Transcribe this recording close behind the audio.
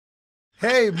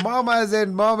Hey, mamas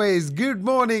and mamas, good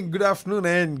morning, good afternoon,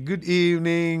 and good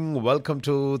evening. Welcome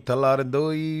to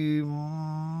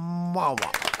ThellarindoiMama.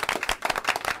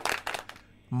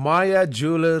 Maya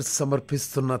jewellers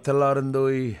సమర్పిస్తున్న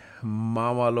తెల్లారిందోయ్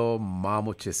మామాలో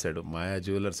మామొచ్చేసాడు. మాయా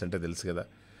jewellers అంటే తెలుసు కదా,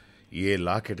 ఏ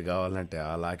locket కావాలంటే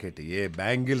ఆ లాకెట్, ఏ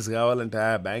bangles కావాలంటే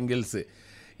ఆ బ్యాంగిల్స్,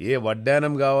 ఏ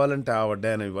వడ్డానం కావాలంటే ఆ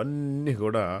వడ్డానం, ఇవన్నీ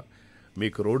కూడా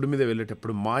మీకు రోడ్డు మీద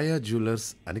వెళ్ళేటప్పుడు మాయా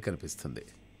జ్యువెలర్స్ అని కనిపిస్తుంది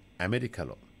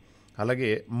అమెరికాలో, అలాగే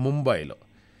ముంబైలో.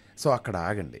 సో అక్కడ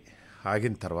ఆగండి.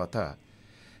 ఆగిన తర్వాత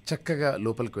చక్కగా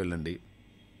లోపలికి వెళ్ళండి.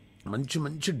 మంచి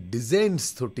మంచి డిజైన్స్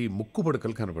తోటి ముక్కు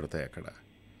పుడకలు కనబడతాయి అక్కడ.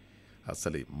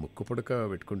 అసలు ఈ ముక్కు పుడక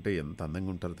పెట్టుకుంటే ఎంత అందంగా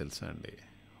ఉంటారో తెలుసా అండి.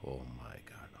 Oh my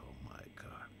God, oh my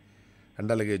God.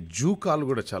 And అలాగే జూకాలు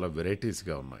కూడా చాలా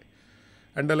వెరైటీస్గా ఉన్నాయి.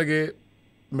 అండ్ అలాగే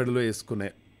మెడలో వేసుకునే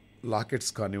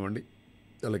లాకెట్స్ కానివ్వండి,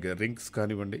 అలాగే రింగ్స్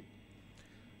కానివ్వండి,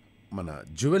 మన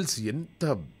జ్యువెల్స్ ఎంత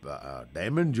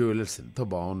డైమండ్ జ్యువెలర్స్ ఎంత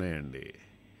బాగున్నాయండి.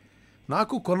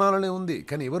 నాకు కొనాలనే ఉంది,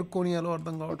 కానీ ఎవరు కొనియాలో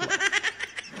అర్థం కావట్లేదు.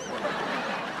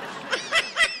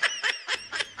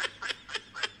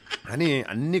 అని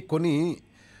అన్నీ కొని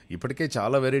ఇప్పటికే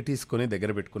చాలా వెరైటీస్ కొని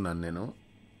దగ్గర పెట్టుకున్నాను నేను.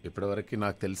 ఇప్పటివరకు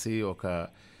నాకు తెలిసి ఒక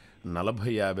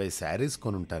 40-50 శారీస్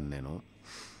కొని ఉంటాను నేను.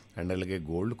 అండ్ అలాగే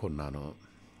గోల్డ్ కొన్నాను.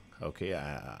 ఓకే,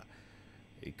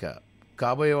 ఇక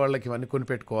కాబోయే వాళ్ళకి ఇవన్నీ కొని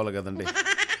పెట్టుకోవాలి కదండి.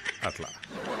 అట్లా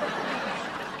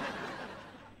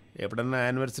ఎప్పుడన్నా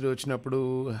యానివర్సరీ వచ్చినప్పుడు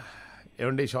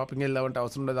ఏమండి షాపింగ్ వెళ్దామంటే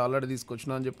అవసరం లేదు, ఆల్రెడీ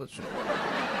తీసుకొచ్చినా అని చెప్పొచ్చు.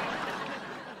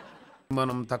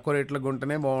 మనం తక్కువ రేట్లో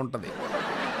కొంటేనే బాగుంటుంది.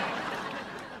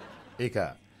 ఇక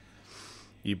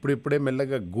ఇప్పుడిప్పుడే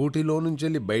మెల్లగా గూటిలో నుంచి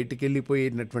వెళ్ళి బయటికి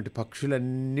వెళ్ళిపోయినటువంటి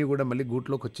పక్షులన్నీ కూడా మళ్ళీ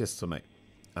గూట్లోకి వచ్చేస్తున్నాయి.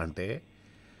 అంటే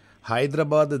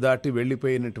హైదరాబాద్ దాటి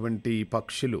వెళ్ళిపోయినటువంటి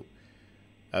పక్షులు,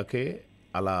 ఓకే,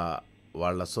 అలా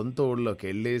వాళ్ళ సొంత ఊళ్ళోకి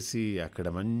వెళ్ళేసి అక్కడ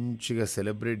మంచిగా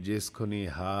సెలబ్రేట్ చేసుకొని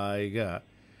హాయిగా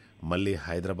మళ్ళీ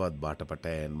హైదరాబాద్ బాట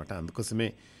పట్టాయన్నమాట. అందుకోసమే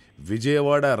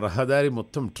విజయవాడ రహదారి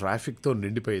మొత్తం ట్రాఫిక్తో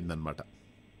నిండిపోయిందనమాట.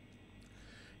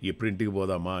 ఎప్పుడింటికి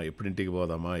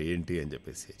పోదామా ఏంటి అని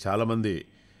చెప్పేసి చాలామంది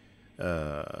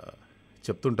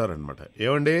చెప్తుంటారనమాట.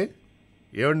 ఏమండి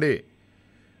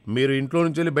మీరు ఇంట్లో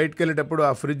నుంచి వెళ్ళి బయటకు వెళ్ళేటప్పుడు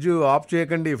ఆ ఫ్రిడ్జ్ ఆఫ్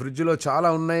చేయకండి, ఫ్రిడ్జ్లో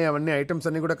చాలా ఉన్నాయి, అవన్నీ ఐటమ్స్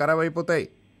అన్నీ కూడా ఖరాబ్ అయిపోతాయి.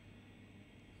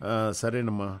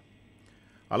 సరేనమ్మా.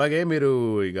 అలాగే మీరు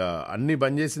ఇక అన్నీ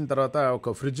బంద్ చేసిన తర్వాత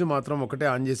ఒక ఫ్రిడ్జ్ మాత్రం ఒకటే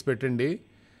ఆన్ చేసి పెట్టండి.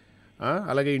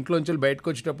 అలాగే ఇంట్లోంచి వెళ్ళి బయటకు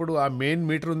వచ్చేటప్పుడు ఆ మెయిన్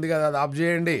మీటర్ ఉంది కదా, అది ఆఫ్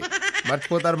చేయండి,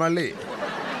 మర్చిపోతారు మళ్ళీ.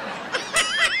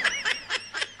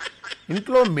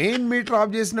 ఇంట్లో మెయిన్ మీటర్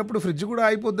ఆఫ్ చేసినప్పుడు ఫ్రిడ్జ్ కూడా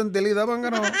అయిపోద్దని తెలియదా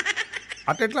బంగారం?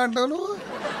 అట్టెట్లా అంటావు నువ్వు?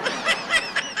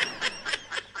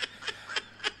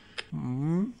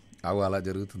 అవి అలా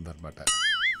జరుగుతుందన్నమాట.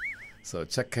 సో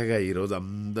చక్కగా ఈరోజు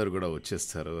అందరూ కూడా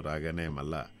వచ్చేస్తారు. రాగానే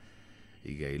మళ్ళా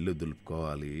ఇక ఇల్లు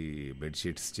దులుపుకోవాలి,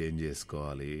 బెడ్షీట్స్ చేంజ్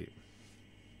చేసుకోవాలి,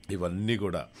 ఇవన్నీ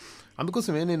కూడా.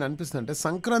 అందుకోసమే నేను అనిపిస్తుంది అంటే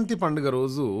సంక్రాంతి పండుగ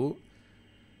రోజు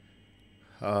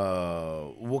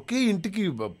ఒకే ఇంటికి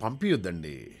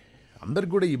పంపించొద్దండి.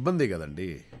 అందరికి కూడా ఇబ్బందే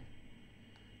కదండి.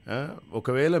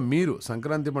 ఒకవేళ మీరు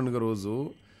సంక్రాంతి పండుగ రోజు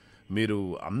మీరు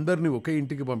అందరినీ ఒకే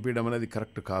ఇంటికి పంపించడం అనేది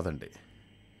కరెక్ట్ కాదండి.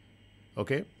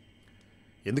 ఓకే,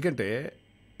 ఎందుకంటే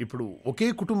ఇప్పుడు ఒకే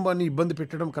కుటుంబాన్ని ఇబ్బంది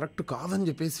పెట్టడం కరెక్ట్ కాదని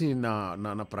చెప్పేసి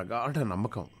నా ప్రగాఢ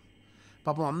నమ్మకం.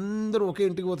 పాపం అందరూ ఒకే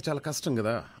ఇంటికి పోతే చాలా కష్టం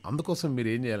కదా. అందుకోసం మీరు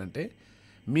ఏం చేయాలంటే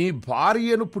మీ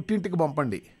భార్యను పుట్టింటికి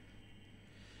పంపండి,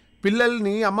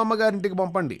 పిల్లల్ని అమ్మమ్మ గారింటికి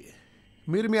పంపండి,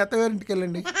 మీరు మీ అత్తగారింటికి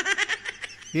వెళ్ళండి.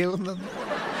 ఏముంది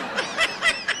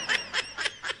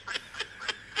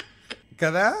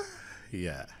కదా.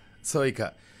 యా, సో ఇక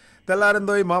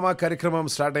తెల్లారిందోయ్ మామా కార్యక్రమం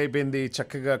స్టార్ట్ అయిపోయింది.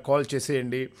 చక్కగా కాల్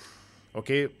చేసేయండి.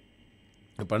 ఓకే,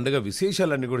 పండుగ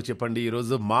విశేషాలన్నీ కూడా చెప్పండి.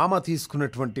 ఈరోజు మామ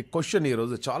తీసుకున్నటువంటి క్వశ్చన్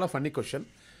ఈరోజు చాలా ఫన్నీ క్వశ్చన్.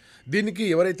 దీనికి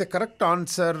ఎవరైతే కరెక్ట్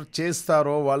ఆన్సర్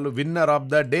చేస్తారో వాళ్ళు విన్నర్ ఆఫ్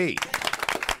ద డే.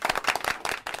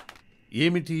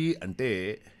 ఏమిటి అంటే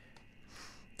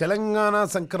తెలంగాణ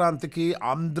సంక్రాంతికి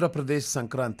ఆంధ్రప్రదేశ్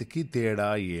సంక్రాంతికి తేడా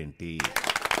ఏంటి?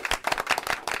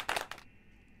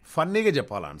 ఫన్నీగా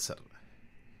చెప్పాలి ఆన్సర్.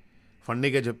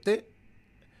 ఫన్నీగా చెప్తే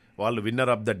వాళ్ళు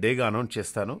విన్నర్ ఆఫ్ ద డేగా అనౌన్స్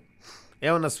చేస్తాను.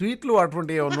 ఏమన్నా స్వీట్లు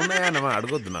అటువంటి ఏమన్నా ఉన్నాయని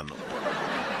అడగొద్దు నన్ను.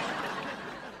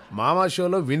 మామా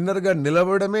షోలో విన్నర్గా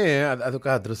నిలబడమే అదొక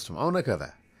అదృష్టం, అవునా కదా.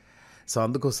 సో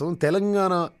అందుకోసం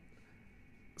తెలంగాణ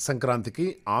సంక్రాంతికి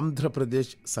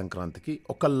ఆంధ్రప్రదేశ్ సంక్రాంతికి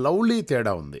ఒక లవ్లీ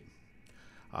తేడా ఉంది.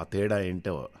 ఆ తేడా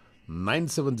ఏంటో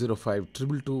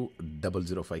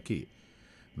 9705222005కి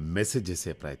మెసేజ్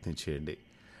చేసే ప్రయత్నం చేయండి.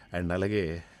 అండ్ అలాగే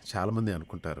చాలామంది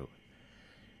అనుకుంటారు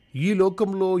ఈ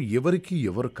లోకంలో ఎవరికి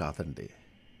ఎవరు కాదండి.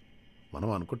 మనం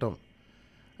అనుకుంటాం,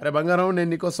 అరే బంగారం నేను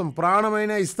నీకోసం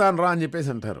ప్రాణమైనా ఇస్తాను రా అని చెప్పేసి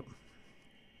అంటారు.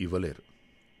 ఇవ్వలేరు.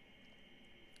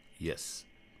 ఎస్.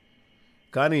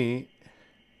 కానీ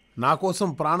నా కోసం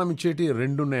ప్రాణం ఇచ్చేటి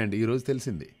 2 ఉన్నాయండి. ఈరోజు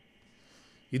తెలిసింది.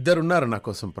 2 ఉన్నారు నా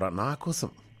కోసం. నా కోసం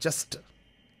జస్ట్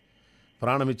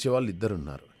ప్రాణం ఇచ్చేవాళ్ళు 2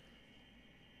 ఉన్నారు.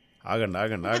 ఆగండి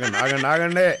ఆగండి ఆగండి ఆగండి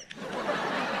ఆగండి.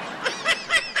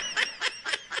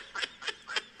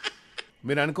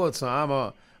 మీరు అనుకోవచ్చు,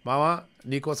 మామ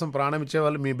నీకోసం ప్రాణం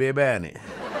ఇచ్చేవాళ్ళు మీ బేబే అని.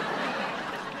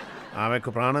 ఆమెకు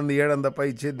ప్రాణం తీయడం తప్ప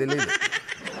ఇచ్చేది తెలియదు.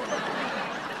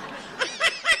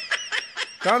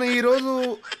 కానీ ఈరోజు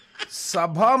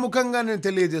సభాముఖంగా నేను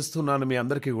తెలియజేస్తున్నాను మీ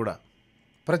అందరికీ కూడా,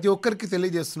 ప్రతి ఒక్కరికి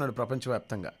తెలియజేస్తున్నాడు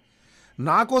ప్రపంచవ్యాప్తంగా.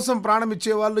 నా కోసం ప్రాణం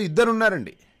ఇచ్చేవాళ్ళు 2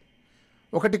 ఉన్నారండి.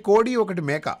 ఒకటి కోడి, ఒకటి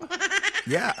మేక.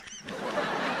 Yeah,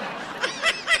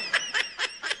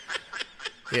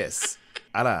 yes.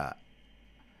 అలా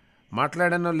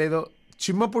మాట్లాడానో లేదో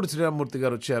చిమ్మపూడి శ్రీరామమూర్తి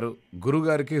గారు వచ్చారు.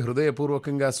 గురుగారికి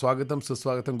హృదయపూర్వకంగా స్వాగతం,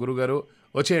 సుస్వాగతం. గురుగారు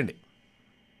వచ్చేయండి.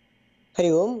 హరి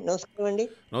ఓం. నమస్కారం అండి.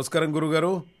 నమస్కారం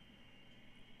గురుగారు.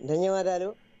 ధన్యవాదాలు.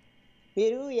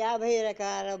 మీరు 50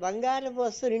 రకాల బంగారపు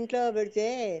వస్తువులు ఇంట్లో పెడితే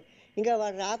ఇంకా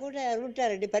వాడు రాకుండా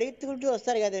ఎవరుంటారండి? పరిగెత్తుకుంటూ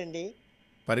వస్తారు కదండి.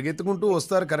 పరిగెత్తుకుంటూ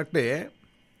వస్తారు, కరెక్టే.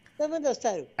 ఎంతమంది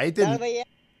వస్తారు? అయితే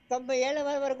 90 ఏళ్ల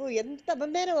వరకు ఎంత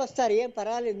మందైనా వస్తారు. ఏం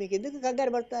పర్వాలేదు, మీకు ఎందుకు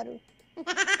కంగారు పడతారు?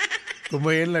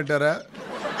 90 ఏళ్ళు అంటారా?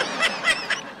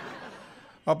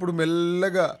 అప్పుడు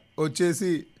మెల్లగా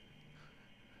వచ్చేసి,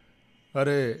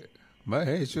 అరే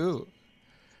మహేషు,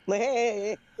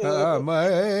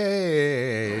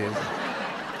 మహేష్,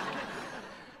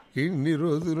 ఇన్ని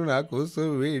రోజులు నా కోసం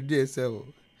వెయిట్ చేసావు,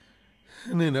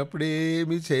 నేను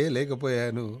అప్పుడేమీ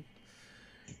చేయలేకపోయాను,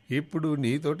 ఇప్పుడు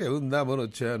నీతోటే ఉందామని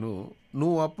వచ్చాను.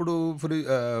 నువ్వు అప్పుడు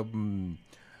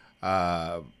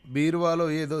బీరువాలో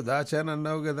ఏదో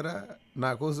దాచానన్నావు కదరా,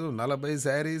 నా కోసం 40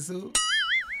 శారీసు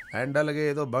అండ్ అలాగే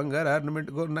ఏదో బంగారు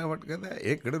ఆర్నమెంట్ కొన్నామట కదా,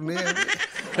 ఎక్కడున్నాయి?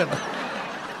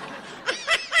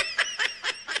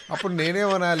 అప్పుడు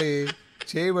నేనేమనాలి?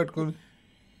 చేయి పట్టుకుని,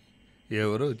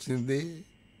 ఎవరో వచ్చింది,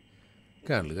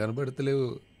 కళ్ళు కనబడతలేవు,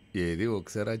 ఏది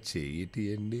ఒకసారి ఆ చెయ్యి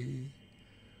తీయండి.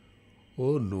 ఓ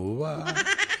నువ్వా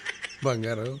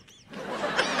బంగారం,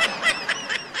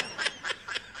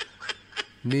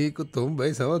 నీకు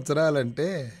 90 సంవత్సరాలంటే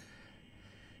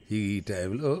ఈ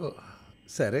టైంలో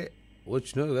సరే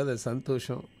వచ్చినావు కదా,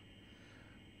 సంతోషం.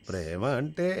 ప్రేమ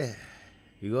అంటే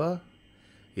ఇగో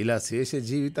ఇలా శేష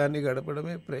జీవితాన్ని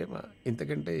గడపడమే ప్రేమ,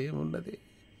 ఇంతకంటే ఏమున్నది?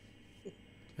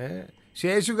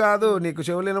 శేషు కాదు, నీకు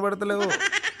చెవులు వినబడతలేవు,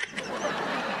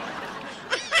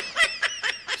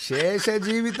 శేష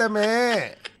జీవితమే.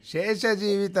 శేష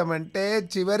జీవితం అంటే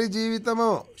చివరి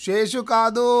జీవితము, శేషు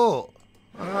కాదు.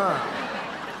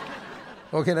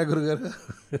 ఓకేనా గురుగారు?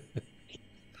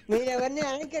 మీరు ఎవరిని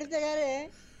అలంకరించగానే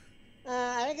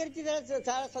అలంకరించిన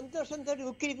చాలా సంతోషంతో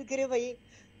ఉక్కిరి పిక్కిరి పోయి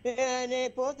నే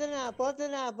పోతున్నా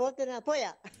పోతున్నా పోతున్నా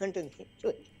పోయా అంటుంది.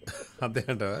 అంతే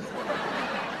అంటావా?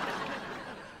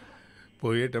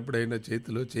 పోయేటప్పుడైనా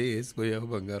చేతిలో వేసిపోయావు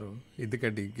బంగారం,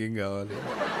 ఎందుకంటే ఇంకేం కావాలి?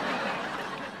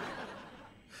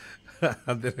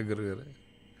 అంతేనా గురుగారు?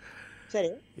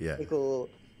 సరే, మీకు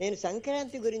నేను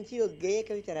సంక్రాంతి గురించి ఒక గేయ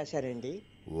కవిత రాశానండి.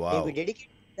 మీకు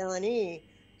డెడికేట్ చేద్దామని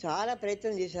చాలా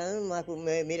ప్రయత్నం చేశాను. మాకు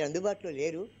మీరు అందుబాటులో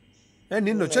లేరు.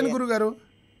 నిన్న వచ్చాను గురుగారు.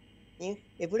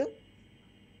 ఎప్పుడు?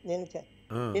 నిన్న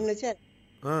వచ్చాను.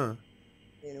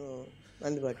 నేను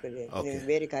అందుబాటులో లేరు, నేను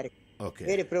వేరే కార్యక్రమం,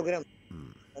 వేరే ప్రోగ్రామ్,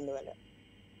 అందువల్ల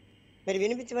మరి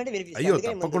వినిపించమంటే వినిపిస్తాను.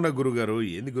 తప్పకుండా గురుగారు.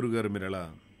 ఏంది గురుగారు మీరు ఎలా?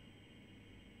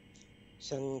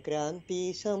 సంక్రాంతి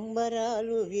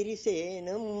సంబరాలు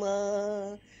విరిసేనమ్మా,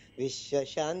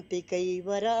 విశ్వశాంతికై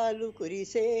వరాలు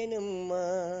కురిసేనమ్మా,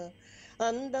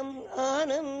 అందం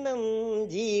ఆనందం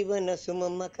జీవన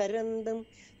సుమకరందం,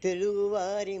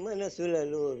 తెలుగువారి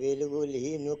మనసులలో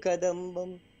వెలుగులేను కదంబం,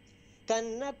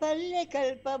 కన్నపల్లె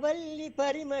కల్పవల్లి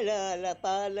పరిమళాల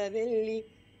పాలవెల్లి,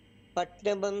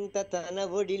 పట్నమంత తన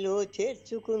ఒడిలో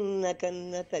చేర్చుకున్న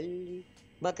కన్న తల్లి,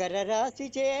 మకర రాశి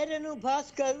చేరను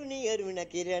భాస్కరుని అరుణ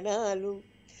కిరణాలు,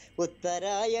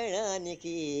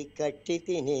 ఉత్తరాయణానికి కట్టి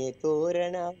తినే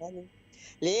తోరణాలు,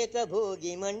 లేత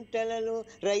భోగి మంటలలో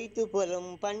రైతు పొలం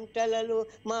పంటలలో,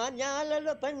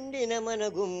 మాన్యాలలో పండిన మన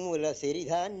గుమ్ముల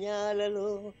సిరిధాన్యాలలో,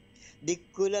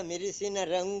 దిక్కుల మెరిసిన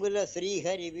రంగుల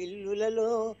శ్రీహరి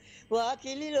విల్లులలో,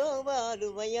 వాకిలిలో వాలు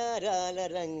వయారాల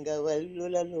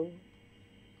రంగవల్లులలో,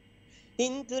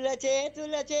 ఇంతుల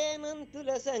చేతుల చేమంతుల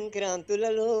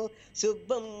సంక్రాంతులలో,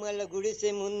 సుబ్బమ్మల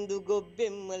గుడిసె ముందు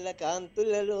గొబ్బెమ్మల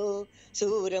కాంతులలో,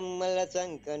 సూరమ్మల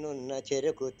సంకనున్న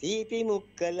చెరకు తీపి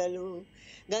ముక్కలలో,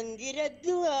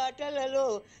 గంగిరెద్దు ఆటలలో,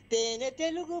 తేనె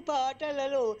తెలుగు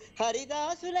పాటలలో,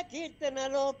 హరిదాసుల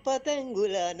కీర్తనలో,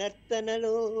 పతంగుల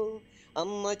నర్తనలో,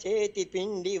 అమ్మ చేతి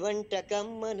పిండి వంట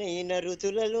కమ్మనైన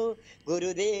రుచులలో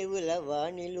గురుదేవుల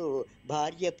వాణిలో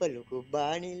భార్య పలుకు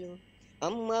బాణిలో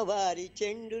అమ్మవారి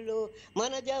చెండులో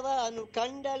మన జవాను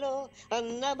కండలో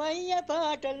అన్నమయ్య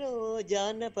పాటలో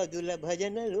జానపదుల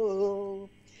భజనలో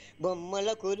బొమ్మల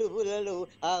కొలువులలో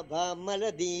ఆ బామ్మల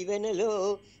దీవెనలో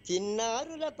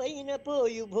చిన్నారుల పైన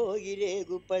పోయు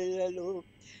భోగిరేగు పళ్ళలో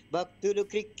భక్తులు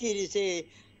క్రిక్కిరిసే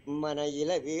మన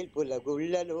ఇలవేల్పుల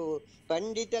గుళ్ళలో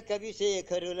పండిత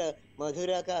కవిశేఖరుల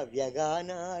మధుర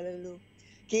కావ్యగానాలలో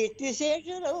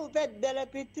కీర్తిశేషులవు పెద్దల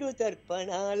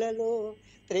పితృతర్పణాలలో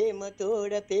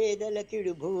ప్రేమతోడ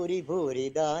పేదలకిడు భూరి భూరి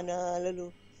దానాలలో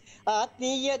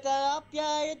ఆత్మీయత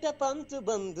ఆప్యాయత పంచు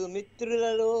బంధు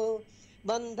మిత్రులలో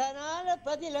బంధనాల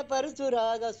పదిల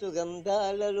పరుచురాగ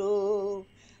సుగంధాలలో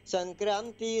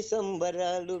సంక్రాంతి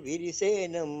సంబరాలు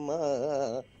విరిసేనమ్మా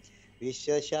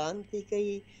విశ్వశాంతికై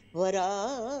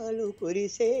వరాలు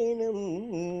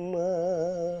కురిసేనమ్మా.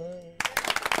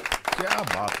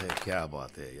 క్యా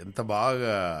బాత్ హై ఎంత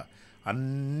బాగా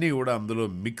అన్నీ కూడా అందులో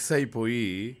మిక్స్ అయిపోయి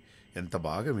ఎంత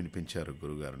బాగా వినిపించారు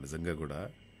గురుగారు. నిజంగా కూడా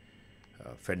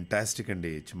ఫెంటాస్టిక్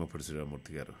అండి చిమ్మపూడి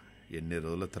శ్రీరామూర్తి గారు. ఎన్ని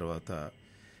రోజుల తర్వాత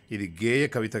ఇది గేయ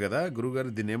కవిత కదా గురుగారు,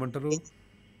 దీన్ని ఏమంటారు?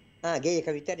 గేయ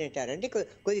కవిత అని అంటారండి.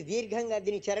 కొద్ది దీర్ఘంగా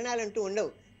దీని చరణాలు అంటూ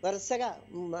ఉండవు, వరుసగా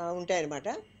ఉంటాయన్నమాట.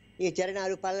 ఈ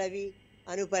చరణాలు పల్లవి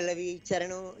అనుపల్లవి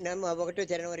చరణం, ఒకటో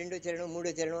చరణం, రెండో చరణం,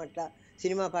 మూడో చరణం అట్లా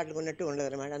సినిమా పాటలకు ఉన్నట్టు ఉండదు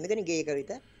అనమాట. అందుకని గేయ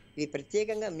కవిత. ఇది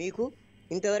ప్రత్యేకంగా మీకు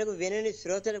ఇంతవరకు వినని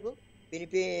శ్రోతలకు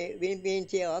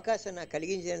వినిపించే అవకాశం నాకు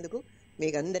కలిగించేందుకు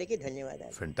మీకు అందరికీ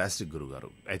ధన్యవాదాలు. ఫెంటాస్టిక్ గురుగారు.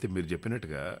 అయితే మీరు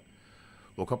చెప్పినట్టుగా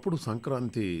ఒకప్పుడు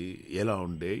సంక్రాంతి ఎలా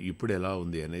ఉండే, ఇప్పుడు ఎలా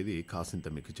ఉంది అనేది కాసింత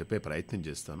మీకు చెప్పే ప్రయత్నం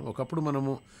చేస్తాను. ఒకప్పుడు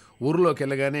మనము ఊర్లోకి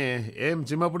వెళ్ళగానే, ఏం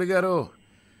చిమ్మపుడి గారు,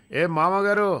 ఏం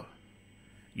మామగారు,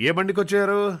 ఏ బండికి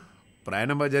వచ్చారు,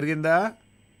 ప్రయాణం బాగా జరిగిందా,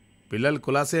 పిల్లలు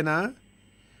కులాసేనా,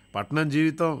 పట్నం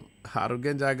జీవితం,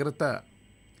 ఆరోగ్యం జాగ్రత్త,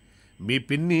 మీ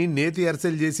పిన్ని నేతి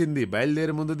అరిసెలు చేసింది,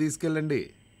 బయలుదేరి ముందు తీసుకెళ్ళండి,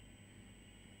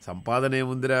 సంపాదన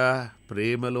ఏముందిరా,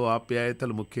 ప్రేమలు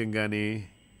ఆప్యాయతలు ముఖ్యంగాని.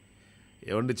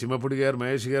 ఏమండి చిమ్మపుడి గారు,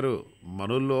 మహేష్ గారు,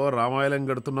 మనూల్లో రామాలయం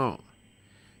కడుతున్నాం,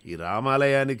 ఈ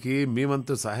రామాలయానికి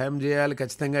మేమంతు సహాయం చేయాలి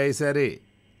ఖచ్చితంగా ఈసారి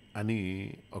అని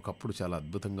ఒకప్పుడు చాలా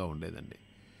అద్భుతంగా ఉండేదండి.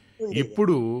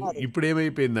 ఇప్పుడు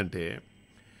ఏమైపోయిందంటే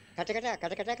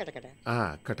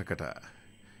కటకట.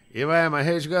 ఏవా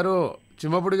మహేష్ గారు,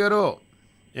 చిమ్మపుడి గారు,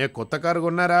 కొత్త కారు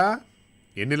కొన్నారా,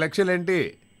 ఎన్ని లక్షలేంటి,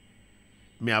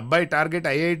 మీ అబ్బాయి టార్గెట్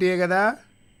ఐఐటీయే కదా,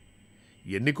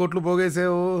 ఎన్ని కోట్లు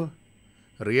పోగేసావు,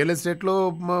 రియల్ ఎస్టేట్లో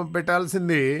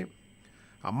పెట్టాల్సింది,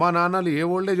 అమ్మా నాన్నలు ఏ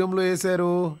ఓల్డేజ్ హోమ్లో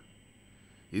వేశారు,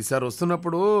 ఈసారి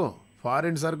వస్తున్నప్పుడు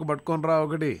ఫారిన్ సరుకు పట్టుకొని రా,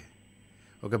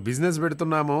 ఒక బిజినెస్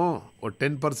పెడుతున్నాము,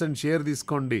 10% షేర్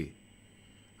తీసుకోండి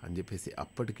అని చెప్పేసి.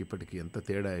 అప్పటికిప్పటికి ఎంత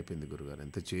తేడా అయిపోయింది గురుగారు,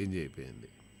 ఎంత చేంజ్ అయిపోయింది.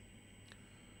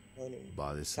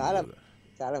 బాధేస్తుంది.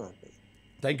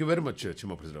 Thank you very much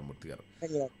Chimmapudi Sriramurthy గారు,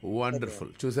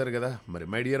 వండర్ఫుల్. చూశారు కదా మరి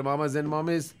మై డియర్ మామాస్ అండ్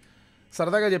మామీస్,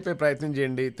 సరదాగా చెప్పే ప్రయత్నం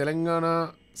చేయండి. తెలంగాణ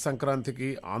సంక్రాంతికి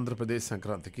ఆంధ్రప్రదేశ్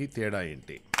సంక్రాంతికి తేడా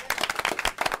ఏంటి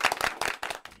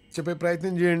చెప్పే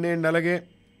ప్రయత్నం చేయండి. అండ్ అలాగే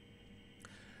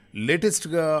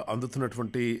లేటెస్ట్గా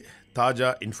అందుతున్నటువంటి తాజా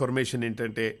ఇన్ఫర్మేషన్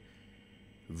ఏంటంటే,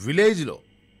 విలేజ్లో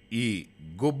ఈ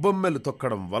గొబ్బెమ్మలు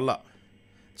తొక్కడం వల్ల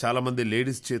చాలామంది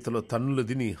లేడీస్ చేతిలో తన్నులు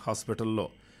తిని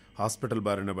హాస్పిటల్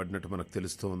బారిన పడినట్టు మనకు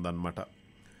తెలుస్తూ ఉందన్నమాట.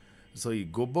 సో ఈ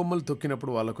గొబ్బెమ్మలు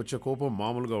తొక్కినప్పుడు వాళ్ళకు వచ్చే కోపం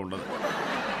మామూలుగా ఉండదు.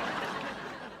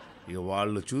 ఇక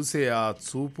వాళ్ళు చూసే ఆ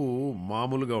చూపు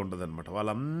మామూలుగా ఉండదన్నమాట.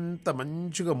 వాళ్ళంతా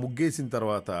మంచిగా ముగ్గేసిన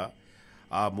తర్వాత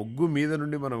ఆ ముగ్గు మీద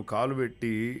నుండి మనం కాలు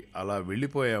పెట్టి అలా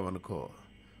వెళ్ళిపోయామనుకో,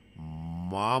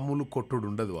 మామూలు కొట్టుడు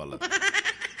ఉండదు వాళ్ళకి.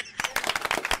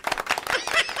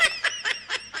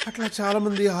 అట్లా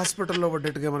చాలామంది హాస్పిటల్లో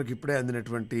పడ్డట్టుగా మనకి ఇప్పుడే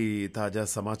అందినటువంటి తాజా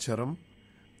సమాచారం.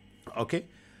 ఓకే,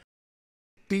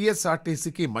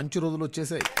 టీఎస్ఆర్టీసీకి మంచి రోజులు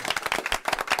వచ్చేసాయి.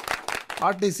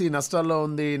 ఆర్టీసీ నష్టాల్లో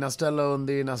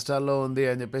ఉంది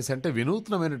అని చెప్పేసి అంటే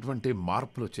వినూత్నమైనటువంటి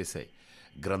మార్పులు వచ్చేసాయి.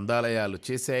 గ్రంథాలయాలు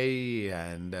వచ్చేసాయి,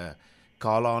 అండ్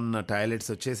కాలాన్ టాయిలెట్స్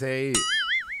వచ్చేసాయి.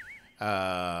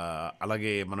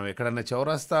 అలాగే మనం ఎక్కడన్నా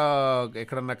చౌరస్తా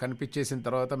ఎక్కడన్నా కనిపించేసిన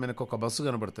తర్వాత మనకు ఒక బస్సు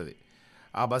కనబడుతుంది.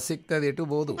 ఆ బస్సు ఎక్కితే అది ఎటు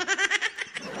పోదు,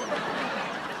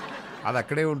 అది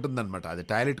అక్కడే ఉంటుందన్నమాట. అది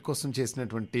టాయిలెట్ కోసం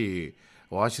చేసినటువంటి,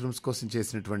 వాష్రూమ్స్ కోసం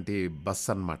చేసినటువంటి బస్సు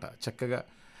అన్నమాట. చక్కగా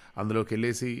అందులోకి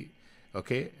వెళ్ళేసి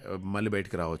ఓకే మళ్ళీ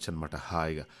బయటికి రావచ్చు అనమాట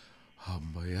హాయిగా.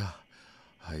 అమ్మయ్యా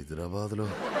హైదరాబాద్లో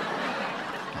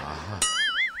ఆహా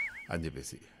అని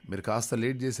చెప్పేసి. మీరు కాస్త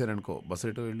లేట్ చేశారనుకో బస్సు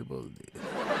ఎటో వెళ్ళిపోతుంది.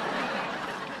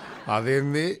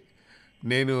 అదేంది,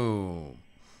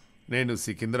 నేను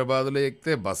సికింద్రాబాద్లో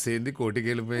ఎక్కితే బస్సు ఏంది కోటికి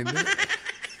వెళ్ళిపోయింది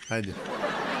అని చెప్పి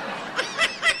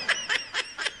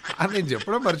నేను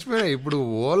చెప్పడం మర్చిపోయా. ఇప్పుడు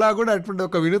ఓలా కూడా అటువంటి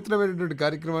ఒక వినూత్నమైనటువంటి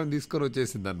కార్యక్రమాన్ని తీసుకొని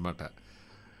వచ్చేసింది అనమాట.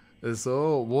 సో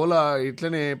ఓలా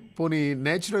ఇట్లనే పోనీ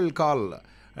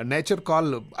నేచర్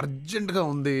కాల్ అర్జెంటుగా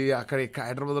ఉంది, అక్కడ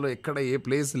హైదరాబాద్లో ఎక్కడ ఏ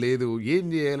ప్లేస్ లేదు, ఏం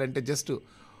చేయాలంటే జస్ట్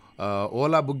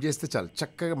ఓలా బుక్ చేస్తే చాలు,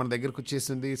 చక్కగా మన దగ్గరకు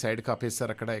వచ్చేసింది. సైడ్కి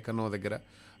ఆపేస్తారు అక్కడ ఎక్కడో దగ్గర,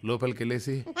 లోపలికి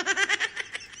వెళ్ళేసి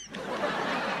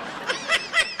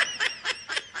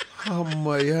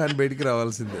అమ్మయ్య అని బయటికి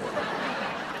రావాల్సిందే.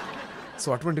 సో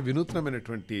అటువంటి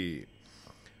వినూత్నమైనటువంటి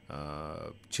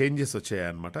చేంజెస్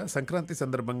వచ్చాయన్నమాట. సంక్రాంతి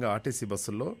సందర్భంగా ఆర్టీసీ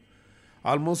బస్సుల్లో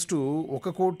ఆల్మోస్ట్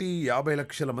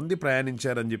 1,50,00,000 మంది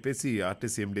ప్రయాణించారని చెప్పేసి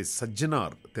ఆర్టీసీ ఎండీ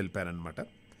సజ్జనార్ తెలిపారనమాట.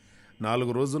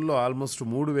 4 రోజుల్లో ఆల్మోస్ట్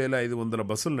 3,500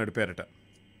 బస్సులు నడిపారట.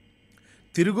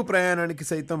 తిరుగు ప్రయాణానికి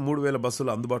సైతం 3,000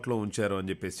 బస్సులు అందుబాటులో ఉంచారు అని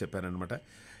చెప్పేసి చెప్పారనమాట.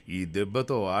 ఈ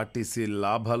దెబ్బతో ఆర్టీసీ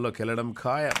లాభాల్లోకి వెళ్ళడం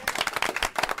ఖాయం.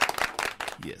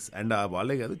 ఎస్, అండ్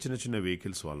వాళ్ళే కాదు, చిన్న చిన్న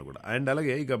వెహికల్స్ వాళ్ళు కూడా. అండ్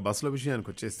అలాగే ఇక బస్సుల విషయానికి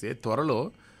వచ్చేస్తే త్వరలో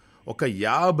ఒక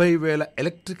 50,000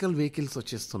 ఎలక్ట్రికల్ వెహికల్స్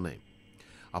వచ్చేస్తున్నాయి.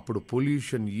 అప్పుడు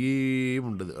పొల్యూషన్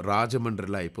ఏముండదు,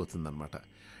 రాజమండ్రిలా అయిపోతుందన్నమాట.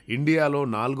 ఇండియాలో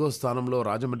 4వ స్థానంలో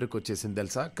రాజమండ్రికి వచ్చేసింది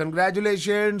తెలుసా.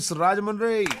 కంగ్రాచ్యులేషన్స్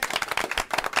రాజమండ్రి.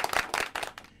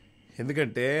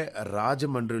 ఎందుకంటే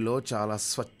రాజమండ్రిలో చాలా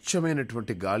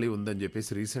స్వచ్ఛమైనటువంటి గాలి ఉందని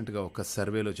చెప్పేసి రీసెంట్గా ఒక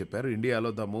సర్వేలో చెప్పారు.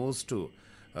 ఇండియాలో ద మోస్ట్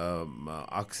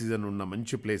ఆక్సిజన్ ఉన్న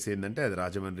మంచి ప్లేస్ ఏంటంటే అది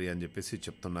రాజమండ్రి అని చెప్పేసి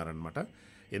చెప్తున్నారనమాట.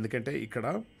 ఎందుకంటే ఇక్కడ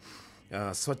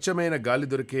స్వచ్ఛమైన గాలి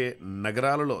దొరికే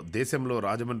నగరాలలో దేశంలో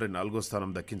రాజమండ్రి 4వ స్థానం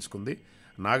దక్కించుకుంది.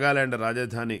 నాగాలాండ్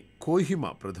రాజధాని కోహిమా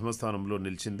ప్రథమ స్థానంలో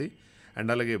నిలిచింది.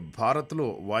 అండ్ అలాగే భారత్లో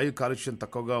వాయు కాలుష్యం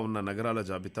తక్కువగా ఉన్న నగరాల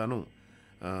జాబితాను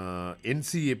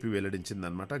ఎన్సీఏపీ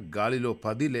వెల్లడించిందనమాట. గాలిలో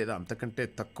 10 లేదా అంతకంటే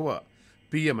తక్కువ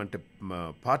పిఎం అంటే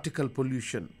పార్టికల్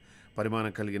పొల్యూషన్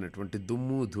పరిమాణం కలిగినటువంటి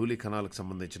దుమ్ము ధూళి కణాలకు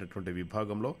సంబంధించినటువంటి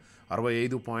విభాగంలో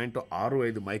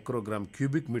 65.65 మైక్రోగ్రామ్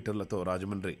క్యూబిక్ మీటర్లతో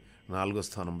రాజమండ్రి 4వ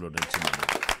స్థానంలో నిలిచింది.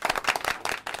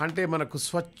 అంటే మనకు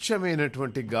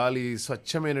స్వచ్ఛమైనటువంటి గాలి,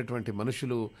 స్వచ్ఛమైనటువంటి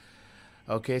మనుషులు,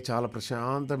 ఓకే, చాలా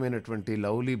ప్రశాంతమైనటువంటి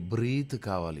లవ్లీ బ్రీత్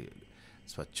కావాలి.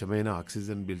 స్వచ్ఛమైన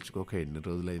ఆక్సిజన్ పీల్చుకోక ఎన్ని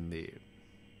రోజులైంది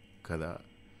కదా.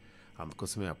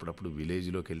 అందుకోసమే అప్పుడప్పుడు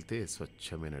విలేజ్లోకి వెళ్తే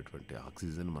స్వచ్ఛమైనటువంటి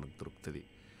ఆక్సిజన్ మనకు దొరుకుతుంది.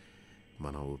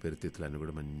 మన ఊపిరితిత్తులన్నీ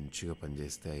కూడా మంచిగా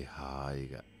పనిచేస్తాయి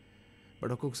హాయిగా.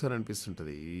 బట్ ఒక్కొక్కసారి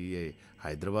అనిపిస్తుంటుంది ఈ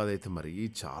హైదరాబాద్ అయితే మరి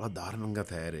చాలా దారుణంగా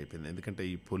తయారైపోయింది. ఎందుకంటే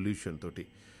ఈ పొల్యూషన్ తోటి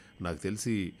నాకు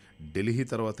తెలిసి ఢిల్లీ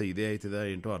తర్వాత ఇదే అవుతుందా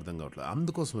ఏంటో అర్థం కావట్లేదు.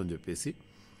 అందుకోసం అని చెప్పేసి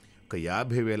ఒక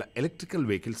 50,000 ఎలక్ట్రికల్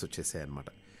వెహికల్స్ వచ్చేసాయన్నమాట.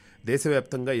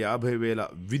 దేశవ్యాప్తంగా 50,000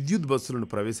 విద్యుత్ బస్సులను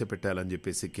ప్రవేశపెట్టాలని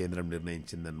చెప్పేసి కేంద్రం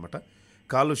నిర్ణయించిందనమాట.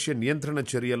 కాలుష్య నియంత్రణ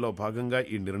చర్యల్లో భాగంగా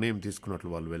ఈ నిర్ణయం తీసుకున్నట్లు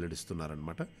వాళ్ళు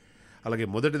వెల్లడిస్తున్నారనమాట. అలాగే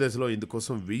మొదటి దశలో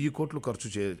ఇందుకోసం 1,000 కోట్లు ఖర్చు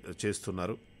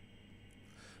చేస్తున్నారు.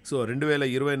 సో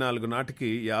 2024 నాటికి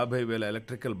 50,000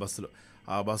 ఎలక్ట్రికల్ బస్సులు.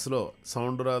 ఆ బస్సులో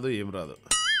సౌండ్ రాదు, ఏం రాదు.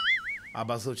 ఆ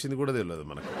బస్సు వచ్చింది కూడా తెలియదు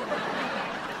మనకు,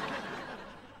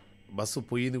 బస్సు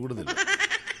పోయింది కూడా తెలియదు.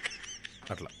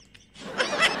 అట్లా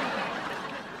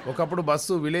ఒకప్పుడు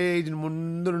బస్సు విలేజ్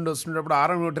ముందు నుండి వస్తున్నప్పుడు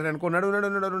ఆరం కొట్టారు అనుకో,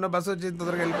 నడు బస్సు వచ్చి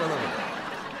తొందరగా వెళ్ళిపోదాం.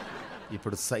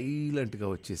 ఇప్పుడు సైలెంట్గా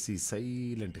వచ్చేసి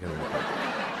సైలెంట్గా వెళ్ళిపోతాం.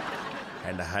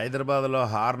 అండ్ హైదరాబాద్లో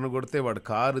హార్న్ కొడితే వాడు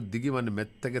కారు దిగి మన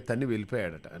మెత్తగా తన్ని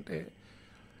వెళ్ళిపోయాడట. అంటే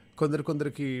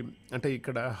కొందరికి అంటే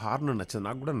ఇక్కడ హార్న్ నచ్చదు,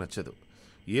 నాకు కూడా నచ్చదు.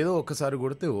 ఏదో ఒకసారి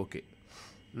కొడితే ఓకే.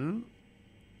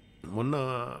 మొన్న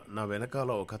నా వెనకాల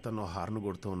ఒక అతను హార్న్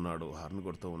కొడుతూ ఉన్నాడు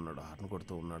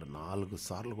 4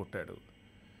 సార్లు కొట్టాడు.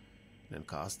 నేను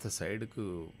కాస్త సైడ్కు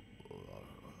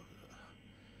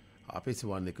ఆపేసి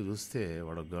వాడిని ఎక్కి చూస్తే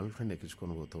వాడు గర్ల్ ఫ్రెండ్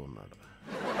ఎక్కించుకొని పోతూ ఉన్నాడు.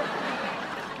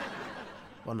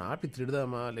 వాడిని ఆపి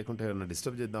తిడదామా లేకుంటే ఏమన్నా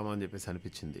డిస్టర్బ్ చేద్దామా అని చెప్పేసి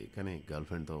అనిపించింది. కానీ గర్ల్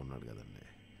ఫ్రెండ్తో ఉన్నాడు కదండి,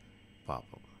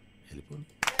 పాపం వెళ్ళిపోయి.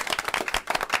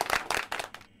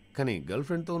 కానీ గర్ల్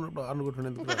ఫ్రెండ్తో ఉన్నప్పుడు హార్న్ కొట్టడం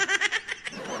ఎందుకు?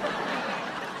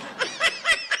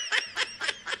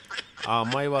 ఆ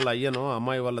అమ్మాయి వాళ్ళ అయ్యనో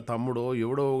అమ్మాయి వాళ్ళ తమ్ముడో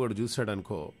ఎవడో ఒకడు చూశాడు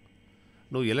అనుకో,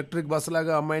 నువ్వు ఎలక్ట్రిక్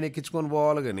బస్సులాగా అమ్మాయిని ఎక్కించుకొని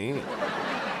పోవాలి. కానీ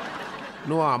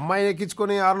నువ్వు ఆ అమ్మాయిని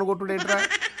ఎక్కించుకొని హార్న్ కొట్టుడు ఏంట్రా,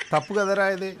 తప్పు కదరా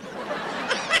ఇది.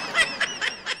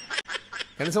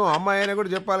 కనీసం అమ్మాయి అయినా కూడా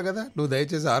చెప్పాలి కదా, నువ్వు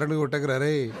దయచేసి హార్న్ కొట్టకరా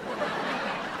రే,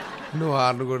 నువ్వు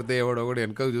హార్న్ కొడితే ఎవడో కూడా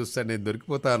వెనకకు చూస్తాను, నేను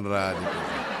దొరికిపోతాను రా అని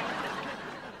చెప్పేసి.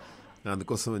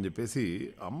 అందుకోసం అని చెప్పేసి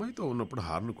అమ్మాయితో ఉన్నప్పుడు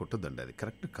హార్న్ కొట్టొద్దండి, అది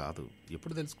కరెక్ట్ కాదు.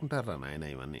 ఎప్పుడు తెలుసుకుంటారా నాయన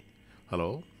ఇవన్నీ. హలో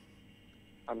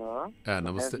హలో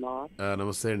నమస్తే.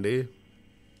 నమస్తే అండి.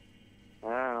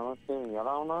 నమస్తే,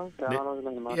 ఎలా ఉన్నావు?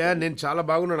 నేను చాలా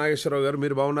బాగున్నా నాగేశ్వరరావు గారు,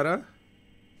 మీరు బాగున్నారా?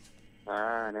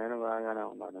 నేను బాగానే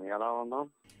ఉన్నాను. ఎలా ఉన్నావు?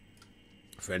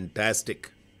 ఫెంటాస్టిక్.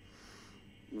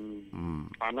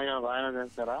 పండుగ బాగానే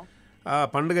చేస్తారా?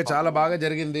 పండుగ చాలా బాగా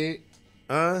జరిగింది.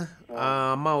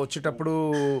 అమ్మ వచ్చేటప్పుడు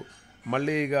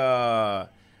మళ్ళీ ఇక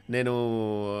నేను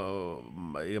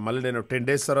మళ్ళీ నేను 10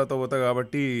 days తర్వాత పోతా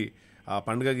కాబట్టి ఆ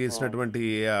పండుగ గీసినటువంటి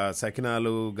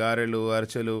సకినాలు, గారెలు,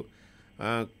 అరిచెలు,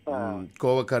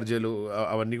 కోవ కర్జలు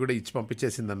అవన్నీ కూడా ఇచ్చి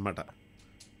పంపించేసింది అనమాట.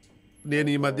 నేను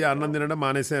ఈ మధ్య అన్నం తినడం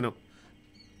మానేశాను.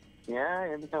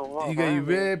 ఇక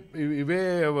ఇవే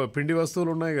పిండి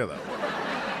వస్తువులు ఉన్నాయి కదా,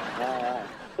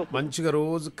 మంచిగా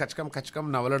రోజు కచకం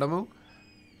నవలడము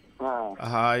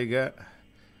హాయిగా.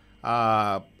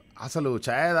 అసలు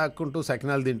ఛాయ్ తాక్కుంటూ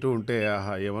సకినాలు తింటూ ఉంటే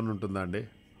ఏమన్నా ఉంటుందా అండి?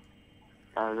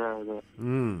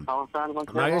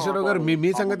 నాగేశ్వరరావు గారు,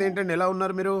 మీ సంగతి ఏంటండి? ఎలా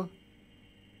ఉన్నారు మీరు?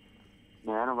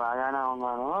 నేను బాగానే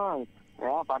ఉన్నాను.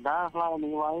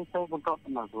 నీ వాయిస్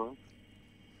గుర్తొస్తుంది నాకు.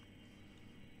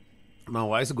 నా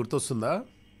వాయిస్ గుర్తొస్తుందా?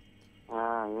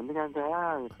 ఎందుకంటే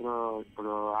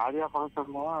ఇప్పుడు ఆడియో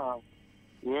ఫంక్షన్ లో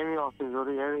ఏవి వస్తుంది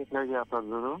చూడు, ఏవి ప్లే చేస్తారు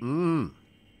చూడు,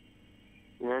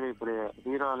 ఏవి ఇప్పుడు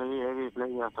హీరోలు ఏవి ప్లే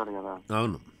చేస్తాడు కదా.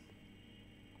 అవును.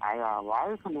 ఆ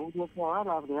వాయిస్ నువ్వు చేసావా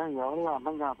లేకపోతే ఎవరు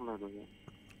అర్థం కావట్లేదు.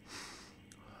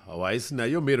 ఆ వాయిస్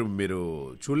అయ్యో మీరు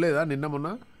చూడలేదా నిన్న మొన్న?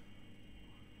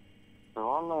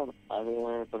 అది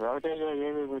ఇప్పుడు రవితేజ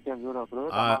ఏవి పెట్టాను చూడు. అప్పుడు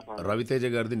రవితేజ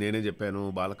గారిది నేనే చెప్పాను,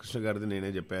 బాలకృష్ణ గారిది నేనే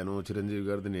చెప్పాను, చిరంజీవి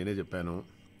గారిది నేనే చెప్పాను.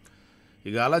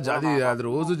 ఇక అలా అది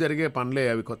రోజు జరిగే పనులే,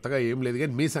 అవి కొత్తగా ఏం లేదు.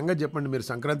 కానీ మీ సంగతి చెప్పండి, మీరు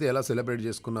సంక్రాంతి ఎలా సెలబ్రేట్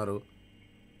చేసుకున్నారు?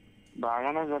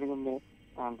 బాగానే జరిగింది.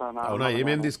 అవునా?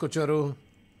 ఏమేమి తీసుకొచ్చారు?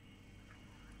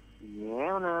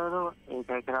 ఏం లేదు,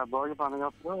 ఇక్కడ భోగి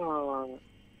పండుగప్పుడు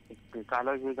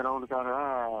కాలేజీ గ్రౌండ్ కాడ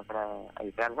అక్కడ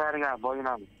అవి పెడతారుగా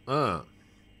భోజనాలు,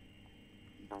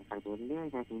 అక్కడికి వెళ్ళి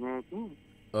తినేసి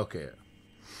ఓకే.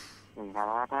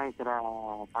 తర్వాత ఇక్కడ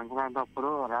సంక్రాంతి అప్పుడు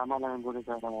రామాలయం గుడి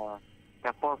కాడ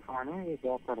తెప్పోత్సవం అని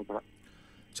చేస్తారు. ఇక్కడ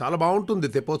చాలా బాగుంటుంది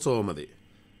తెప్పోత్సవం. అది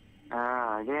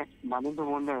అదే మన ఇంటి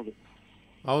ముందే అది.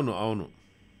 అవును అవును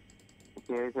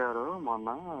చేశారు మొన్న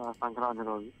సంక్రాంతి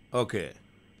రోజు. ఓకే.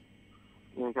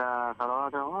 ఇక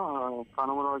తర్వాత ఏమో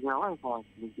కనుమ రోజేమో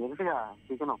తెలుసుగా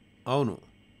చికెన్. అవును.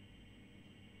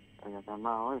 ఇక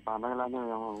తిన్నాము. ఈ పండుగలన్నీ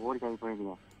ఊరికి అయిపోయింది.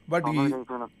 బట్ ఈ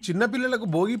చిన్నపిల్లలకు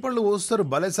భోగి పళ్ళు పోస్తారు,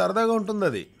 భలే సరదాగా ఉంటుంది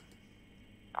అది.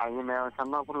 అవి మేము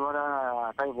చిన్నప్పుడు కూడా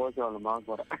అక్కడికి పోసేవాళ్ళు మాకు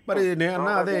కూడా. మరి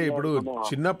నేను అదే ఇప్పుడు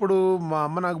చిన్నప్పుడు మా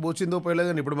అమ్మ నాకు పోసిందో పోయలేదు,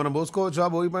 కానీ ఇప్పుడు మనం పోసుకోవచ్చా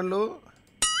భోగి పళ్ళు?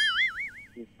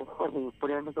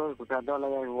 ఇప్పుడు ఎందుకు పెద్దవాళ్ళు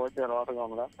పోతే రోతగా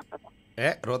ఉందా?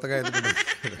 రోతగా ఎందుకు?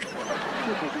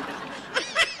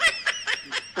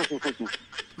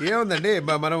 ఏముందండి,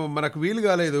 మనకు వీలు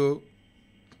కాలేదు,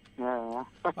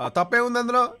 తప్పే ఉంది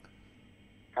అందులో.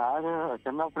 కాదు,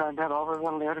 చిన్నప్పుడు అంటే రోతగా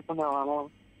నేర్చుకునేవాళ్ళం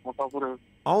ఒకప్పుడు.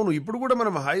 అవును, ఇప్పుడు కూడా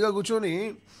మనం హాయిగా కూర్చొని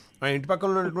ఆ ఇంటి పక్కన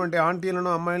ఉన్నటువంటి ఆంటీలను,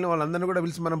 అమ్మాయిలను, వాళ్ళందరినీ కూడా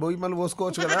పిలిచి మనం భోగి పళ్ళు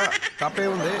పోసుకోవచ్చు కదా, తప్పే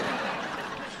ఉంది.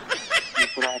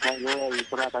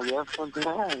 ఇప్పుడు అట్లా చేసుకుంటే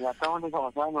ఎట్లా ఉంది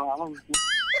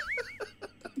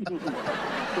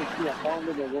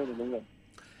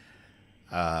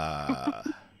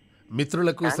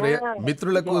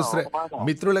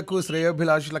మిత్రులకు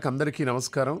శ్రేయోభిలాషులకు అందరికీ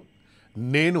నమస్కారం.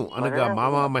 నేను అనగా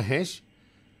మామా మహేష్.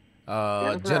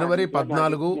 జనవరి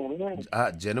 14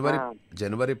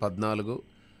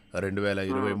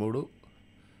 2023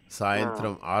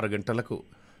 సాయంత్రం 6 గంటలకు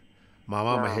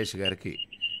మామా మహేష్ గారికి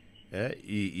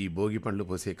ఈ భోగి పండ్లు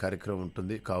పోసే కార్యక్రమం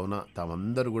ఉంటుంది. కావున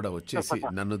తామందరూ కూడా వచ్చేసి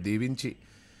నన్ను దీవించి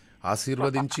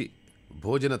ఆశీర్వదించి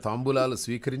భోజన తాంబూలాలు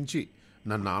స్వీకరించి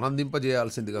నన్ను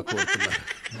ఆనందింపజేయాల్సిందిగా కోరుతున్నారు.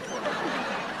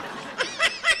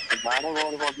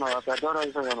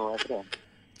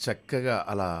 చక్కగా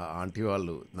అలా ఆంటీ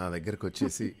వాళ్ళు నా దగ్గరికి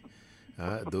వచ్చేసి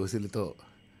దోశలతో,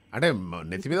 అంటే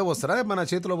నెత్తి మీద పోస్తారా మన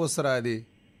చేతిలో పోస్తారా? అది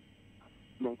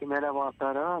నెత్తి మీద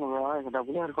పోస్తారు,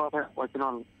 డబ్బులు వచ్చిన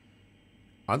వాళ్ళు.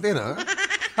 అంతేనా?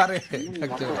 అరే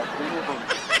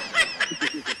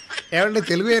ఏమంటే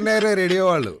తెలుగు NRI రేడియో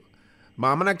వాళ్ళు, మా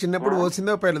అమ్మ నాకు చిన్నప్పుడు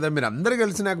పోసిందో పోయలేదా, మీరు అందరు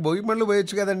కలిసి నాకు భోగి పండ్లు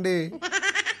పోయొచ్చు కదండి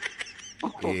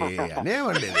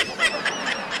అనేవండి.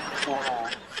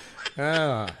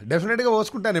 డెఫినెట్గా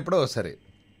పోసుకుంటాను ఎప్పుడో ఒకసారి.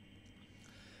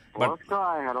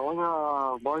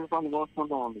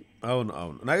 అవును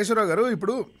అవును. నాగేశ్వరరావు గారు,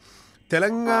 ఇప్పుడు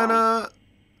తెలంగాణ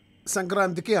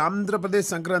సంక్రాంతికి ఆంధ్రప్రదేశ్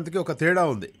సంక్రాంతికి ఒక తేడా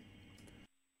ఉంది.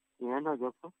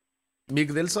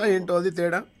 మీకు తెలుసా ఏంటో అది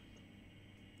తేడా?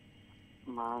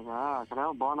 అక్కడ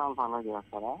బోనాలు పండుగ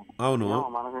చేస్తారా? అవును.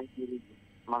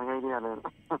 మనకి ఐడియా లేదు.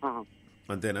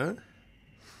 అంతేనా?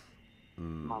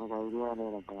 మనకి ఐడియా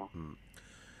లేదు అక్కడ.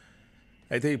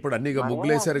 అయితే ఇప్పుడు అన్ని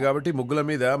ముగ్గులు వేశారు కాబట్టి ముగ్గుల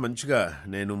మీద మంచిగా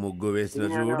నేను ముగ్గు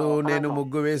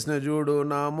వేసిన చూడు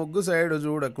నా ముగ్గు సైడు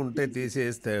చూడకుంటే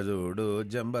తీసేస్తే చూడు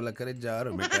జంబలకరి జారు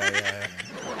మిఠాయ.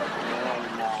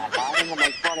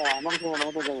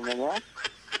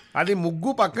 అది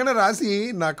ముగ్గు పక్కన రాసి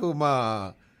నాకు మా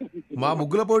మా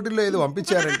ముగ్గుల పోటీల్లో ఏదో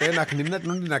పంపించారంటే నాకు నిన్నటి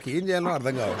నుండి నాకు ఏం చేయాలో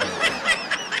అర్థం కావాలి.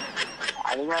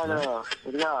 అది కాదు,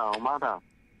 ఇదిగా మాట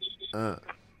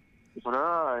ఇప్పుడు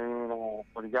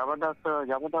జబర్దస్త్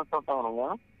వస్తావు నువ్వు?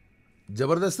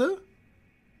 జబర్దస్త్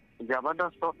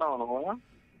వస్తావు నువ్వు?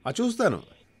 చూస్తాను.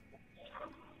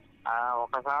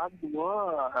 ఒకసారి నువ్వు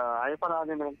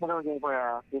అయిపోరాది ఇంటర్వ్యూ చేయపోయా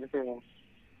తిరిగి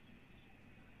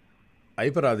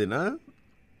అయిపోరాదినా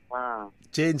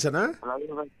చేయించనా?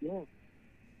 లైవ్ పెట్టి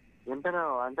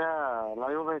ఇంటర్వ్యూ అంటే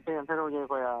లైవ్ పెట్టి ఇంటర్వ్యూ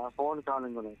చేయపోయా ఫోన్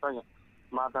కాలింగ్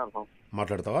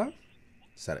మాట్లాడతావా?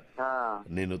 సరే,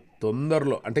 నేను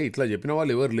తొందరలో అంటే ఇట్లా చెప్పిన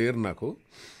వాళ్ళు ఎవరు లేరు నాకు.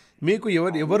 మీకు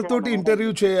ఎవరితోటి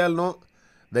ఇంటర్వ్యూ చేయాలనో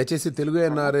దయచేసి తెలుగు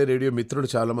ఎన్ఆర్ఐ రేడియో మిత్రులు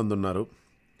చాలామంది ఉన్నారు.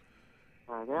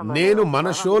 నేను మన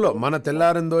షోలో, మన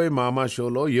తెల్లారిందోయ్ మామా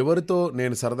షోలో ఎవరితో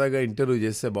నేను సరదాగా ఇంటర్వ్యూ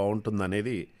చేస్తే బాగుంటుంది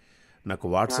అనేది నాకు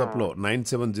వాట్సాప్లో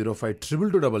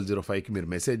 9705220005కి మీరు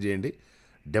మెసేజ్ చేయండి.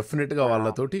 డెఫినెట్గా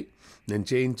వాళ్ళతోటి నేను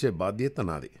చేయించే బాధ్యత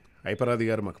నాది. ఐపరాది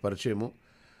గారు మాకు పరిచయము,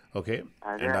 ఓకే.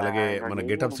 అండ్ అలాగే మన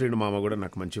గెటప్ శ్రీను మామ కూడా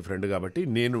నాకు మంచి ఫ్రెండ్ కాబట్టి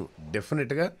నేను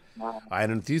డెఫినెట్గా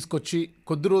ఆయనను తీసుకొచ్చి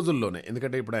కొద్ది రోజుల్లోనే,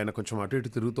 ఎందుకంటే ఇప్పుడు ఆయన కొంచెం అటు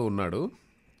ఇటు తిరుగుతూ ఉన్నాడు.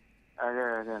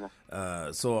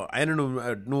 సో ఆయన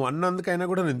నువ్వు అన్నందుకైనా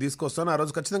కూడా నేను తీసుకొస్తాను. ఆ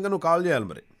రోజు ఖచ్చితంగా నువ్వు కాల్ చేయాలి.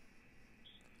 మరి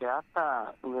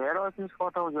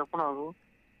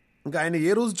ఇంకా ఆయన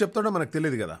ఏ రోజు చెప్తాడో మనకు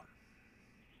తెలియదు కదా.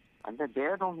 అంటే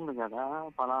డేట్ ఉంటుంది కదా,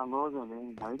 పలానా రోజు.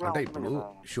 అంటే ఇప్పుడు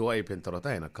షో అయిపోయిన తర్వాత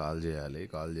ఆయన కాల్ చేయాలి.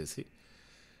 కాల్ చేసి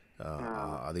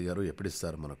అది గారు ఎప్పుడు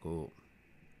ఇస్తారు మనకు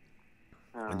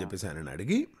అని చెప్పేసి ఆయన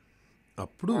అడిగి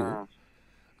అప్పుడు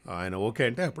ఆయన ఓకే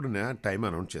అంటే అప్పుడు నేను టైం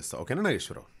అనౌన్స్ చేస్తా. ఓకేనా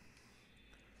నాగేశ్వరరావు?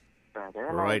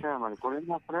 రైట్,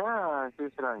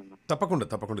 తప్పకుండా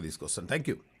తీసుకొస్తాను. Thank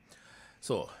you.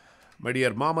 So my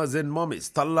dear మామాస్ and mummies,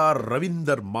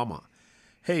 Ravinder మామ,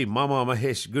 హే మామా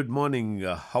Mahesh, good morning,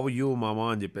 how you మామా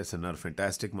అని చెప్పేసి అన్నారు.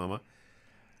 ఫెంటాస్టిక్ మామ.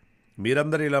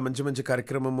 మీరందరూ ఇలా మంచి మంచి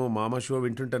కార్యక్రమము మామ షో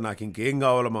వింటుంటే నాకు ఇంకేం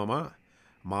కావాలో మామ.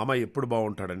 మామ ఎప్పుడు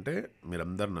బాగుంటాడంటే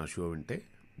మీరందరూ నా షో వింటే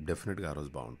డెఫినెట్గా ఆ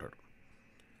రోజు బాగుంటాడు.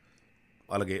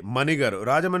 అలాగే మణి గారు,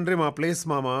 రాజమండ్రి మా ప్లేస్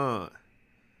మామ.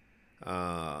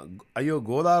 అయ్యో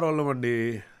గోదావరి అండి.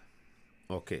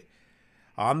 ఓకే,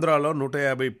 ఆంధ్రాలో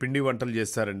 150 పిండి వంటలు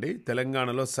చేస్తారండి.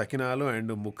 తెలంగాణలో సకినాలు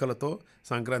అండ్ ముక్కలతో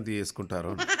సంక్రాంతి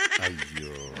చేసుకుంటారు.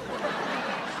 అయ్యో,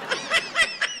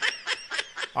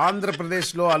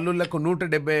 ఆంధ్రప్రదేశ్లో అల్లుళ్లకు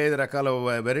 175 రకాల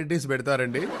వెరైటీస్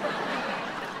పెడతారండి.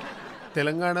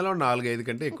 తెలంగాణలో 4-5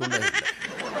 కంటే ఎక్కువ ఉన్నాయి.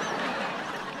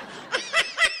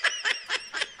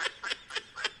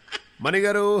 మణి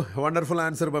గారు వండర్ఫుల్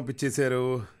ఆన్సర్ పంపించేశారు.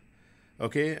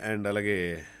 ఓకే, అండ్ అలాగే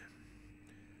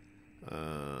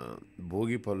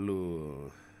భోగి పళ్ళు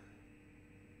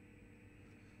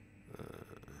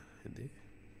ఇది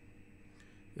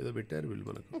ఏదో పెట్టారు వీళ్ళు,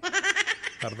 మనకు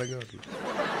అర్థం కావట్లేదు.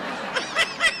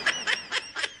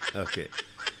 ఓకే,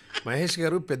 మహేష్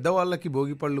గారు పెద్దవాళ్ళకి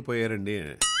భోగి పళ్ళు పోయారండి.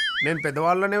 నేను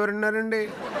పెద్దవాళ్ళని ఎవరున్నారండి?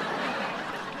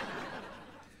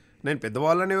 నేను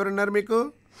పెద్దవాళ్ళని ఎవరున్నారు మీకు?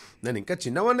 నేను ఇంకా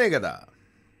చిన్నవన్నే కదా.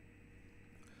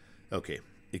 ఓకే,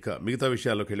 ఇక మిగతా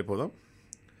విషయాల్లోకి వెళ్ళిపోదాం.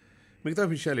 మిగతా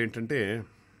విషయాలు ఏంటంటే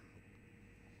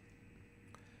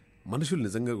మనుషులు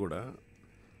నిజంగా కూడా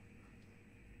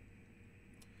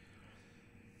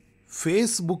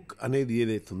ఫేస్బుక్ అనేది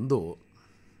ఏదైతే ఉందో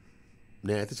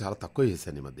నేనైతే చాలా తక్కువ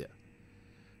చేశాను ఈ మధ్య.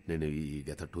 నేను ఈ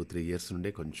గత 2-3 ఇయర్స్ నుండే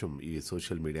కొంచెం ఈ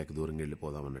సోషల్ మీడియాకి దూరంగా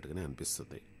వెళ్ళిపోదాం అన్నట్టుగానే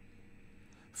అనిపిస్తుంది.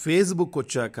 ఫేస్బుక్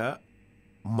వచ్చాక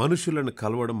మనుషులను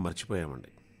కలవడం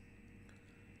మర్చిపోయామండి.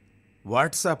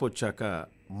 వాట్సాప్ వచ్చాక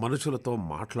మనుషులతో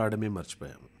మాట్లాడమే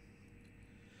మర్చిపోయాము.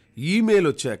 ఈమెయిల్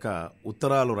వచ్చాక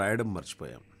ఉత్తరాలు రాయడం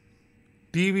మర్చిపోయాము.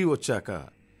 టీవీ వచ్చాక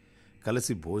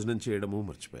కలిసి భోజనం చేయడము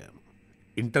మర్చిపోయాము.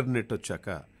 ఇంటర్నెట్ వచ్చాక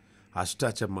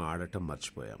అష్టాచమ్మ ఆడటం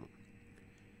మర్చిపోయాము.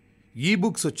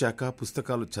 ఈబుక్స్ వచ్చాక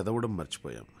పుస్తకాలు చదవడం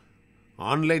మర్చిపోయాము.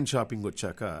 ఆన్లైన్ షాపింగ్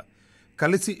వచ్చాక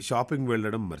కలిసి షాపింగ్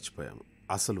వెళ్ళడం మర్చిపోయాము.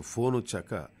 అసలు ఫోన్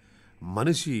వచ్చాక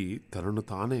మనిషి తనను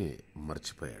తానే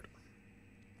మర్చిపోయాడు.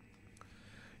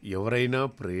 ఎవరైనా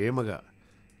ప్రేమగా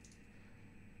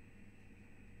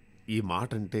ఈ మాట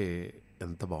అంటే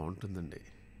ఎంత బాగుంటుందండి.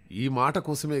 ఈ మాట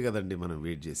కోసమే కదండి మనం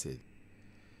వెయిట్ చేసేది.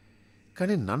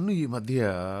 కానీ నన్ను ఈ మధ్య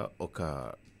ఒక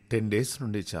 10 days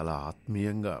నుండి చాలా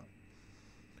ఆత్మీయంగా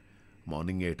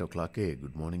morning 8 o'clock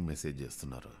good morning message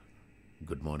చేస్తున్నారు.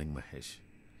 Good morning Mahesh,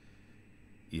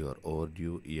 your over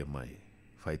due EMI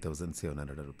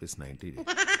 5,700 rupees 90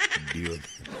 due.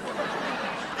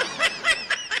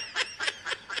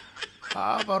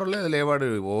 పర్వాలేదు లేవాడు,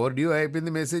 ఓవర్ డ్యూ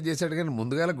అయిపోయింది మెసేజ్ చేశాడు, కానీ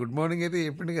ముందుగా గుడ్ మార్నింగ్ అయితే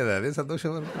చెప్పింది కదా, అదే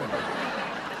సంతోషం అనుకున్నాను.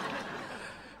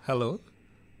 హలో,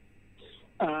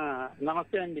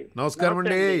 నమస్తే అండి. నమస్కారం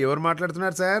అండి. ఎవరు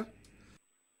మాట్లాడుతున్నారు సార్?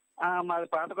 మాది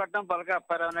పాతకొట్టం పలక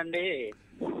అప్పారావునండి.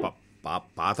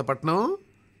 పాతపట్నం,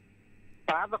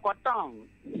 పాత కొట్టం.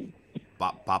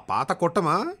 పాత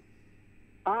కొట్టమా?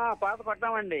 పాత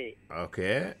కొట్టం అండి.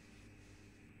 ఓకే,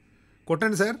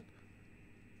 కొట్టండి సార్.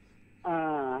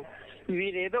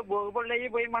 మీరేదో భోగిపళ్ళు అయ్యి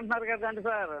పోయమంటున్నారు కదండి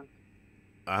సార్.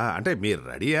 అంటే మీరు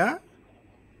రెడీయా?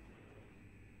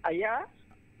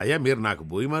 అయ్యా మీరు నాకు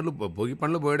భోగి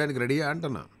పండ్లు పోయడానికి రెడీయా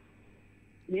అంటున్నా.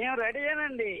 మేము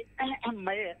రెడీయేనండి.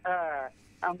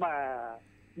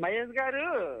 మహేష్ గారు.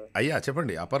 అయ్యా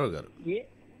చెప్పండి అప్పారావు గారు.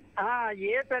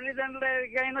 ఏ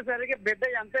తల్లిదండ్రులకైనా సరే బిడ్డ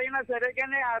ఎంత అయినా సరే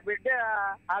కానీ ఆ బిడ్డ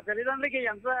ఆ తల్లిదండ్రులకి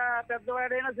ఎంత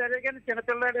పెద్దవాడైనా సరే కానీ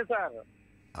చిన్నపిల్లాడే సార్.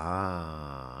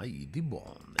 ఇది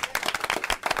బాగుంది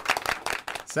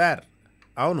సార్.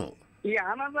 అవును, ఈ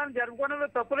ఆనందాన్ని జరుపుకోవడంలో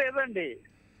తప్పు లేదండి.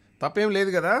 తప్పేం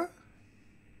లేదు కదా?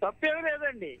 తప్పేమీ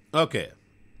లేదండి. ఓకే,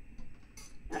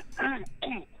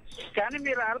 కానీ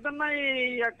మీరు ఆడుతున్న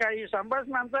ఈ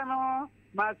సంభాషణ అంతాను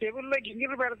మా చెవుల్లో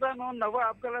గింగిలు పెడతాను, నవ్వు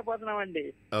ఆపుకోలేకపోతున్నామండి.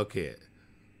 ఓకే,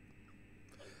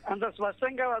 అంత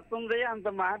స్పష్టంగా వస్తుంది, అంత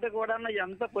మాట కూడా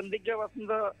ఎంత పొందిగ్గా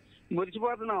వస్తుందో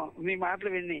మురిసిపోతున్నాం మీ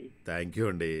మాటలు విని. థ్యాంక్ యూ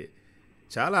అండి,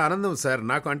 చాలా ఆనందం సార్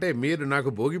నాకు. అంటే మీరు నాకు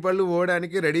భోగి పళ్ళు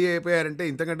పోవడానికి రెడీ అయిపోయారంటే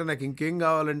ఇంతకంటే నాకు ఇంకేం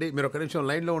కావాలండి. మీరు ఒక నిమిషం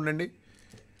లైన్లో ఉండండి,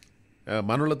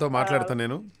 మనోళ్ళతో మాట్లాడతాను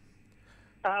నేను.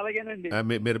 అలాగేనండి,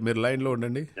 మీరు లైన్లో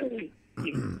ఉండండి.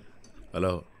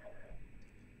 హలో,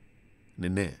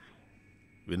 నిన్నే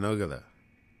విన్నావు కదా,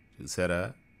 చూసారా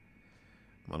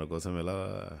మన కోసం ఎలా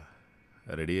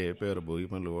రెడీ అయిపోయారు భోగి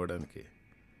పనులు పోవడానికి.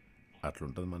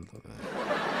 అట్లుంటుంది మనతో.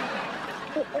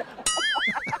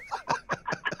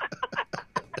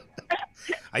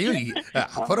 అయ్యో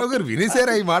అప్పారావు గారు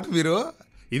వినేశారా ఈ మాట? మీరు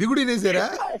ఇది కూడా వినేశారా?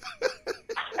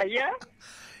 అయ్యా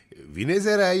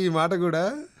వినేశారా ఈ మాట కూడా?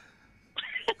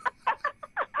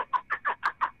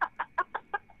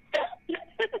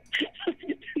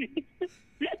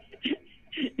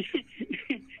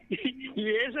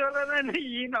 ఏ షోలోనైనా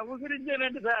ఈ నవ్వు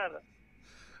గురించేనండి సార్.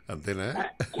 అంతేనా?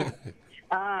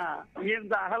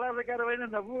 ఇంత ఆహ్లాదకరమైన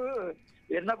నవ్వు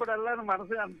విన్నప్పుడల్లా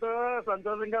మనసు ఎంతో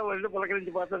సంతోషంగా ఒళ్ళు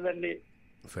పులకరించిపోతుందండి.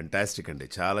 ఫెంటాస్టిక్ అండి,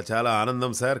 చాలా చాలా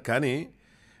ఆనందం సార్. కానీ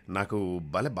నాకు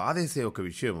భలే బాధేసే ఒక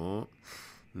విషయము,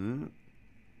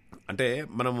 అంటే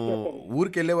మనము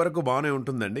ఊరికి వెళ్ళే వరకు బాగానే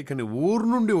ఉంటుందండి, కానీ ఊరు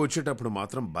నుండి వచ్చేటప్పుడు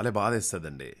మాత్రం భలే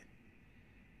బాధేస్తుందండి.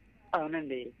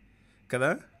 అవునండి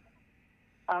కదా?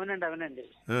 అవునండి, అవునండి.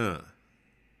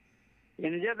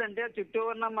 ఎందుచేతంటే చుట్టూ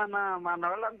ఉన్న మన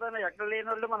వాళ్ళంతా ఎక్కడ లేని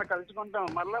వాళ్ళు మనం కలుసుకుంటాం,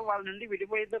 మళ్ళీ వాళ్ళ నుండి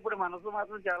విడిపోయేటప్పుడు మనసు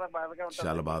మాత్రం చాలా బాధగా ఉంటుంది.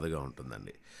 చాలా బాధగా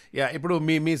ఉంటుందండి. ఇప్పుడు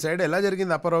మీ సైడ్ ఎలా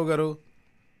జరిగింది అప్పారావు గారు?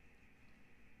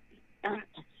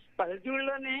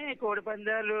 పల్లెటూళ్ళలోని కోడి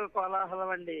పందాలు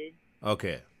కోలాహలం అండి.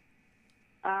 ఓకే,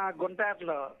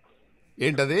 గుంటాట్లో.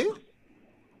 ఏంటది?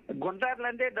 గుంటాట్లు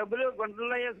అంటే డబ్బులు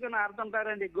గుంటల్లో వేసుకుని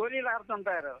ఆడుతుంటారండి, గోళీలు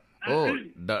ఆడుతుంటారు. ఓ,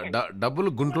 డబ్బులు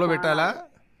గుంట్లో పెట్టాలా?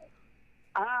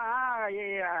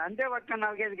 అంటే ఒక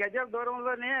 4-5 గజాల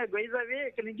దూరంలోనే గొయ్యవి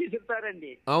ఇక్కడ నుంచి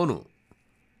చెప్తారండి. అవును,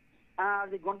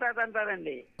 అది గుంటాట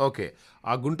అంటారండి. ఓకే,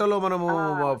 ఆ గుంటలో మనము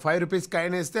 5 రూపీస్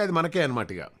కాయిన్ వేస్తే అది మనకే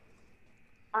అనమాట. ఇక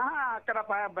అక్కడ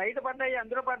బయట పడ్డాయి,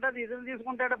 అందులో పడ్డది ఇదులు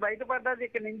తీసుకుంటాడు, బయట పడ్డది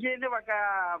ఇక్కడ నుంచి ఒక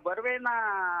బరువైన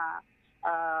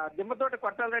దిమ్మతోటి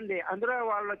కొట్టాలండి. అందులో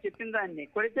వాళ్ళు చెప్పిన దాన్ని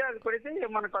కొడితే అది కొడితే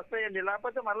మనకు వస్తాయండి,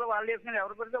 లేకపోతే మళ్ళీ వాళ్ళు వేసుకుని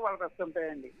ఎవరు కొడితే వాళ్ళకి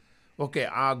వస్తుంటాయండి. ఓకే,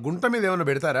 ఆ గుంట మీద ఏమైనా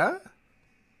పెడతారా?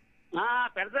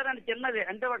 పెడతారండి, చిన్నది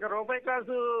అంటే ఒక రూపాయి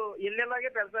కాసు ఇల్లేలాగే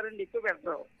పెడతారండి, ఎక్కువ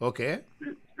పెడతారు. ఓకే,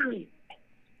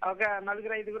 ఒక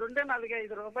 4-5 ఉంటే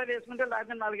 4-5 రూపాయలు వేసుకుంటే,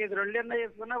 లేకపోతే 4-5 2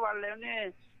 వేసుకున్నా వాళ్ళు ఏమని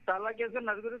తలకేసుకుని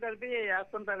 4 కలిపి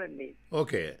వేస్తుంటారండి.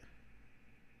 ఓకే,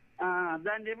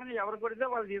 దాన్ని ఏమని ఎవరు కొడితే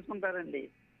వాళ్ళు తీసుకుంటారండి.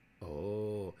 ఓ,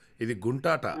 ఇది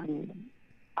గుంటాట.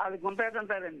 అది గుంటాట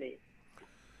అంటారండి.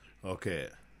 ఓకే,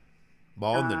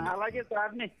 బాగుందండి.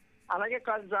 అలాగే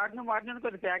చాటుని మాటిని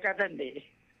కొద్ది పేకాట అండి.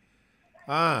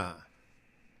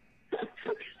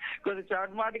 కొద్ది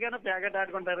చాటు మాటగానే పేకాట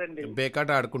ఆడుకుంటారండి. పేకాట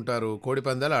ఆడుకుంటారు, కోడి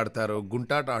పందాలు ఆడతారు,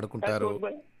 గుంటాట ఆడుకుంటారు.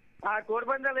 ఆ కోడి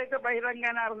పందాలు అయితే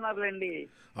బహిరంగానే ఆడుతున్నారులేండి.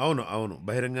 అవును అవును,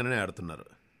 బహిరంగానే ఆడుతున్నారు.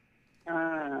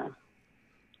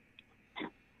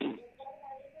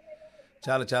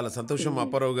 చాలా చాలా సంతోషం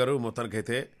అప్పారావు గారు.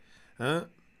 మొత్తానికైతే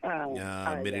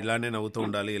మీరు ఇలానే నవ్వుతూ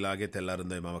ఉండాలి, ఇలాగే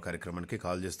తెల్లారిందోయ్ మామ కార్యక్రమానికి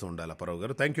కాల్ చేస్తూ ఉండాలి అప్పారావు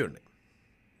గారు. థ్యాంక్ యూ అండి.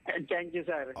 Thank you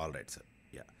sir. All right sir.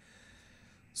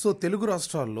 So Telugu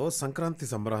రాష్ట్రాల్లో సంక్రాంతి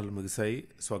సంబరాలు ముగిశాయి.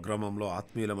 స్వగ్రామంలో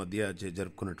ఆత్మీయుల మధ్య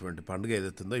జరుపుకున్నటువంటి పండుగ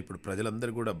ఏదైతుందో ఇప్పుడు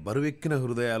ప్రజలందరూ కూడా బరువెక్కిన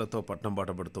హృదయాలతో పట్నం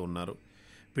బాటపడుతూ ఉన్నారు.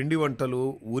 పిండి వంటలు,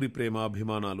 ఊరి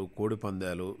ప్రేమాభిమానాలు, కోడి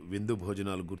పందాలు, విందు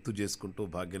భోజనాలు గుర్తు చేసుకుంటూ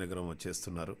భాగ్యనగరం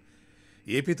వచ్చేస్తున్నారు.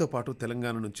 ఏపీతో పాటు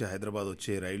తెలంగాణ నుంచి హైదరాబాద్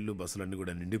వచ్చే రైళ్లు, బస్సులన్నీ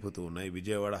కూడా నిండిపోతూ ఉన్నాయి.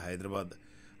 విజయవాడ హైదరాబాద్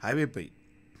హైవేపై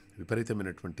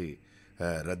విపరీతమైనటువంటి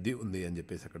రద్దీ ఉంది అని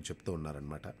చెప్పేసి అక్కడ చెప్తూ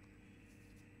ఉన్నారనమాట.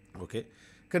 ఓకే.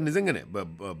 కానీ నిజంగానే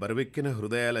బరువెక్కిన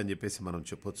హృదయాలు అని చెప్పేసి మనం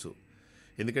చెప్పొచ్చు.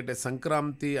 ఎందుకంటే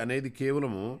సంక్రాంతి అనేది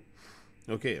కేవలము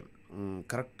ఓకే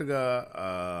కరెక్ట్గా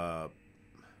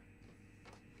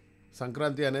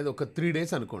సంక్రాంతి అనేది ఒక 3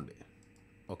 days అనుకోండి.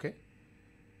 ఓకే,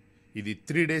 ఇది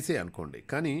 3 days అనుకోండి.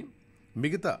 కానీ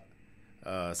మిగతా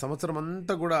సంవత్సరం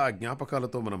అంతా కూడా ఆ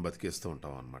జ్ఞాపకాలతో మనం బతికేస్తూ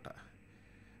ఉంటాం అన్నమాట.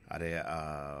 అరే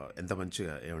ఎంత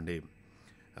మంచిగా ఏమండి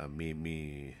మీ మీ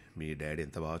మీ డాడీ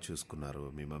ఎంత బాగా చూసుకున్నారు,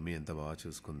 మీ మమ్మీ ఎంత బాగా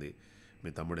చూసుకుంది, మీ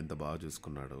తమ్ముడు ఎంత బాగా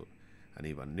చూసుకున్నాడు అని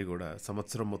ఇవన్నీ కూడా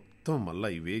సంవత్సరం మొత్తం మళ్ళీ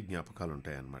ఇవే జ్ఞాపకాలు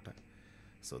ఉంటాయన్నమాట.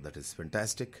 So that is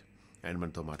fantastic. And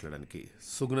మనతో మాట్లాడడానికి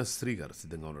సుగుణశ్రీ గారు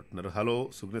సిద్ధంగా ఉన్నట్టున్నారు. హలో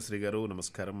సుగుణశ్రీ గారు,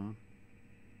 నమస్కారం.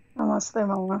 నమస్తే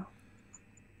మామ.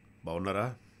 బాగున్నారా?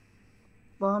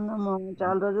 బాగున్నాం మామ.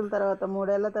 చాలా రోజుల తర్వాత 3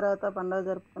 ఏళ్ల తర్వాత పండుగ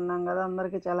జరుపుకున్నాం కదా,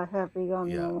 అందరికి చాలా హ్యాపీగా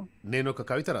ఉన్నాము. నేను ఒక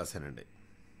కవిత రాశానండి.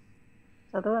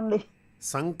 చదవండి.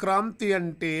 సంక్రాంతి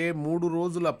అంటే 3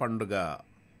 రోజుల పండుగ,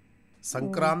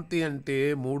 సంక్రాంతి అంటే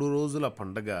 3 రోజుల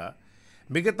పండుగ,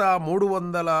 మిగతా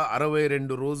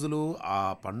 362 రోజులు ఆ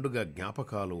పండుగ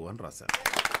జ్ఞాపకాలు అని రాశాను.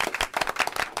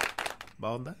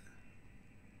 బాగుందా?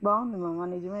 బాగుంది మామ,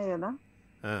 నిజమే కదా.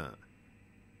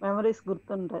 మెమరీస్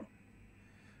గుర్తుంటాయి.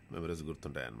 మెమరీస్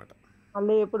గుర్తుంటాయి అన్నమాట.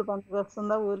 మళ్ళీ ఎప్పుడు పండుగ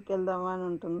వస్తుందా ఊరికి వెళ్దామా అని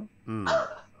ఉంటుంది.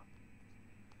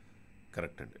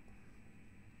 కరెక్ట్ అండి.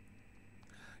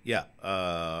 యా,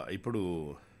 ఇప్పుడు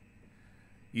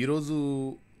ఈరోజు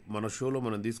మన షోలో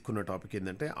మనం తీసుకున్న టాపిక్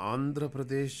ఏంటంటే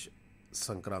ఆంధ్రప్రదేశ్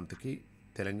సంక్రాంతికి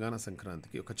తెలంగాణ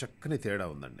సంక్రాంతికి ఒక చక్కని తేడా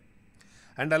ఉందండి.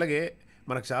 అండ్ అలాగే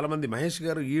మనకు చాలామంది మహేష్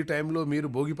గారు ఈ టైంలో మీరు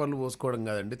భోగి పనులు పోసుకోవడం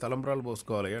కాదండి తలంబ్రాలు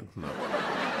పోసుకోవాలి అంటున్నారు.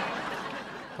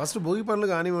 ఫస్ట్ భోగి పనులు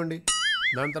కానివ్వండి,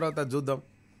 దాని తర్వాత చూద్దాం.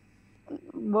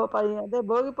 అదే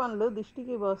భోగి పనులు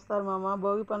దిష్టికి పోస్తారు మామ.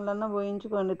 భోగి పనులన్నా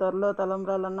పోయించుకోండి, త్వరలో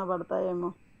తలంబ్రాలన్నా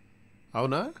పడతాయేమో.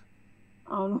 అవునా?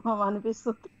 అవును మామ,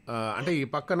 అనిపిస్తుంది. అంటే ఈ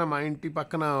పక్కన మా ఇంటి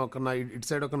పక్కన ఇటు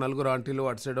సైడ్ ఒక 4 ఆంటీలు,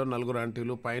 అటు సైడ్ 4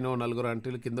 ఆంటీలు, పైన 4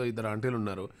 ఆంటీలు, కింద 2 ఆంటీలు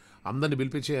ఉన్నారు. అందరిని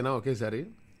పిలిపించేయనా ఒకేసారి?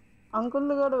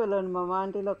 అంకుల్ని కూడా వెళ్ళండి మామ.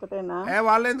 ఆంటీలు ఒక్కటేనా?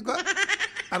 వాళ్ళు ఎందుకో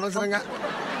అనవసరంగా.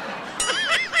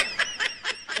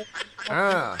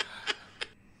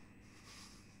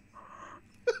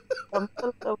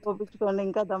 దంపతులతో పోపించుకోండి,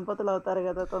 ఇంకా దంపతులు అవుతారు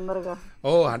కదా తొందరగా.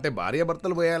 ఓ, అంటే భార్య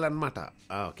భర్తలు పోయాలన్నమాట.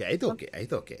 ఓకే,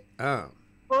 అయితే ఓకే.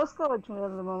 పోసుకోవచ్చు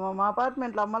కదా మామ. మా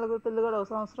అపార్ట్మెంట్లో అమ్మల గుర్తులు కూడా 1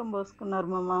 సంవత్సరం పోసుకున్నారు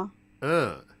మామ.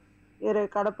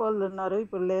 కడపోళ్ళు ఉన్నారు,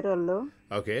 ఇప్పుడు లేరు వాళ్ళు.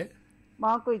 ఓకే.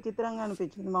 మాకు విచిత్రంగా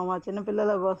అనిపించింది మామ.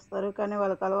 చిన్నపిల్లలు పోస్తారు కానీ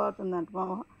వాళ్ళకి అలవాటు ఉందంట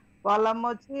మామ. వాళ్ళ అమ్మ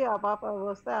వచ్చి ఆ పాప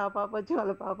పోస్తే, ఆ పాప వచ్చి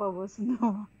వాళ్ళ పాప పోస్తుంది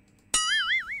మామ.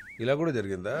 ఇలా కూడా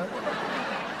జరిగిందా?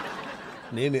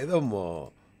 నేనేదో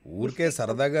ఊరికే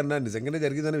సరదాగా అన్నా, నిజంగానే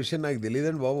జరిగిందనే విషయం నాకు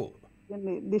తెలియదండి బాబు.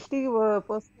 దిష్టికి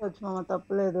పోసుకోవచ్చు మామ,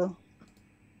 తప్పలేదు.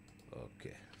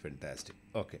 Okay, fantastic.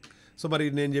 ఓకే, సో మరి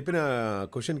నేను చెప్పిన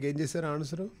క్వశ్చన్కి ఏం చేశారు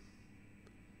ఆన్సరు?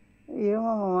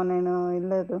 ఏమో మామ, నేను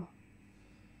వెళ్ళలేదు.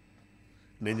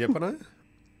 నేను చెప్పనా?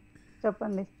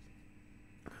 చెప్పండి.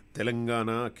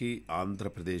 తెలంగాణకి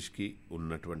ఆంధ్రప్రదేశ్కి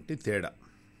ఉన్నటువంటి తేడా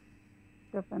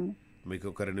చెప్పండి. మీకు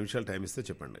ఒక 2 నిమిషాలు టైం ఇస్తే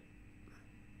చెప్పండి.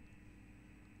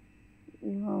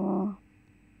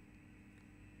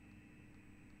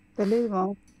 తెలీదు మామ.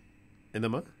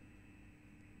 ఏందమ్మా?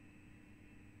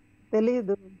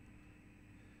 తెలీదు.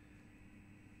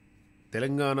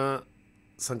 తెలంగాణ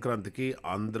సంక్రాంతికి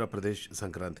ఆంధ్రప్రదేశ్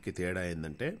సంక్రాంతికి తేడా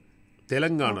ఏంటంటే,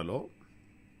 తెలంగాణలో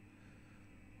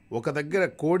ఒక దగ్గర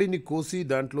కోడిని కోసి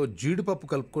దాంట్లో జీడిపప్పు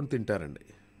కలుపుకొని తింటారండి.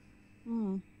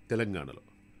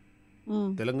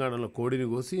 తెలంగాణలో కోడిని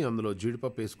కోసి అందులో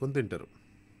జీడిపప్పు వేసుకొని తింటారు.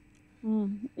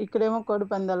 ఇక్కడేమో కోడి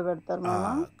పందాలు పెడతారు.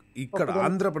 ఇక్కడ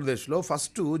ఆంధ్రప్రదేశ్లో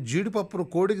ఫస్ట్ జీడిపప్పును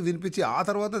కోడికి తినిపించి ఆ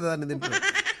తర్వాత దాన్ని తింటారు.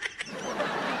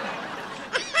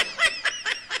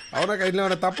 అవునా? ఇంట్లో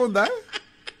ఏమైనా తప్పు ఉందా?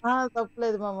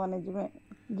 తప్పలేదు మామ, నిజమే.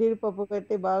 జీడిపప్పు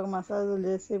పెట్టి బాగా మసాజులు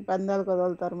చేసి పందాలు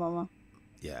వదులుతారు మామ.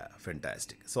 Yeah,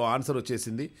 fantastic. సో ఆన్సర్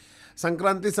వచ్చేసింది.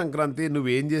 సంక్రాంతి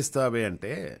నువ్వేం చేస్తావే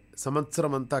అంటే,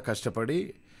 సంవత్సరం అంతా కష్టపడి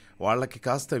వాళ్ళకి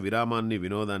కాస్త విరామాన్ని,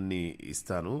 వినోదాన్ని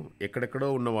ఇస్తాను. ఎక్కడెక్కడో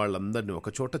ఉన్న వాళ్ళందరినీ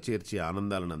ఒకచోట చేర్చి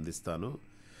ఆనందాలను అందిస్తాను.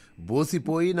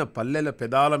 బోసిపోయిన పల్లెల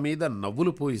పెదాల మీద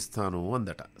నవ్వులు పోయిస్తాను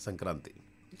అందట సంక్రాంతి.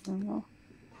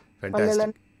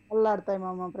 ఫెంటాస్టిక్. అల్లాడతాయి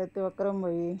మామ ప్రతి ఒక్కరం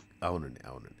పోయి. అవునండి.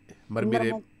 మరి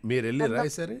మీరు వెళ్ళిరా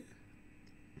సరే?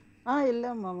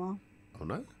 వెళ్ళాం మామ.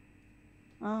 అవునా?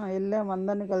 వెళ్ళాం,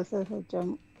 అందరినీ కలిసేసి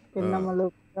వచ్చాము. పిన్నమ్మలు,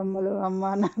 అమ్మలు, అమ్మ,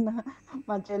 నాన్న,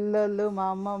 మా చెల్లెళ్ళు, మా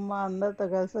అమ్మమ్మ అందరితో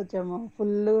కలిసి వచ్చాము.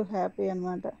 ఫుల్ హ్యాపీ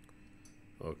అనమాట.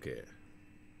 ఓకే,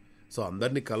 సో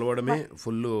అందరినీ కలవడమే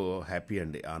ఫుల్ హ్యాపీ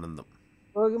అండి, ఆనందం.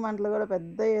 భోగి మంటలు కూడా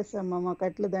పెద్ద వేసాం మామ.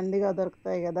 కట్లు దండిగా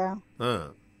దొరుకుతాయి కదా,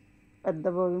 పెద్ద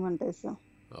భోగి మంట వేసాం.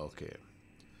 ఓకే,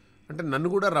 అంటే నన్ను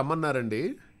కూడా రమ్మన్నారండి.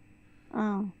 ఆ,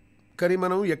 కానీ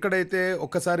మనం ఎక్కడైతే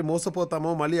ఒక్కసారి మోసపోతామో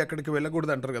మళ్ళీ అక్కడికి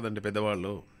వెళ్ళకూడదు అంటారు కదండి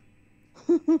పెద్దవాళ్ళు.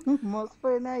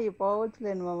 మోసపోయినా ఈ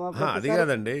పోవచ్చులేండి మామ అది ప్రతిసారి.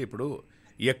 కాదండి, ఇప్పుడు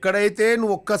ఎక్కడైతే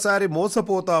నువ్వు ఒక్కసారి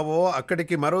మోసపోతావో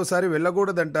అక్కడికి మరోసారి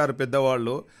వెళ్ళకూడదంటారు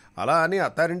పెద్దవాళ్ళు. అలా అని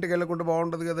అత్తారింటికి వెళ్ళకుండా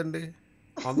బాగుంటుంది కదండి,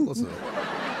 అందుకోసం.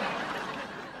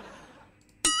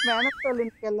 మేనత్త వాళ్ళ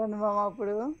ఇంటికి వెళ్ళండి మామ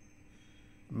అప్పుడు.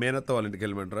 మేనత్త వాళ్ళ ఇంటికి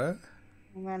వెళ్ళమంటారా?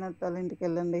 మేనత్త వాళ్ళ ఇంటికి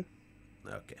వెళ్ళండి.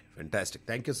 Okay, fantastic.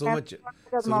 Thank you so much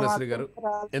కదా మామ, సుగుణశ్రీ గారు. అత్తయ్య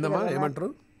రాలేదు ఏందమ్మా, కదా ఏమంటారు?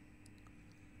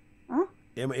 ఆ?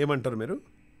 ఏమంటారు మీరు?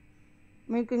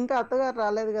 మీకు ఇంకా అత్తగారు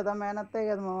రాలేదు కదా, మేనత్తే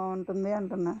కదా మామ ఉంటుంది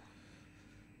అంటున్నా.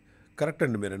 కరెక్ట్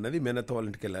అండి మీరు అన్నది, మేనత్త వాళ్ళ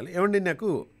ఇంటికి వెళ్ళాలి. ఏమండి నాకు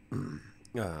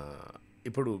ఆ,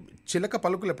 ఇప్పుడు చిలక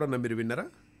పలుకులు ఎప్పుడన్నా మీరు విన్నారా?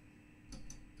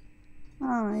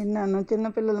 విన్నాను,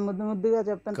 చిన్నపిల్లలు ముద్దు ముద్దుగా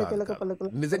చెప్తుంటే కాదు, చిలక కాదు. పలుకులు.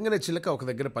 నిజంగానే చిలక ఒక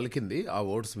దగ్గర పలికింది. ఆ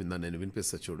వర్డ్స్ విన్నాను నేను,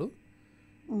 వినిపిస్తా చూడు.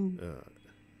 ఉమ్. ఆ,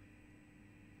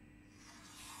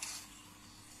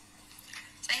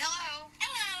 Say hello.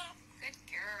 Hello. Good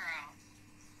girl.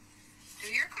 Do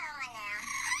your car alarm.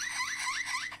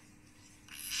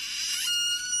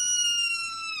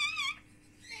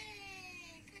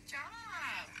 Hey, good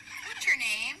job. What's your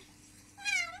name?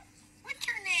 What's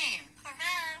your name?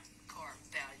 Corbell.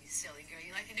 Corbell, you silly girl.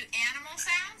 You like to do animal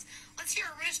sounds? Let's hear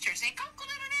a rooster. Say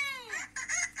cock-a-doodle-doo.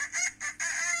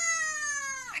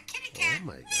 A kitty cat. Oh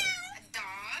my God. A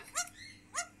dog.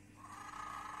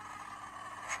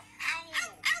 Ow.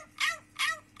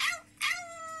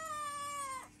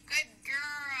 Good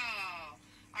girl.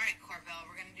 All right, Corbell,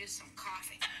 we're going to do some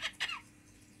coughing.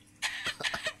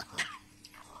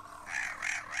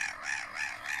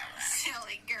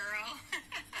 Silly girl.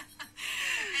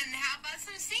 And how about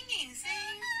some singing?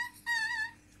 Sing.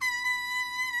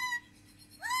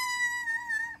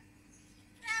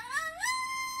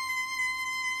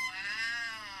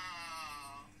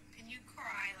 Wow. Can you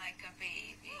cry like a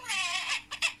baby?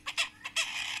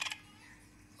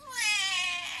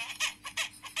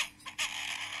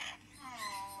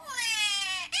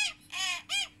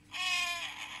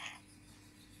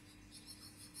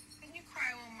 Can you cry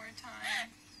one more time?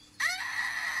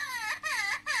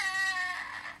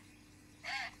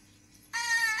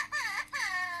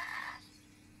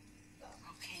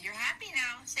 Okay, you're happy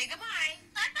now. Say goodbye.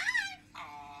 Bye-bye. Aw.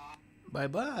 Bye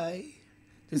bye.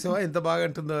 చూసావా ఎంత బాగా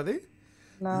అంటుందో అది,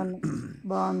 నాన్న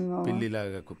బాగుంది మామ.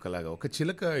 పిల్లిలాగా కుక్కలాగా. ఒక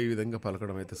చిలక ఈ విధంగా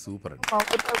పలకడం అయితే సూపర్ అండి,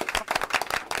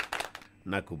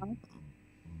 నాకు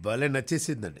భలే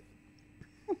నచ్చేసిందండి.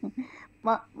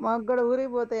 మాకు కూడా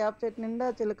ఊరికి పోతే యాప్ చెట్టు నిండా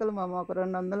చిలుకలు మామ, ఒక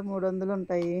 200 300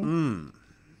 ఉంటాయి. మ్మ్.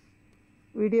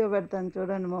 వీడియో పెడతాను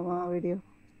చూడండి మామ, వీడియో.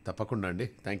 తప్పకుండా అండి.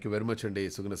 థ్యాంక్ యూ వెరీ మచ్ అండి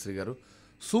సుగుణశ్రీ గారు,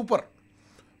 సూపర్.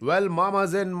 వెల్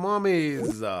మామాజ్ అండ్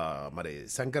మామీస్, మరి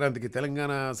సంక్రాంతికి,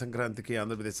 తెలంగాణ సంక్రాంతికి,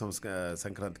 ఆంధ్రప్రదేశ్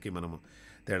సంక్రాంతికి మనం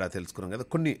తేడా తెలుసుకున్నాం కదా.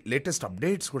 కొన్ని లేటెస్ట్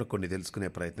అప్డేట్స్ కూడా కొన్ని తెలుసుకునే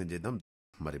ప్రయత్నం చేద్దాం.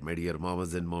 మరి మై డియర్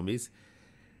మామాజ్ అండ్ మామీస్,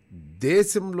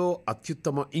 దేశంలో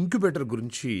అత్యుత్తమ ఇంక్యుబేటర్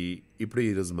గురించి ఇప్పుడు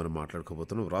ఈరోజు మనం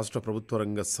మాట్లాడుకోబోతున్నాం. రాష్ట్ర ప్రభుత్వ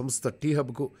రంగ సంస్థ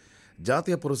టీహబ్కు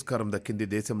జాతీయ పురస్కారం దక్కింది.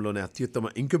 దేశంలోనే అత్యుత్తమ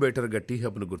ఇంక్యుబేటర్గా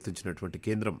టీహబ్ను గుర్తించినటువంటి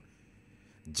కేంద్రం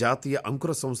జాతీయ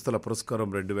అంకుర సంస్థల పురస్కారం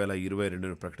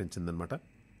 2022ను ప్రకటించిందనమాట.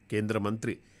 కేంద్ర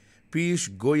మంత్రి పీయూష్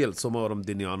గోయల్ సోమవారం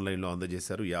దీన్ని ఆన్లైన్లో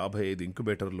అందజేశారు. 55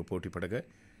 ఇంక్యుబేటర్లు పోటీ పడగా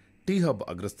టీహబ్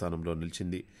అగ్రస్థానంలో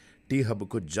నిలిచింది.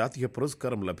 టీహబ్కు జాతీయ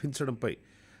పురస్కారం లభించడంపై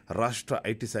రాష్ట్ర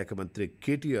ఐటీ శాఖ మంత్రి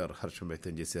కేటీఆర్ హర్షం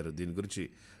వ్యక్తం చేశారు. దీని గురించి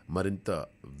మరింత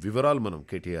వివరాలు మనం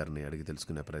కేటీఆర్ని అడిగి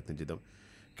తెలుసుకునే ప్రయత్నం చేద్దాం.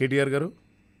 కేటీఆర్ గారు,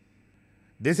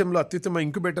 దేశంలో అత్యుత్తమ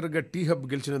ఇంక్యుబేటర్గా టీహబ్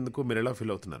గెలిచినందుకు మీరు ఎలా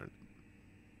ఫీల్ అవుతున్నారండి?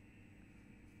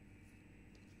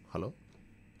 హలో,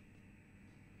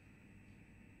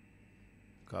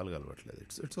 కాల్ కలవట్లేదు.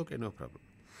 It's okay, no problem.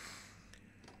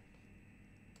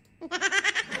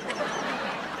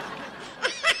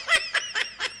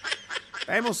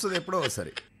 Time వస్తుంది ఎప్పుడో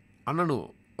ఒకసారి, అన్నను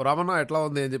రామన్న ఎట్లా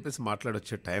ఉంది అని చెప్పేసి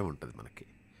మాట్లాడొచ్చే టైం ఉంటుంది మనకి.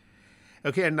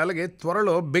 ఓకే అండ్ అలాగే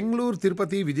త్వరలో బెంగళూరు,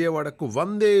 తిరుపతి, విజయవాడకు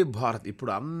వందే భారత్.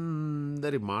 ఇప్పుడు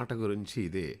అందరి మాట గురించి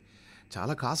ఇదే.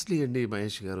 చాలా కాస్ట్లీ అండి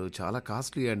మహేష్ గారు, చాలా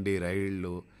కాస్ట్లీ అండి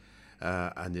రైళ్ళు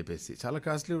అని చెప్పేసి. చాలా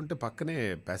కాస్ట్లీ ఉంటే పక్కనే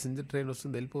ప్యాసింజర్ ట్రైన్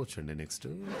వస్తుంది, వెళ్ళిపోవచ్చు అండి నెక్స్ట్.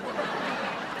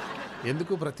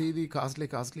 ఎందుకు ప్రతిదీ కాస్ట్లీ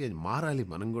కాస్ట్లీ అని? మారాలి,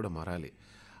 మనం కూడా మారాలి.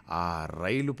 ఆ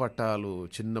రైలు పట్టాలు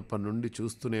చిన్నప్పటి నుండి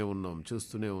చూస్తూనే ఉన్నాం.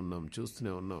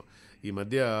 ఈ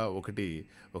మధ్య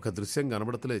ఒక దృశ్యం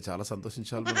కనబడతలేదు, చాలా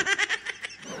సంతోషించాలి మనం.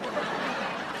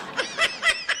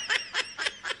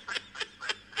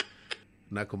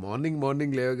 నాకు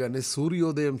మార్నింగ్ లేవగానే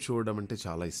సూర్యోదయం చూడడం అంటే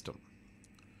చాలా ఇష్టం.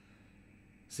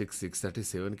 6:30,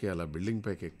 7కి అలా బిల్డింగ్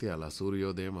పైకి ఎక్కి అలా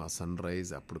సూర్యోదయం, ఆ సన్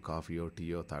రైజ్, అప్పుడు కాఫీయో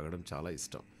టీయో తాగడం చాలా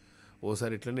ఇష్టం.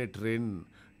 ఓసారి ఇట్లనే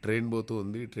ట్రైన్ పోతూ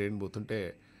ఉంది. ట్రైన్ పోతుంటే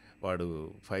వాడు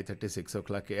 5:30 6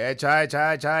 o'clock చాయ్ చాయ్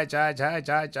చాయ్ చాయ్ చాయ్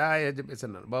చాయ్ చాయ్ అని చెప్పేసి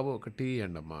అన్నాను. బాబు ఒక టీ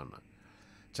అండి అమ్మా అన్న.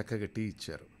 చక్కగా టీ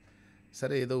ఇచ్చారు.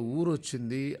 సరే ఏదో ఊరు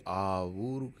వచ్చింది, ఆ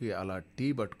ఊరికి అలా టీ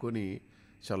పట్టుకొని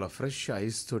చాలా ఫ్రెష్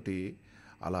ఐస్ తోటి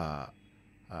అలా,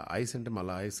 ఐస్ అంటే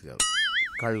మళ్ళీ ఐస్ కాదు,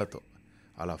 కళ్ళతో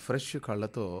అలా ఫ్రెష్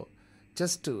కళ్ళతో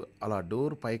జస్ట్ అలా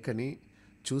డోర్ పైకని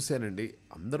చూశానండి.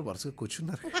 అందరూ వరుసగా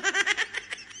కూర్చున్నారు.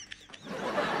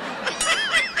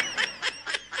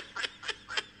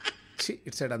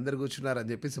 ఇటు సైడ్ అందరు కూర్చున్నారు అని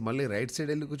చెప్పేసి మళ్ళీ రైట్ సైడ్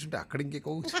వెళ్ళి కూర్చుంటే అక్కడ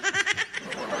ఇంకెక్కువ కూర్చున్నారు.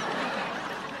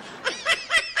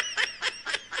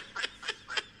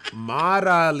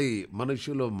 మారాలి,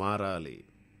 మనుషులు మారాలి.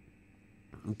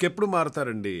 ఇంకెప్పుడు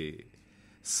మారుతారండి?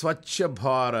 స్వచ్ఛ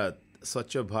భారత్,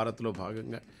 స్వచ్ఛ భారత్లో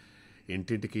భాగంగా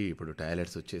ఇంటింటికి ఇప్పుడు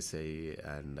టాయిలెట్స్ వచ్చేసాయి.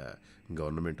 అండ్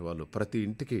గవర్నమెంట్ వాళ్ళు ప్రతి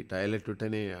ఇంటికి టాయిలెట్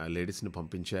ఉంటేనే ఆ లేడీస్ని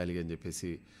పంపించేయాలి అని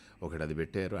చెప్పేసి ఒకటి అది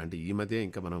పెట్టారు. అంటే ఈ మధ్య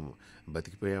ఇంకా మనం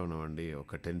బతికిపోయా ఉన్నామండి.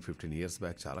 ఒక 10-15 years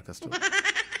బ్యాక్ చాలా కష్టం.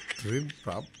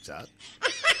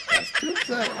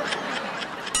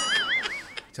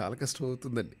 చాలా కష్టం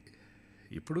అవుతుందండి.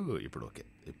 ఇప్పుడు ఓకే,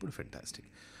 ఇప్పుడు ఫెంటాస్టిక్.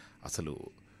 అసలు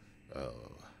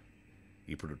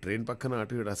ఇప్పుడు ట్రైన్ పక్కన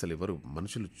అటు ఇటు అసలు ఎవరు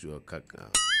మనుషులు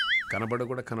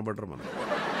కనబడరు మనం.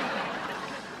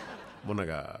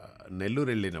 మొన్నగా నెల్లూరు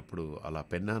వెళ్ళినప్పుడు అలా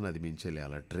పెన్నా నది మించెళ్ళి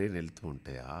అలా ట్రైన్ వెళ్తూ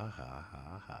ఉంటే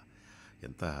ఆహా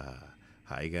ఎంత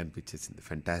హాయిగా అనిపించేసింది,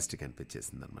 ఫెంటాస్టిక్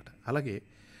అనిపించేసింది అనమాట. అలాగే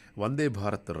వందే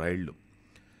భారత్ రైళ్ళు,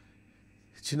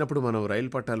 చిన్నప్పుడు మనం రైలు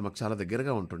పట్టాలు మాకు చాలా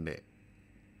దగ్గరగా ఉంటుండే.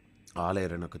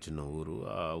 ఆలేరు అని ఒక చిన్న ఊరు,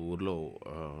 ఆ ఊర్లో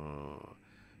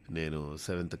నేను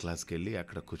 7th క్లాస్కి వెళ్ళి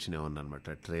అక్కడ కూర్చునేవాడిని అనమాట.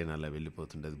 ట్రైన్ అలా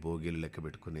వెళ్ళిపోతుండేది, బోగీలు లెక్క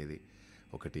పెట్టుకునేది,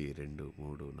 1 2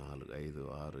 3 4 5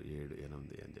 6 7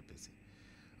 8 అని చెప్పేసి.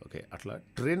 ఓకే, అట్లా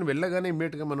ట్రైన్ వెళ్ళగానే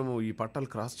ఇమ్మీడియట్గా మనము ఈ పట్టాలు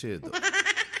క్రాస్ చేయొద్దు.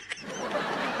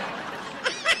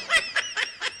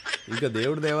 ఇంకా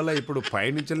దేవుడి దేవల్ల ఇప్పుడు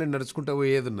పైనుంచలే నడుచుకుంటూ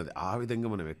పోయేది ఉన్నది, ఆ విధంగా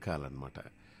మనం ఎక్కాలన్నమాట.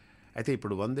 అయితే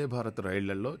ఇప్పుడు వందే భారత్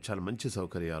రైళ్లలో చాలా మంచి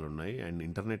సౌకర్యాలు ఉన్నాయి. అండ్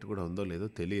ఇంటర్నెట్ కూడా ఉందో లేదో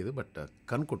తెలియదు, బట్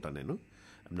కనుక్కుంటాను నేను,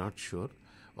 ఐఎమ్ నాట్ షూర్.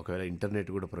 ఒకవేళ ఇంటర్నెట్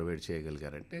కూడా provide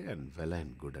చేయగలిగారంటే and well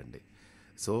and good అండి.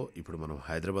 సో ఇప్పుడు మనం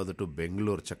హైదరాబాద్ టు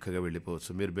బెంగళూరు చక్కగా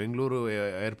వెళ్ళిపోవచ్చు. మీరు బెంగళూరు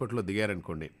ఎయిర్పోర్ట్లో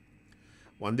దిగారనుకోండి,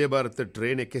 వందే భారత్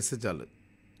ట్రైన్ ఎక్కేస్తే చాలు,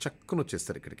 చక్కన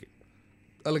వచ్చేస్తారు ఇక్కడికి.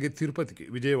 అలాగే తిరుపతికి,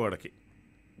 విజయవాడకి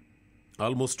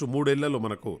ఆల్మోస్ట్ 3 ఏళ్లలో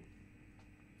మనకు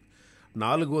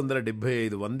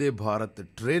 475 వందే భారత్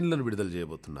ట్రైన్లను విడుదల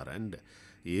చేయబోతున్నారు. అండ్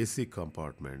ఏసీ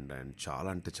కంపార్ట్మెంట్ అండ్ చాలా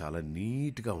అంటే చాలా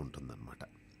నీట్గా ఉంటుందన్నమాట.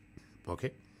 ఓకే,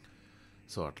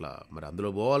 సో అట్లా మరి అందులో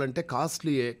పోవాలంటే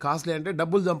కాస్ట్లీ అంటే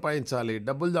డబ్బులు సంపాదించాలి.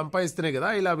 డబ్బులు సంపాదిస్తేనే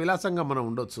కదా ఇలా విలాసంగా మనం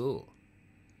ఉండొచ్చు.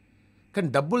 కానీ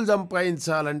డబ్బులు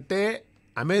సంపాదించాలంటే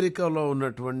అమెరికాలో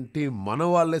ఉన్నటువంటి మన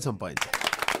వాళ్ళే సంపాదించాలి.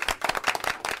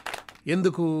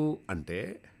 ఎందుకు అంటే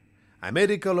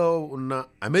అమెరికాలో ఉన్న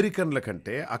అమెరికన్ల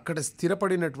కంటే అక్కడ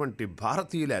స్థిరపడినటువంటి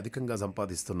భారతీయులే అధికంగా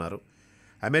సంపాదిస్తున్నారు.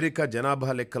 అమెరికా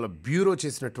జనాభా లెక్కల బ్యూరో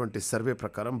చేసినటువంటి సర్వే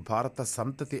ప్రకారం భారత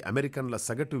సంతతి అమెరికన్ల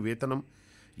సగటు వేతనం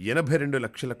 82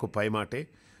 లక్షలకు పైమాటే.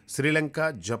 శ్రీలంక,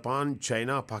 జపాన్,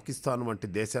 చైనా, పాకిస్తాన్ వంటి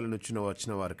దేశాల నుంచి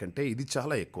వచ్చిన వారి కంటే ఇది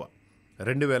చాలా ఎక్కువ.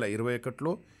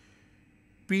 2021లో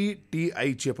PTI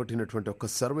చేపట్టినటువంటి ఒక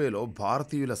సర్వేలో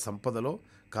భారతీయుల సంపదలో,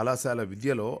 కళాశాల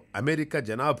విద్యలో అమెరికా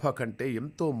జనాభా కంటే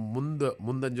ఎంతో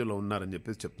ముందంజలో ఉన్నారని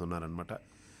చెప్పేసి చెప్తున్నారనమాట.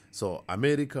 సో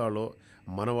అమెరికాలో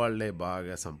మన వాళ్ళే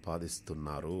బాగా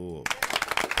సంపాదిస్తున్నారు.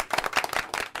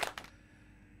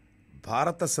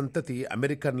 భారత సంతతి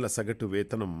అమెరికన్ల సగటు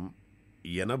వేతనం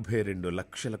 82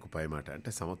 లక్షలకు పైమాట. అంటే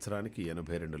సంవత్సరానికి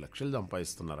 82 లక్షలు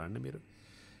సంపాదిస్తున్నారా అండి మీరు?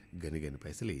 గని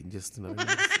పైసలు ఏం చేస్తున్నారు?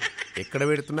 ఎక్కడ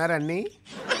పెడుతున్నారు అన్నీ?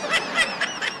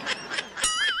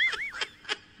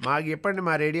 మాకు చెప్పండి,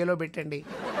 మా రేడియోలో పెట్టండి.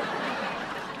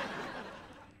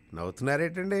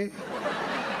 నవ్వుతున్నారేటండి?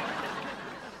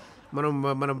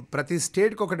 మనం ప్రతి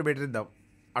స్టేట్కి ఒకటి పెట్టిద్దాం.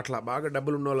 అట్లా బాగా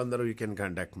డబ్బులు ఉన్న వాళ్ళందరూ you can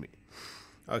contact me.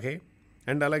 Okay,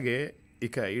 and అలాగే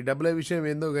ఇక ఈ డబ్బుల విషయం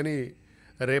ఏందో కానీ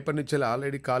రేపటి నుంచి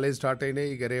ఆల్రెడీ కాలేజ్ స్టార్ట్ అయినాయి.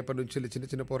 ఇక రేపటి నుంచి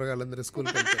చిన్న పోరగాళ్ళందరూ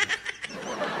స్కూల్కి వెళ్తారు.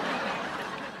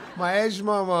 మహేష్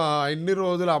మామ ఇన్ని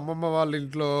రోజులు అమ్మమ్మ వాళ్ళ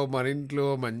ఇంట్లో మన ఇంట్లో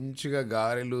మంచిగా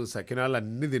గారెలు సకినాలు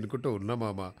అన్నీ తినుకుంటూ ఉన్నా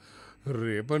మామ.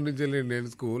 రేపటి నుంచి నేను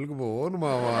స్కూల్కి పోను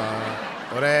మామ.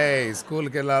 ఒరే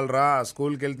స్కూల్కి వెళ్ళాలిరా,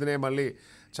 స్కూల్కి వెళ్తేనే మళ్ళీ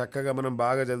చక్కగా మనం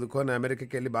బాగా చదువుకొని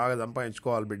అమెరికాకి వెళ్ళి బాగా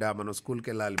సంపాదించుకోవాలి బిడ్డ. మనం స్కూల్కి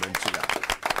వెళ్ళాలి మంచిగా.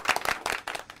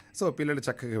 సో పిల్లలు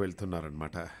చక్కగా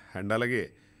వెళ్తున్నారనమాట. అండ్ అలాగే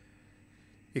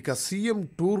ఇక సీఎం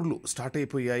టూర్లు స్టార్ట్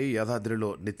అయిపోయాయి. యాదాద్రిలో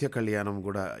నిత్య కళ్యాణం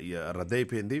కూడా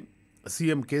రద్దయిపోయింది.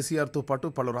 సీఎం కేసీఆర్తో పాటు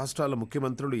పలు రాష్ట్రాల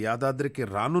ముఖ్యమంత్రులు యాదాద్రికి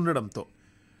రానుండడంతో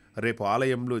రేపు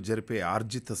ఆలయంలో జరిపే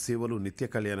ఆర్జిత సేవలు, నిత్య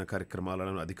కళ్యాణ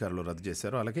కార్యక్రమాలను అధికారులు రద్దు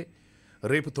చేశారు. అలాగే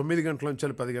రేపు 9 గంటల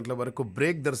నుంచి 10 గంటల వరకు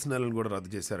బ్రేక్ దర్శనాలను కూడా రద్దు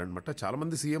చేశారనమాట.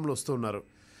 చాలామంది సీఎంలు వస్తూ ఉన్నారు.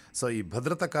 సో ఈ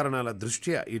భద్రతా కారణాల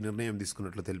దృష్ట్యా ఈ నిర్ణయం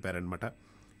తీసుకున్నట్లు తెలిపారనమాట.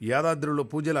 యాదాద్రిలో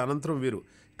పూజల అనంతరం వీరు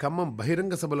ఖమ్మం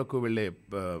బహిరంగ సభలకు వెళ్లే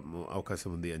అవకాశం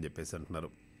ఉంది అని చెప్పేసి అంటున్నారు.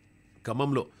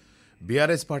 ఖమ్మంలో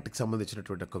బీఆర్ఎస్ పార్టీకి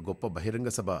సంబంధించినటువంటి ఒక గొప్ప బహిరంగ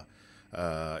సభ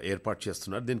ఏర్పాటు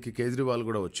చేస్తున్నారు. దీనికి కేజ్రీవాల్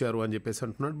కూడా వచ్చారు అని చెప్పేసి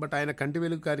అంటున్నాడు. బట్ ఆయన కంటి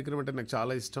వెలుగు కార్యక్రమం అంటే నాకు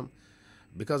చాలా ఇష్టం.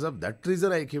 Because of that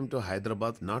reason I came to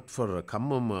Hyderabad, not for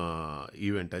Khammam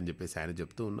event అని చెప్పేసి ఆయన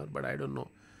చెప్తూ ఉన్నారు. బట్ ఐ డోంట్ నో,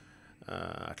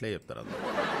 అట్లే చెప్తారు అందరూ.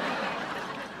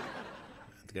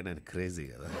 అందుకని ఆయన క్రేజీ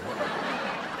కదా.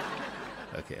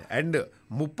 ఓకే. అండ్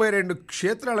 32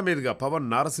 క్షేత్రాల మీదుగా పవన్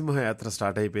నారసింహ యాత్ర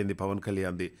స్టార్ట్ అయిపోయింది. పవన్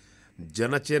కళ్యాణ్ది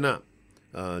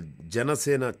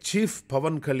జనసేన చీఫ్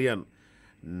పవన్ కళ్యాణ్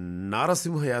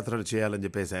నారసింహ యాత్రలు చేయాలని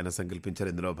చెప్పేసి ఆయన సంకల్పించారు.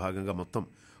 ఇందులో భాగంగా మొత్తం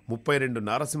 32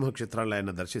 నారసింహ క్షేత్రాలను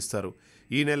ఆయన దర్శిస్తారు.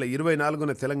 ఈ నెల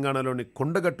 24న తెలంగాణలోని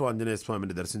కొండగట్టు ఆంజనేయ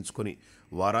స్వామిని దర్శించుకొని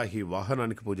వారాహి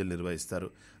వాహనానికి పూజలు నిర్వహిస్తారు.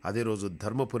 అదే రోజు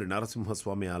ధర్మపురి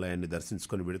నరసింహస్వామి ఆలయాన్ని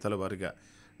దర్శించుకొని విడతల వారిగా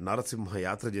నరసింహ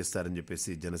యాత్ర చేస్తారని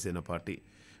చెప్పేసి జనసేన పార్టీ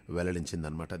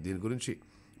వెల్లడించిందనమాట. దీని గురించి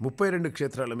 32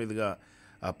 క్షేత్రాల మీదుగా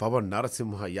పవన్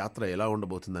నరసింహ యాత్ర ఎలా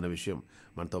ఉండబోతుందనే విషయం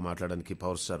మనతో మాట్లాడడానికి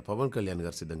పవర్ స్టార్ పవన్ కళ్యాణ్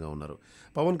గారు సిద్ధంగా ఉన్నారు.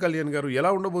 పవన్ కళ్యాణ్ గారు, ఎలా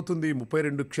ఉండబోతుంది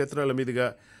 32 క్షేత్రాల మీదుగా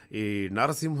ఈ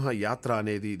నరసింహ యాత్ర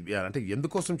అనేది, అంటే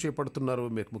ఎందుకోసం చేపడుతున్నారు?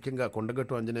 మీకు ముఖ్యంగా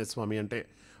కొండగట్టు ఆంజనేయ స్వామి అంటే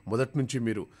మొదటి నుంచి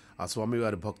మీరు ఆ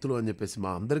స్వామివారి భక్తులు అని చెప్పేసి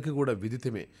మా అందరికీ కూడా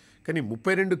విదితమే. కానీ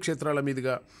 32 క్షేత్రాల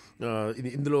మీదుగా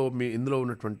ఇందులో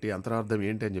ఉన్నటువంటి అంతరార్థం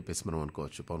ఏంటి అని చెప్పేసి మనం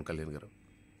అనుకోవచ్చు. పవన్ కళ్యాణ్ గారు,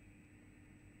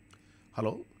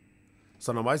 హలో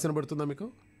సార్, నా వాయిస్ వినబడుతుందా మీకు?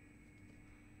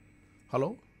 హలో,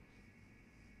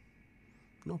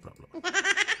 నో ప్రాబ్లం,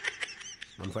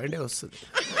 మన 5 డే వస్తుంది,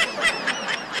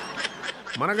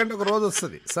 మనకంటే ఒక రోజు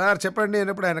వస్తుంది. సార్ చెప్పండి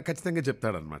అన్నప్పుడు ఆయన ఖచ్చితంగా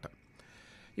చెప్తాడనమాట.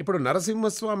 ఇప్పుడు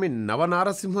నరసింహస్వామి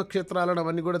నవనారసింహ క్షేత్రాలను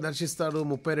అవన్నీ కూడా దర్శిస్తాడు.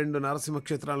 32 నారసింహ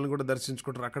క్షేత్రాలను కూడా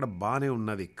దర్శించుకుంటారు. అక్కడ బాగానే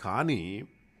ఉన్నది. కానీ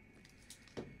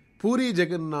పూరీ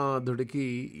జగన్నాథుడికి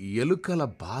ఎలుకల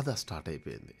బాధ స్టార్ట్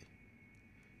అయిపోయింది.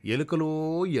 ఎలుకలు.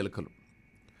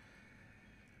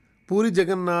 పూరి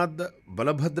జగన్నాథ్,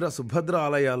 బలభద్ర, సుభద్ర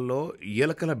ఆలయాల్లో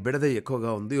ఎలకల బెడద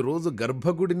ఎక్కువగా ఉంది. రోజు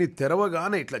గర్భగుడిని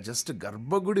తెరవగానే, ఇట్లా జస్ట్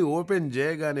గర్భగుడి ఓపెన్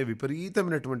చేయగానే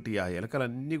విపరీతమైనటువంటి ఆ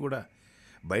ఎలకలన్నీ కూడా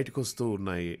బయటకు వస్తూ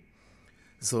ఉన్నాయి.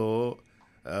 సో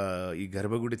ఈ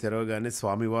గర్భగుడి తెరవగానే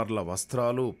స్వామివార్ల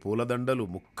వస్త్రాలు, పూలదండలు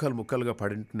ముక్కలుగా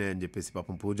పడింటున్నాయని చెప్పేసి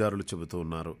పాపం పూజారులు చెబుతూ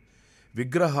ఉన్నారు.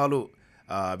 విగ్రహాలు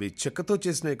అవి చెక్కతో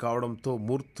చేసినవి కావడంతో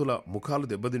మూర్తుల ముఖాలు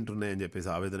దెబ్బతింటున్నాయని చెప్పేసి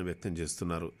ఆవేదన వ్యక్తం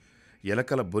చేస్తున్నారు.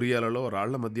 ఎలకల బొరియాలలో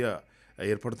రాళ్ల మధ్య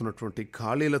ఏర్పడుతున్నటువంటి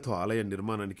ఖాళీలతో ఆలయ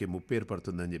నిర్మాణానికి ముప్పు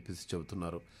ఏర్పడుతుందని చెప్పేసి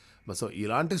చెబుతున్నారు. సో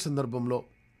ఇలాంటి సందర్భంలో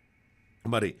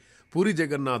మరి పూరి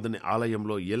జగన్నాథుని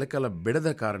ఆలయంలో ఎలకల బెడద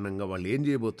కారణంగా వాళ్ళు ఏం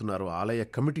చేయబోతున్నారో, ఆలయ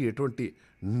కమిటీ ఎటువంటి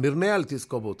నిర్ణయాలు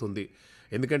తీసుకోబోతుంది?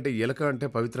 ఎందుకంటే ఎలక అంటే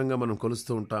పవిత్రంగా మనం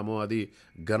కొలుస్తూ ఉంటాము, అది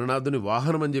గణనాథుని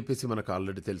వాహనం అని చెప్పేసి మనకు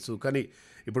ఆల్రెడీ తెలుసు. కానీ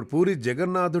ఇప్పుడు పూరి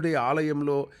జగన్నాథుడి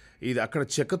ఆలయంలో ఇది అక్కడ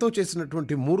చెక్కతో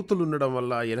చేసినటువంటి మూర్తులు ఉండడం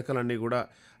వల్ల ఎలకలన్నీ కూడా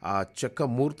ఆ చెక్క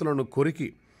మూర్తులను కొరికి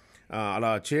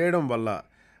అలా చేయడం వల్ల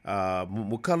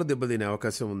ముఖాలు దెబ్బతినే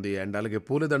అవకాశం ఉంది. అండ్ అలాగే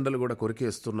పూలదండలు కూడా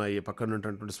కొరికేస్తున్నాయి, పక్కన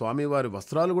ఉన్నటువంటి స్వామివారి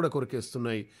వస్త్రాలు కూడా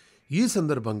కొరికేస్తున్నాయి. ఈ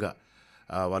సందర్భంగా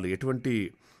వాళ్ళు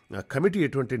కమిటీ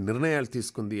ఎటువంటి నిర్ణయాలు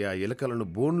తీసుకుంది? ఆ ఎలుకలను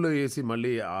బోన్లో వేసి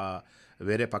మళ్ళీ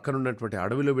వేరే పక్కన ఉన్నటువంటి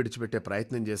అడవిలో విడిచిపెట్టే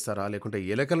ప్రయత్నం చేస్తారా, లేకుంటే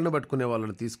ఎలుకలను పట్టుకునే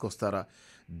వాళ్ళని తీసుకొస్తారా?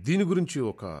 దీని గురించి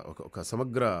ఒక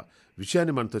సమగ్ర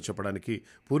విషయాన్ని మనతో చెప్పడానికి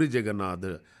పూరి జగన్నాథ్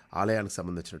ఆలయానికి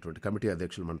సంబంధించినటువంటి కమిటీ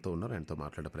అధ్యక్షులు మనతో ఉన్నారు. ఆయనతో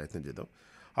మాట్లాడే ప్రయత్నం చేద్దాం.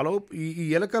 హలో, ఈ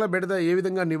ఎలకల బెడద ఏ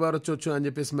విధంగా నివారించవచ్చు అని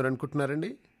చెప్పేసి మీరు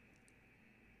అనుకుంటున్నారండి?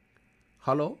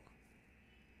 Hello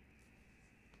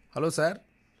sir.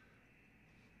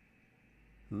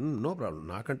 నో ప్రాబ్లం,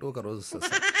 నాకంటూ ఒక రోజు వస్తుంది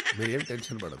సార్, మీరేం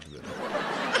టెన్షన్ పడద్దు. మీరు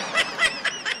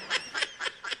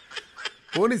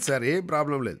పోనీ సార్, ఏం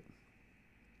ప్రాబ్లం లేదు.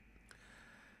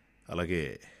 అలాగే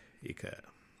ఇక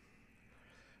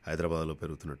హైదరాబాద్లో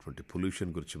పెరుగుతున్నటువంటి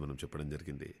పొల్యూషన్ గురించి మనం చెప్పడం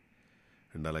జరిగింది.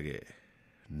 అండ్ అలాగే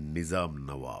నిజాం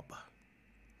నవాబ్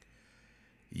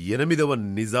 8వ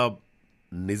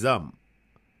నిజాం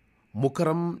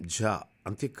ముకరం జా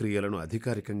అంత్యక్రియలను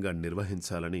అధికారికంగా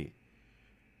నిర్వహించాలని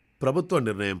ప్రభుత్వ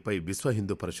నిర్ణయంపై విశ్వ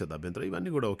హిందూ పరిషత్ అభ్యంతరం.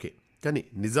 ఇవన్నీ కూడా ఓకే. కానీ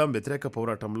నిజాం వ్యతిరేక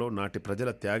పోరాటంలో నాటి ప్రజల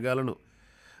త్యాగాలను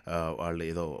వాళ్ళు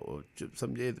ఏదో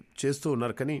చేస్తూ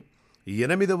ఉన్నారు. కానీ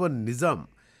 8వ నిజాం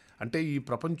అంటే ఈ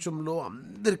ప్రపంచంలో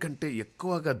అందరికంటే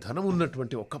ఎక్కువగా ధనం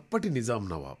ఉన్నటువంటి ఒకప్పటి నిజాం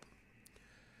నవాబ్,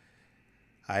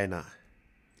 ఆయన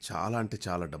చాలా అంటే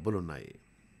చాలా డబ్బులున్నాయి.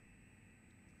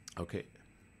 ఓకే,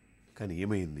 కానీ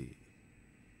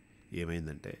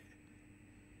ఏమైందంటే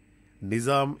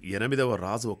నిజాం 8వ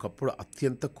రాజు ఒకప్పుడు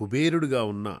అత్యంత కుబేరుడిగా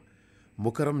ఉన్న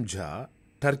ముకరం జా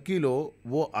టర్కీలో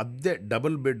ఓ అద్దె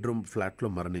డబుల్ బెడ్రూమ్ ఫ్లాట్లో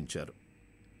మరణించారు.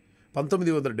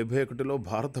 1971లో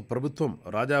భారత ప్రభుత్వం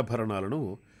రాజాభరణాలను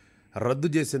రద్దు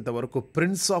చేసేంత వరకు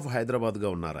ప్రిన్స్ ఆఫ్ హైదరాబాద్గా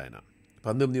ఉన్నారు ఆయన.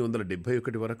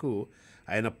 1971 వరకు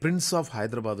ఆయన ప్రిన్స్ ఆఫ్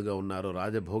హైదరాబాద్గా ఉన్నారు,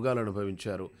 రాజభోగాలు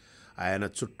అనుభవించారు. ఆయన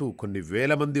చుట్టూ కొన్ని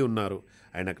వేల మంది ఉన్నారు.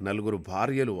 ఆయనకు 4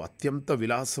 భార్యలు, అత్యంత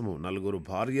విలాసము, 4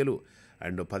 భార్యలు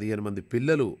అండ్ 15 మంది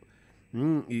పిల్లలు.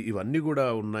 ఇవన్నీ కూడా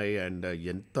ఉన్నాయి. అండ్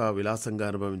ఎంత విలాసంగా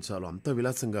అనుభవించాలో అంత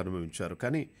విలాసంగా అనుభవించారు.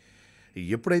 కానీ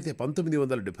ఎప్పుడైతే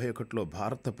 1971లో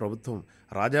భారత ప్రభుత్వం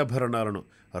రాజాభరణాలను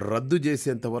రద్దు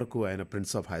చేసేంత వరకు ఆయన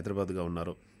ప్రిన్స్ ఆఫ్ హైదరాబాద్గా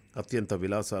ఉన్నారు. అత్యంత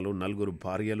విలాసాలు, 4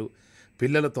 భార్యలు,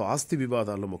 పిల్లలతో ఆస్తి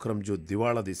వివాదాల్లో ముఖరంజు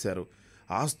దివాళా తీశారు.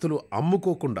 ఆస్తులు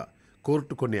అమ్ముకోకుండా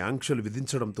కోర్టు కొన్ని ఆంక్షలు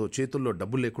విధించడంతో చేతుల్లో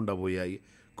డబ్బులు లేకుండా పోయాయి.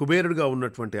 కుబేరుడిగా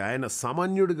ఉన్నటువంటి ఆయన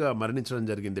సామాన్యుడిగా మరణించడం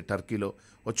జరిగింది టర్కీలో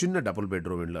ఒక చిన్న డబుల్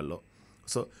బెడ్రూమ్ ఇళ్లలో.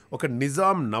 సో ఒక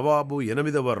నిజాం నవాబు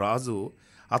 8వ రాజు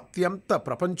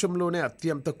ప్రపంచంలోనే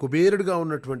అత్యంత కుబేరుడిగా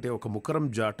ఉన్నటువంటి ఒక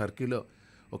ముకరంజా టర్కీలో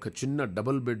ఒక చిన్న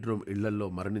డబుల్ బెడ్రూమ్ ఇళ్లల్లో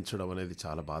మరణించడం అనేది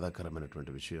చాలా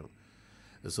బాధాకరమైనటువంటి విషయం.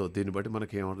 సో దీన్ని బట్టి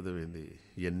మనకేమర్థమైంది,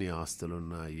 ఎన్ని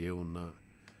ఆస్తులున్నా ఏమున్నా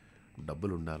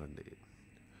డబ్బులు ఉండాలండి.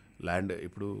 ల్యాండ్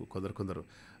ఇప్పుడు కొందరు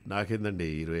నాకేందండి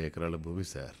 20 ఎకరాల భూమి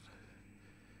సార్,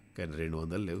 కానీ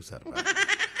 200 లేవు సార్.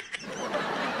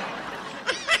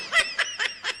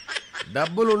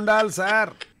 డబ్బులు ఉండాలి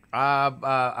సార్.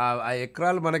 ఆ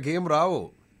ఎకరాలు మనకేం రావు.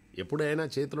 ఎప్పుడైనా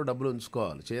చేతిలో డబ్బులు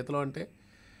ఉంచుకోవాలి. చేతిలో అంటే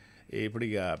ఇప్పుడు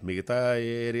ఇక మిగతా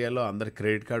ఏరియాలో అందరికి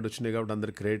క్రెడిట్ కార్డు వచ్చినాయి కాబట్టి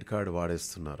అందరు క్రెడిట్ కార్డు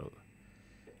వాడేస్తున్నారు.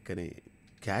 కానీ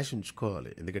క్యాష్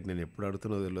ఉంచుకోవాలి. ఎందుకంటే నేను ఎప్పుడు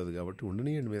అడుగుతున్నో తెలియదు కాబట్టి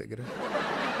ఉండనియండి మీ దగ్గర.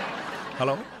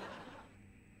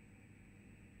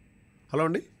 హలో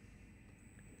అండి.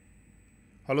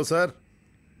 హలో సార్,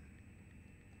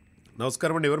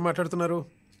 నమస్కారం అండి. ఎవరు మాట్లాడుతున్నారు?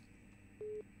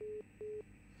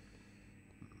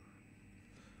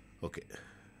 ఓకే.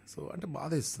 సో అంటే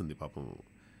బాధ ఇస్తుంది పాపం.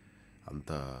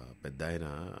 అంత పెద్ద ఆయన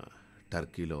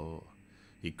టర్కీలో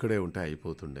ఇక్కడే ఉంటే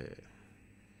అయిపోతుండే.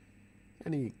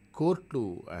 కానీ కోర్టులు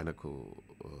ఆయనకు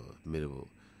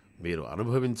మీరు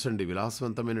అనుభవించండి,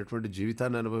 విలాసవంతమైనటువంటి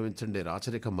జీవితాన్ని అనుభవించండి,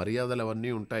 రాచరిక మర్యాదలు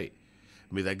అవన్నీ ఉంటాయి.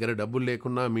 మీ దగ్గర డబ్బులు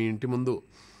లేకున్నా మీ ఇంటి ముందు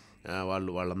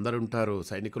వాళ్ళందరూ ఉంటారు,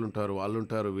 సైనికులు ఉంటారు, వాళ్ళు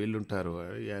ఉంటారు, వీళ్ళు ఉంటారు.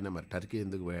 ఆయన మరి టర్కీ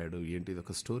ఎందుకు పోయాడు ఏంటి, ఇది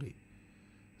ఒక స్టోరీ.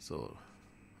 సో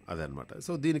అదనమాట.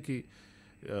 సో దీనికి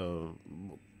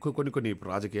కొన్ని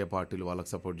రాజకీయ పార్టీలు వాళ్ళకి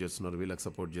సపోర్ట్ చేస్తున్నారు, వీళ్ళకి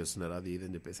సపోర్ట్ చేస్తున్నారు, అది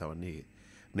ఇదని చెప్పేసి అవన్నీ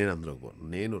నేను అందులో పోను.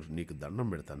 నేను నీకు దండం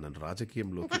పెడతాను, నన్ను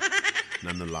రాజకీయంలోకి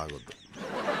నన్ను లాగొద్దు.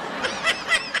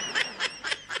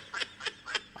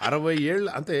 60 ఏళ్ళు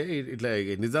అంతే. ఇట్లా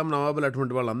నిజాం నవాబులు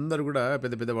అటువంటి వాళ్ళందరూ కూడా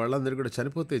పెద్ద పెద్ద వాళ్ళందరూ కూడా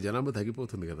చనిపోతే జనాభా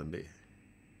తగ్గిపోతుంది కదండి.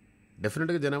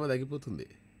 డెఫినెట్గా జనాభా తగ్గిపోతుంది.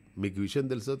 మీకు విషయం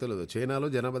తెలుసో తెలియదు, చైనాలో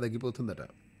జనాభా తగ్గిపోతుందట.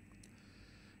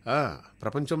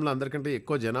 ప్రపంచంలో అందరికంటే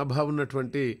ఎక్కువ జనాభా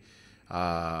ఉన్నటువంటి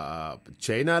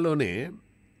చైనాలోనే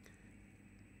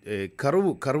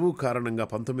కరువు కారణంగా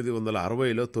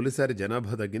 1960లో తొలిసారి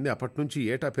జనాభా తగ్గింది. అప్పటి నుంచి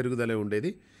ఏటా పెరుగుదలే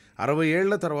ఉండేది. 60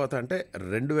 ఏళ్ల తర్వాత అంటే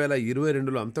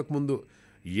 2022లో అంతకుముందు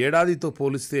ఏడాదితో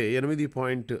పోలిస్తే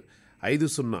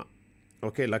 8.50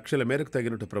 ఓకే లక్షల మేరకు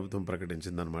తగినట్టు ప్రభుత్వం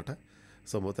ప్రకటించిందనమాట.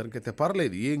 సో మొత్తానికైతే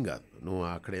పర్లేదు, ఏం కాదు. నువ్వు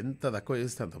అక్కడ ఎంత తక్కువ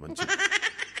చేస్తే అంత మంచి,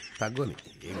 తగ్గని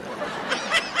ఏం కాదు.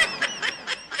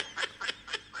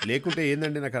 లేకుంటే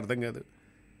ఏందండి నాకు అర్థం కాదు.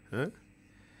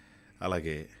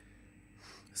 అలాగే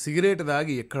సిగరెట్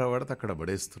తాగి ఎక్కడ పడితే అక్కడ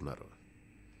పడేస్తున్నారు.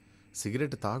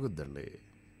 సిగరెట్ తాగొద్దండి,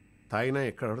 తాగినా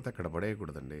ఎక్కడ పడితే అక్కడ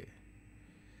పడేయకూడదండి.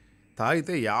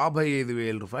 తాగితే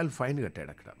 55,000 రూపాయలు ఫైన్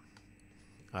కట్టాడు అక్కడ.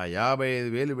 ఆ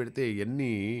 55,000 పెడితే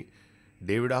ఎన్ని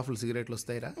డేవిడ్ ఆఫ్లు సిగరెట్లు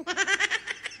వస్తాయిరా?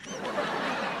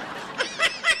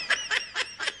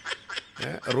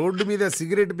 రోడ్డు మీద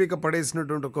సిగరెట్ పీక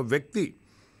పడేసినటువంటి ఒక వ్యక్తి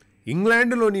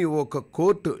ఇంగ్లాండ్లోని ఒక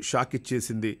కోర్టు షాక్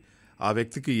ఇచ్చేసింది. ఆ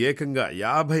వ్యక్తికి ఏకంగా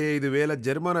 55,000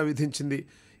 జరిమానా విధించింది.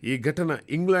 ఈ ఘటన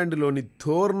ఇంగ్లాండ్లోని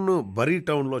థోర్న్ బరీ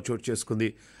టౌన్లో చోటు చేసుకుంది.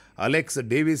 అలెక్స్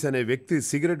డేవిస్ అనే వ్యక్తి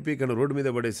సిగరెట్ పీకను రోడ్డు మీద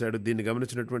పడేశాడు. దీన్ని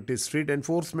గమనించినటువంటి స్ట్రీట్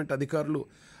ఎన్ఫోర్స్మెంట్ అధికారులు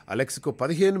అలెక్స్కు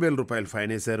 15,000 రూపాయలు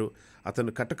ఫైన్ వేశారు.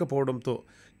 అతను కట్టకపోవడంతో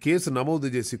కేసు నమోదు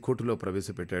చేసి కోర్టులో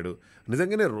ప్రవేశపెట్టాడు.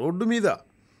 నిజంగానే రోడ్డు మీద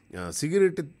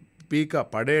సిగరెట్ పీక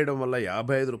పడేయడం వల్ల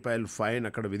 55 రూపాయలు ఫైన్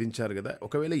అక్కడ విధించారు కదా.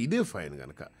 ఒకవేళ ఇదే ఫైన్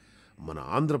కనుక మన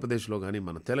ఆంధ్రప్రదేశ్లో కానీ,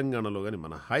 మన తెలంగాణలో కానీ,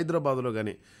 మన హైదరాబాద్లో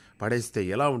కానీ పడేస్తే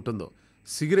ఎలా ఉంటుందో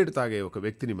సిగరెట్ తాగే ఒక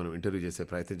వ్యక్తిని మనం ఇంటర్వ్యూ చేసే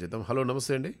ప్రయత్నం చేద్దాం. హలో,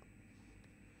 నమస్తే అండి.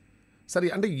 సరే,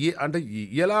 అంటే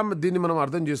ఎలా దీన్ని మనం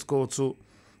అర్థం చేసుకోవచ్చు?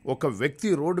 ఒక వ్యక్తి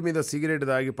రోడ్డు మీద సిగరెట్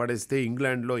తాగి పడేస్తే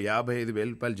ఇంగ్లాండ్లో 55,000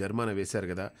 రూపాయలు జరిమానా వేశారు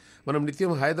కదా. మనం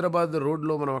నిత్యం హైదరాబాద్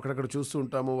రోడ్లో మనం అక్కడక్కడ చూస్తూ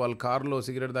ఉంటాము. వాళ్ళు కారులో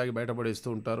సిగరెట్ తాగి బయటపడేస్తూ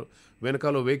ఉంటారు,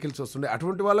 వెనకాల వెహికల్స్ వస్తుండే.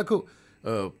 అటువంటి వాళ్ళకు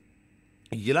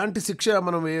ఎలాంటి శిక్ష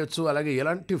మనం వేయొచ్చు, అలాగే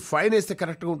ఎలాంటి ఫైన్ వేస్తే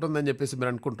కరెక్ట్గా ఉంటుందని చెప్పేసి మీరు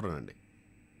అనుకుంటున్నానండి?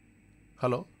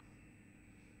 హలో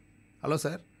హలో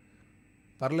సార్,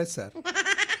 పర్లేదు సార్,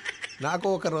 నాకు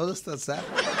ఒక రోజు వస్తుంది సార్.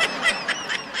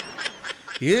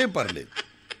 ఏం పర్లేదు.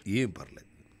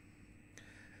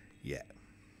 యా,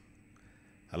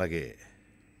 అలాగే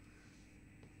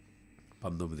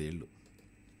 19 ఏళ్ళు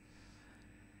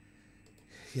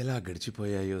ఎలా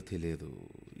గడిచిపోయాయో తెలియదు,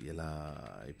 ఎలా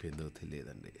అయిపోయిందో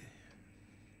తెలియదండి.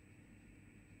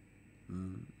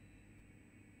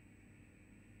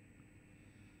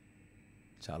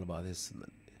 చాలా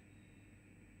బాధేస్తుందండి.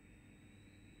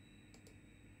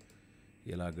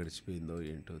 ఎలా గడిచిపోయిందో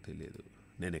ఏంటో తెలియదు.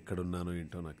 నేను ఎక్కడున్నానో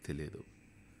ఏంటో నాకు తెలియదు.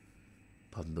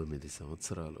 19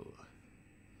 సంవత్సరాలు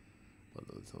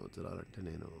అంటే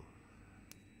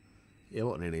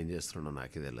నేనేం చేస్తున్నానో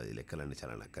నాకే తెలియదు. ఈ లెక్కలన్నీ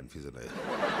చాలా నాకు కన్ఫ్యూజ్ ఉన్నాయి.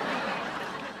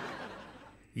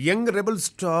 Young rebel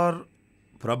star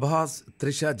Prabhas,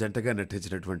 Trisha జంటగా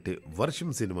నటించినటువంటి వర్షం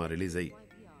సినిమా రిలీజ్ అయ్యి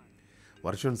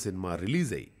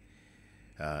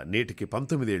నేటికి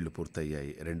 19 ఏళ్ళు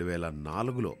పూర్తయ్యాయి.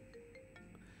 2004లో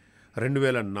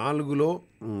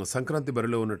సంక్రాంతి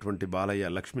బరిలో ఉన్నటువంటి బాలయ్య,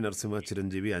 లక్ష్మీ నరసింహ,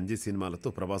 చిరంజీవి, అంజీ సినిమాలతో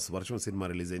ప్రభాస్ వర్షం సినిమా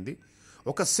రిలీజ్ అయింది.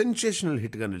 ఒక సెన్సేషనల్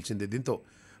హిట్గా నిలిచింది. దీంతో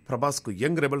ప్రభాస్కు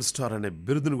యంగ్ రెబల్ స్టార్ అనే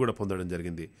బిరుదును కూడా పొందడం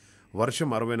జరిగింది. వర్షం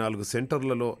 64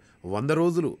 సెంటర్లలో 100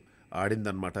 రోజులు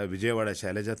ఆడిందన్నమాట. విజయవాడ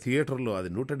శైలజ థియేటర్లో అది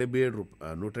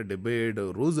 177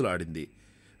 రోజులు ఆడింది.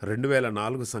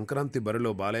 2004 సంక్రాంతి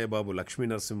బరిలో బాలయ్య బాబు, లక్ష్మీ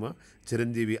నరసింహ,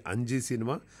 చిరంజీవి, అంజీ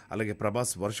సినిమా, అలాగే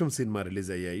ప్రభాస్ వర్షం సినిమా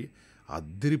రిలీజ్ అయ్యాయి.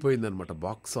 అద్దిరిపోయిందనమాట.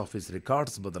 బాక్స్ ఆఫీస్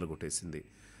రికార్డ్స్ బదులు కొట్టేసింది.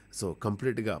 సో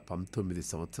కంప్లీట్గా 19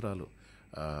 సంవత్సరాలు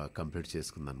కంప్లీట్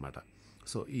చేసుకుందనమాట.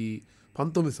 సో ఈ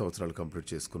 19 సంవత్సరాలు కంప్లీట్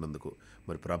చేసుకున్నందుకు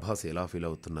మరి ప్రభాస్ ఎలా ఫీల్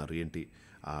అవుతున్నారు ఏంటి,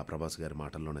 ఆ ప్రభాస్ గారి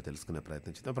మాటల్లోనే తెలుసుకునే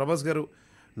ప్రయత్నం చేద్దాం. ప్రభాస్ గారు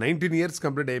 19 ఇయర్స్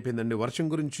కంప్లీట్ అయిపోయిందండి. వర్షం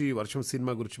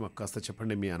సినిమా గురించి మాకు కాస్త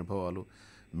చెప్పండి, మీ అనుభవాలు,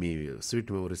 మీ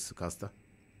స్వీట్ మెమరీస్ కాస్త.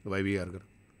 వైవిఆర్ గారు.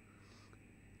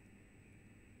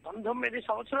 19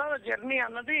 సంవత్సరాల జర్నీ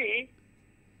అన్నది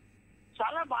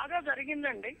చాలా బాగా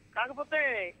జరిగిందండి. కాకపోతే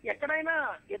ఎక్కడైనా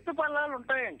ఎత్తుపల్లాలు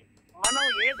ఉంటాయండి. మనం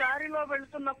ఏ దారిలో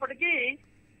వెళ్తున్నప్పటికీ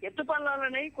ఎత్తుపల్లాలు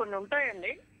అనేవి కొన్ని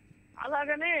ఉంటాయండి.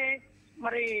 అలాగనే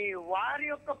మరి వారి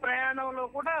యొక్క ప్రయాణంలో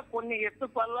కూడా కొన్ని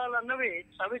ఎత్తుపల్లాలు అన్నవి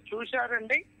అవి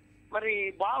చూశారండి. మరి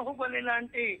బాహుబలి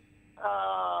లాంటి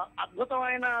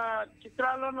అద్భుతమైన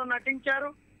చిత్రాల్లోనూ నటించారు.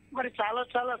 మరి చాలా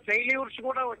చాలా ఫెయిల్యూర్స్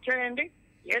కూడా వచ్చాయండి.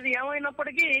 ఏది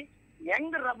ఏమైనప్పటికీ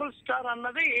యంగ్ రెబల్ స్టార్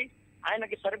అన్నది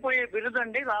ఆయనకి సరిపోయే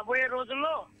బిరుదండి. రాబోయే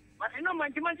రోజుల్లో మరి ఎన్నో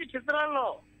మంచి మంచి చిత్రాల్లో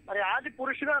మరి ఆది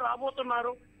పురుషుగా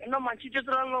రాబోతున్నారు. ఎన్నో మంచి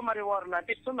చిత్రాల్లో మరి వారు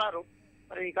నటిస్తున్నారు.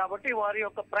 మరి కాబట్టి వారి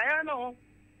యొక్క ప్రయాణం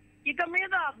ఇక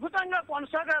మీద అద్భుతంగా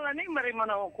కొనసాగాలని మరి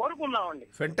మనం కోరుకున్నామండి.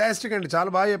 ఫెంటాస్టిక్ అండి, చాలా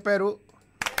బాగా చెప్పారు.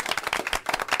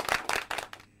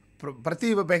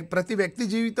 ప్రతి వ్యక్తి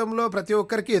జీవితంలో ప్రతి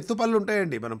ఒక్కరికి ఎత్తుపళ్ళు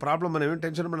ఉంటాయండి. మనం ఏం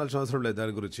టెన్షన్ పడాల్సిన అవసరం లేదు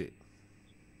దాని గురించి.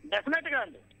 డెఫినెట్ గా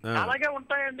అండి, అలాగే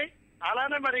ఉంటాయండి.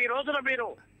 అలానే మరి ఈ రోజున మీరు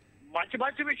మంచి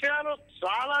మంచి విషయాలు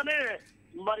చాలానే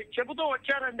మరి చెబుతూ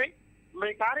వచ్చారండి. మీ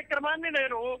కార్యక్రమాన్ని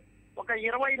నేను ఒక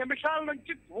 20 నిమిషాల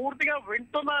నుంచి పూర్తిగా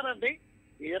వింటున్నానండి.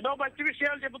 ఏదో మంచి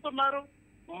విషయాలు చెబుతున్నారు.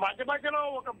 మధ్య మధ్యలో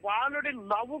ఒక బాలుడి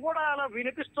నవ్వు కూడా అలా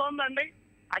వినిపిస్తోందండి.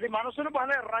 అది మనసును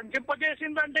బాగా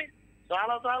రంజింపజేసిందండి.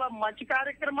 చాలా చాలా మంచి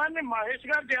కార్యక్రమాన్ని మహేష్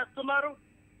గారు చేస్తున్నారు.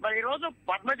 మరి ఈరోజు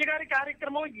పద్మజ గారి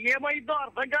కార్యక్రమం ఏమైందో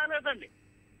అర్థం కాలేదండి.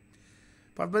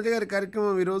 పద్మజ గారి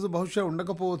కార్యక్రమం ఈరోజు బహుశా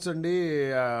ఉండకపోవచ్చండి.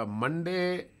 మండే,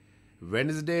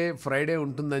 వెన్స్డే, ఫ్రైడే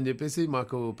ఉంటుందని చెప్పేసి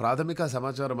మాకు ప్రాథమిక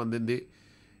సమాచారం అందింది.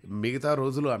 మిగతా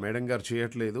రోజులు ఆ మేడం గారు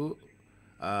చేయట్లేదు.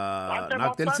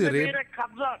 నాకు తెలిసి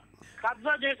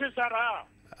కబ్జా చేసేసారా?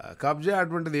 కబ్జా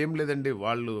అటువంటిది ఏం లేదండి.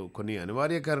 వాళ్ళు కొన్ని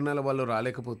అనివార్య కారణాల వాళ్ళు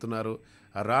రాలేకపోతున్నారు.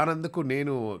 రానందుకు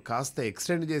నేను కాస్త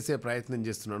ఎక్స్టెండ్ చేసే ప్రయత్నం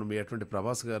చేస్తున్నాను. మీ అటువంటి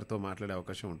ప్రభాస్ గారితో మాట్లాడే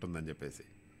అవకాశం ఉంటుందని చెప్పేసి.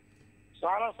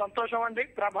 చాలా సంతోషం అండి.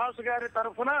 ప్రభాస్ గారి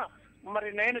తరఫున మరి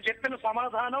నేను చెప్పిన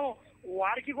సమాధానం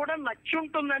వారికి కూడా నచ్చి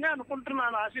ఉంటుందని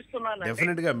అనుకుంటున్నాను, ఆశిస్తున్నాను.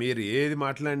 డెఫినెట్ గా మీరు ఏది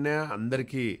మాట్లాడినా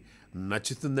అందరికీ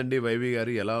నచ్చుతుందండి. వైవి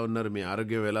గారు ఎలా ఉన్నారు, మీ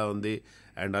ఆరోగ్యం ఎలా ఉంది?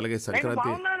 అండ్ అలాగే సంక్రాంతి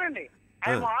బాగున్నానండి.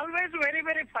 I'm always very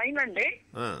very fine అండి.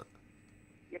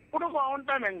 ఎప్పుడు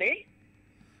బాగుంటానండి.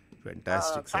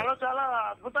 చాలా చాలా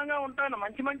అద్భుతంగా ఉంటాను.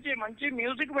 మంచి మంచి మంచి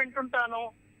మ్యూజిక్ వింటుంటాను,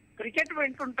 క్రికెట్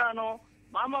వింటుంటాను,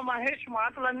 మామ మహేష్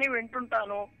మాటలన్నీ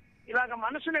వింటుంటాను. ఇలాగ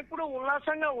మనసును ఎప్పుడు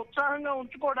ఉల్లాసంగా ఉత్సాహంగా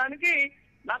ఉంచుకోవడానికి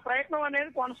నా ప్రయత్నం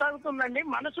అనేది కొనసాగుతుందండి.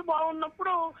 మనసు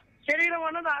బాగున్నప్పుడు శరీరం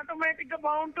అనేది ఆటోమేటిక్ గా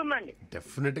బాగుంటుందండి.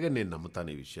 డెఫినెట్ గా నేను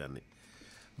నమ్ముతాను ఈ విషయాన్ని.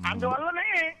 అందువల్లనే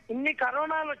ఇన్ని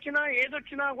కరోనాలు వచ్చినా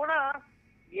ఏదొచ్చినా కూడా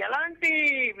ఎలాంటి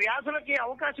వ్యాధులకి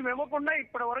అవకాశం ఇవ్వకుండా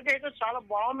ఇప్పటి వరకు అయితే చాలా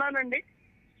బాగున్నానండి.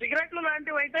 సిగరెట్లు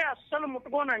లాంటివి అయితే అస్సలు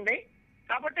ముట్టుకోనండి.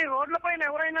 కాబట్టి రోడ్ల పైన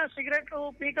ఎవరైనా సిగరెట్లు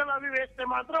పీకలు అవి వేస్తే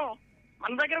మాత్రం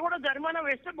మన దగ్గర కూడా జరిమానా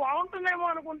వేస్తే బాగుంటుందేమో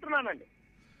అనుకుంటున్నానండి.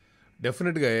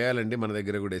 డెఫినెట్గా వేయాలండి, మన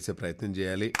దగ్గర కూడా వేసే ప్రయత్నం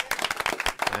చేయాలి.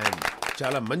 అండ్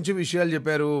చాలా మంచి విషయాలు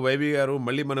చెప్పారు వైవి గారు.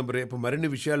 మళ్ళీ మనం రేపు మరిన్ని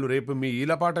విషయాలు, రేపు మీ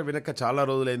ఈలపాట వినక చాలా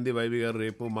రోజులైంది వైవి గారు,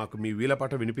 రేపు మాకు మీ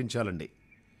వీలపాట వినిపించాలండి.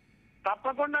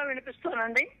 తప్పకుండా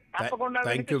వినిపిస్తానండి, తప్పకుండా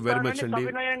థ్యాంక్ యూ వెరీ మచ్ అండి.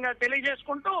 వినయంగా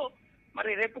తెలియజేసుకుంటూ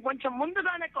మరి రేపు కొంచెం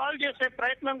ముందుగానే కాల్ చేసే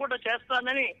ప్రయత్నం కూడా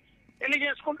చేస్తానని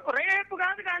తెలియజేసుకుంటూ, రేపు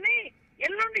కాదు కానీ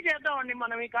ఎల్లుండి చేద్దామండి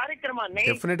మనం ఈ కార్యక్రమాన్ని.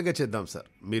 డెఫినెట్ గా చేద్దాం సార్,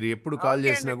 మీరు ఎప్పుడు కాల్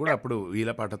చేసినా కూడా అప్పుడు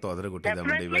ఈలపాటతో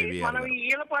అదరగొట్టేద్దామండి వైవి గారు. మనం ఈ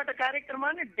ఈలపాట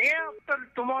కార్యక్రమాన్ని డే ఆఫ్టర్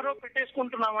టుమారో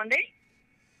పెట్టేసుకుంటున్నామండి.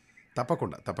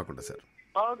 తప్పకుండా తప్పకుండా సార్.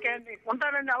 ఓకే అండి,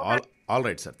 ఉంటానండి. All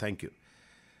right sir, thank you.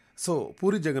 So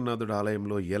puri జగన్నాథుడు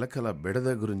ఆలయంలో ఎలకల బెడద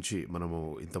గురించి మనము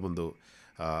ఇంతకుముందు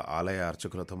ఆలయ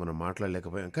అర్చకులతో మనం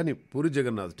మాట్లాడలేకపోయాం, కానీ పూరి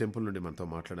జగన్నాథ్ టెంపుల్ నుండి మనతో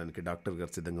మాట్లాడడానికి డాక్టర్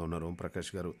గారు సిద్ధంగా ఉన్నారు,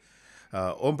 ఓంప్రకాష్ గారు.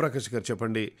 ఓంప్రకాష్ గారు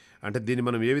చెప్పండి, అంటే దీన్ని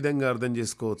మనం ఏ విధంగా అర్థం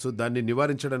చేసుకోవచ్చు, దాన్ని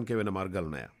నివారించడానికి ఏమైనా మార్గాలు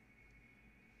ఉన్నాయా?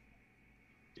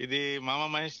 ఇది మామ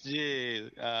మహేష్ జీ,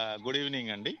 గుడ్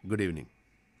ఈవినింగ్ అండి. Good evening.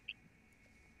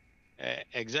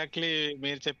 ఎగ్జాక్ట్లీ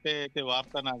మీరు చెప్పే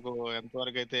వార్త నాకు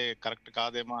ఎంతవరకు అయితే కరెక్ట్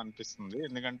కాదేమో అనిపిస్తుంది.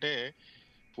 ఎందుకంటే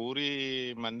పూరి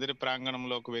మందిర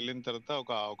ప్రాంగణంలోకి వెళ్ళిన తర్వాత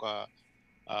ఒక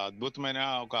అద్భుతమైన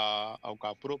ఒక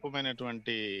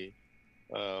అపురూపమైనటువంటి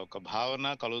ఒక భావన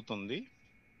కలుగుతుంది.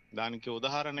 దానికి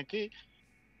ఉదాహరణకి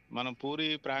మనం పూరి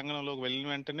ప్రాంగణంలోకి వెళ్ళిన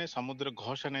వెంటనే సముద్ర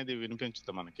ఘోష అనేది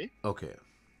వినిపించుతుంది మనకి. ఓకే.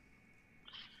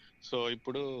 సో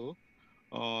ఇప్పుడు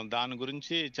దాని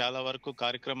గురించి చాలా వరకు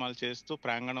కార్యక్రమాలు చేస్తూ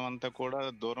ప్రాంగణం అంతా కూడా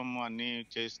దూరం అన్ని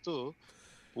చేస్తూ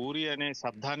పూరి అనే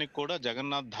శబ్దానికి కూడా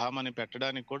జగన్నాథ్ ధామ్ అని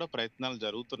పెట్టడానికి కూడా ప్రయత్నాలు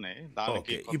జరుగుతున్నాయి.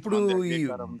 దానికి ఇప్పుడు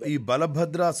ఈ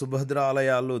బలభద్ర సుభద్ర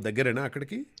ఆలయాలు దగ్గరేనా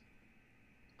అక్కడికి?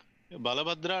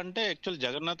 బలభద్ర అంటే యాక్చువల్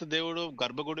జగన్నాథ దేవుడు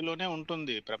గర్భగుడిలోనే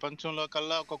ఉంటుంది. ప్రపంచంలో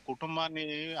కల్లా ఒక కుటుంబాన్ని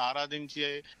ఆరాధించి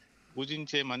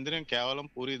పూజించే మందిరం కేవలం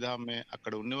పూరి ధామే.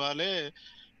 అక్కడ ఉన్న వాళ్ళే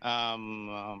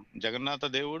జగన్నాథ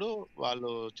దేవుడు,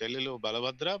 వాళ్ళు చెల్లెలు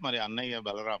బలభద్ర, మరి అన్నయ్య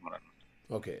బలరాముడు అన్నమాట.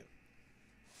 ఓకే.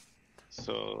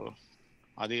 సో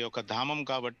అది ఒక ధామం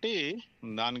కాబట్టి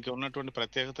దానికి ఉన్నటువంటి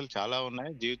ప్రత్యేకతలు చాలా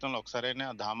ఉన్నాయి. జీవితంలో ఒకసారైనా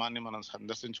ఆ ధామాన్ని మనం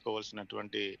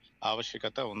సందర్శించుకోవాల్సినటువంటి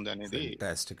ఆవశ్యకత ఉంది అనేది.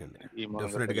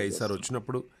 డెఫినెట్గా ఈసారి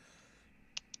వచ్చినప్పుడు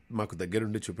మాకు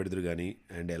దగ్గరుండి చూపెడుదురు కానీ.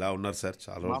 అండ్ ఎలా ఉన్నారు సార్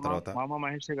చాలా రోజుల తర్వాత? మామ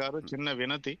మహేష్ గారు, చిన్న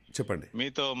వినతి. చెప్పండి.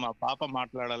 మీతో మా పాప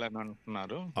మాట్లాడాలని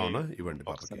అంటున్నారు. అవునా? ఇవ్వండి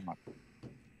పాపకి.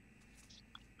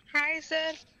 Hi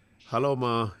sir. హలో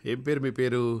మా, ఏం పేరు మీ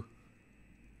పేరు?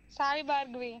 సాయి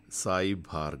భార్గవి. సాయి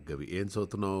భార్గవి. ఏం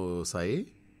చదువుతున్నావు సాయి?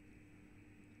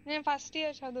 నేను ఫస్ట్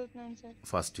ఇయర్ చదువుతున్నాను సార్.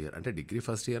 ఫస్ట్ ఇయర్ అంటే డిగ్రీ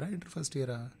ఫస్ట్ ఇయరా, ఇంటర్ ఫస్ట్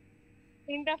ఇయరా?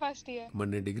 Inter first year. మరి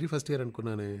నేను డిగ్రీ ఫస్ట్ ఇయర్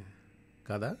అనుకున్నానే,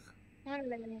 కాదా?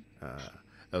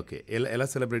 ఓకే. ఎలా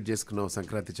సెలబ్రేట్ చేసుకున్నావు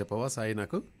సంక్రాంతి, చెప్పవా సాయి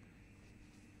నాకు?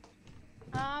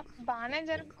 బాగానే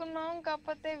జరుపుకున్నాం,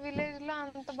 కాకపోతే విలేజ్ లో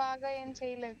అంత బాగా ఏం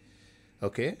చేయలేదు.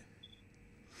 ఓకే.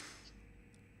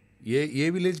 ఏ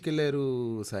విలేజ్కి వెళ్ళారు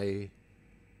సాయి?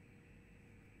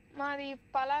 మాది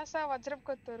పలాస వజ్రపు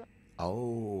కొత్తూరు. ఓ,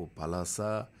 పలాస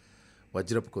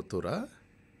వజ్రపు కొత్తూరా?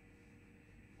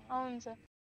 అవును సార్.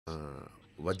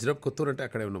 వజ్రపు కొత్తూరు అంటే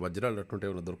అక్కడ ఏమైనా వజ్రాలు అట్టుంటే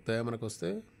ఏమైనా దొరుకుతాయా మనకు వస్తే?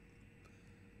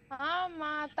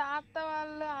 మా తాత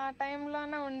వాళ్ళు ఆ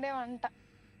టైంలోనే ఉండేవంట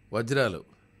వజ్రాలు.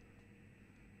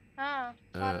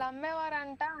 వాళ్ళు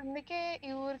అమ్మేవారంట, అందుకే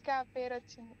ఈ ఊరికి ఆ పేరు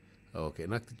వచ్చింది. ఓకే.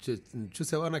 నాకు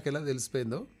చూసావా, నాకు ఎలా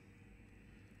తెలిసిపోయిందో.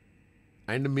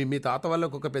 అండ్ మీ తాత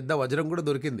వాళ్ళకు ఒక పెద్ద వజ్రం కూడా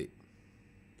దొరికింది.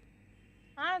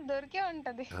 దొరికే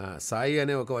ఉంటది. సాయి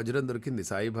అనే ఒక వజ్రం దొరికింది,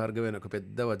 సాయి భార్గవి అనే ఒక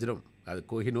పెద్ద వజ్రం. అది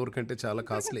కోహినూర్ కంటే చాలా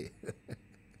కాస్ట్లీ.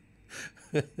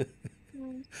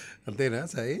 అంతేనా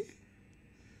సాయి?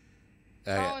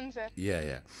 యా.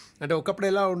 అంటే ఒకప్పుడు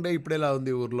ఎలా ఉండే, ఇప్పుడు ఎలా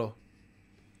ఉంది ఊర్లో?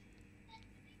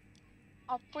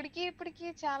 అప్పటికి ఇప్పటికి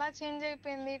చాలా చేంజ్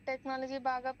అయిపోయింది. టెక్నాలజీ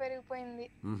బాగా పెరిగిపోయింది.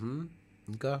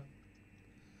 ఇంకా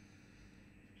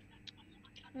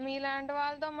మీలాంటి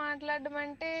వాళ్ళతో మాట్లాడడం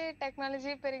అంటే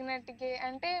టెక్నాలజీ పెరిగినట్టుగా,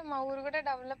 అంటే మా ఊరు కూడా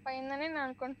డెవలప్ అయిందని నేను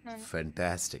అనుకుంటున్నాను.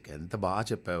 ఫెంటాస్టిక్. ఎంత బాగా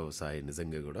చెప్పావు సాయి,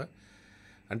 నిజంగా కూడా.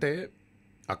 అంటే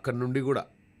అక్కడ నుండి కూడా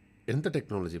ఎంత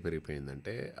టెక్నాలజీ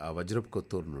పెరిగిపోయిందంటే, ఆ వజ్రపు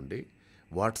కొత్తూరు నుండి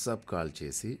వాట్సాప్ కాల్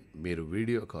చేసి, మీరు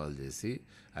వీడియో కాల్ చేసి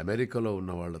అమెరికాలో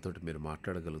ఉన్న వాళ్ళతో మీరు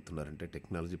మాట్లాడగలుగుతున్నారంటే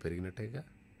టెక్నాలజీ పెరిగినట్టేగా.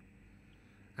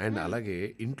 అండ్ అలాగే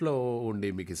ఇంట్లో ఉండి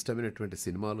మీకు ఇష్టమైనటువంటి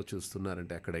సినిమాలు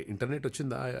చూస్తున్నారంటే అక్కడ ఇంటర్నెట్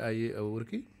వచ్చిందా ఆ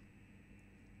ఊరికి?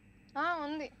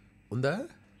 ఉందా?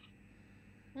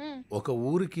 ఒక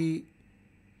ఊరికి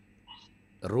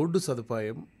రోడ్డు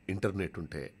సదుపాయం, ఇంటర్నెట్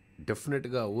ఉంటే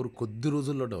డెఫినెట్గా ఊరు కొద్ది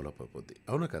రోజుల్లో డెవలప్ అయిపోద్ది,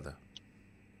 అవునా కదా?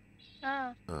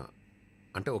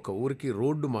 అంటే ఒక ఊరికి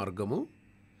రోడ్డు మార్గము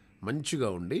మంచిగా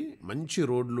ఉండి మంచి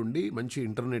రోడ్లు ఉండి మంచి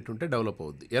ఇంటర్నెట్ ఉంటే డెవలప్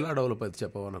అవుద్ది. ఎలా డెవలప్ అవుతుంది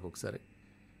చెప్పవా నాకు ఒకసారి?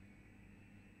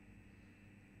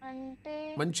 అంటే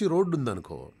మంచి రోడ్డు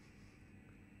ఉందనుకో,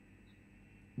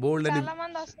 బోల్డ్ అని చాలా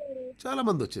మంది వస్తారు.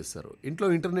 చాలామంది వచ్చేస్తారు. ఇంట్లో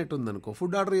ఇంటర్నెట్ ఉందనుకో,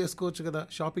 ఫుడ్ ఆర్డర్ చేసుకోవచ్చు కదా,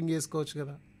 షాపింగ్ చేసుకోవచ్చు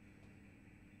కదా,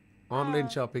 ఆన్లైన్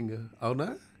షాపింగ్. అవునా?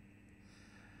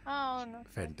 అవును.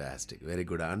 Fantastic, very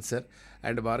good answer.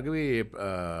 And Bhargavi,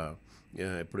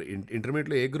 ఇప్పుడు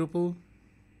ఇంటర్మీడియట్లో ఏ గ్రూపు?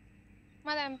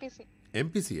 మాది ఎంపీసీ.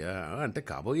 ఎంపీసీయా? అంటే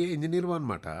కాబోయే ఇంజనీర్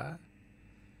అనమాట.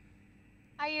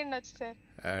 అయ్యుండొచ్చు సార్.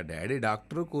 డాడీ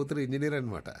డాక్టర్, కూతురు ఇంజనీర్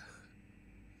అనమాట.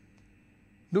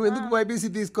 నువ్వు ఎందుకు బైపీసీ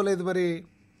తీసుకోలేదు మరి?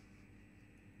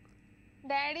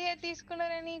 డాడీ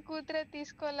తీసుకున్నారని కూతురే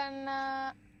తీసుకోవాలన్న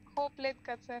హోప్ లేదు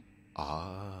కదా సార్.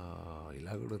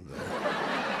 ఇలా కూడా ఉందా?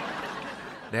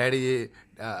 డాడీ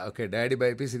ఓకే, డాడీ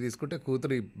బైపీసీ తీసుకుంటే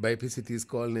కూతురు బైపీసీ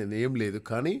తీసుకోవాలని ఏం లేదు.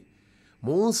 కానీ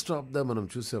మోస్ట్ ఆఫ్ ద మనం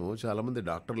చూసాము, చాలామంది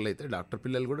డాక్టర్లు అయితే డాక్టర్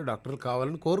పిల్లలు కూడా డాక్టర్లు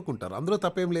కావాలని కోరుకుంటారు. అందులో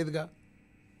తప్పేం లేదుగా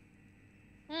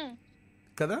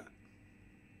కదా?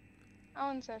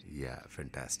 అవును సార్. Yeah,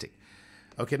 fantastic.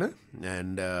 ఓకేనా?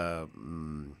 అండ్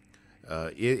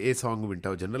ఏ సాంగ్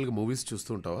వింటావు? జనరల్గా మూవీస్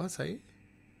చూస్తూ ఉంటావా సాయి?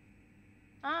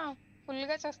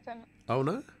 ఫుల్గా చూస్తాను.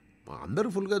 అవునా? అందరూ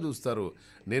ఫుల్గా చూస్తారు.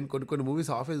 నేను కొన్ని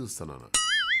మూవీస్ ఆఫే చూస్తాను,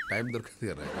 టైం దొరకదు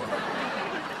కదా.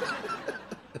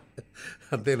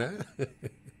 అంతేనా?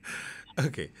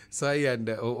 ఓకే సాయి.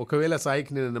 అండ్ ఒకవేళ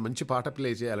సాయికి నేను మంచి పాట ప్లే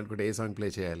చేయాలనుకుంటే ఏ సాంగ్ ప్లే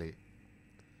చేయాలి?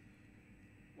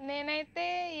 నేనైతే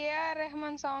ఏఆర్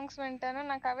రెహమాన్ సాంగ్స్ వింటాను,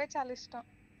 నాకు అవే చాలా ఇష్టం.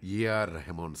 ఏఆర్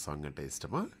రెహమాన్ సాంగ్ అంటే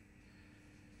ఇష్టమా?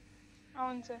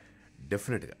 అవును సార్.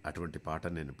 డెఫినెట్గా అటువంటి పాట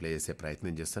నేను ప్లే చేసే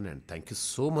ప్రయత్నం చేస్తాను. And thank you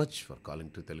so much for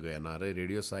calling to Telugu NRI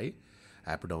radio. Sai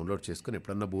app download చేసుకుని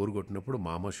ఎప్పుడన్నా బోర్ కొట్టినప్పుడు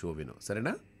మామ షో విను,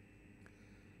 సరేనా?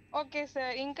 Okay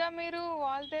sir. ఇంకా మీరు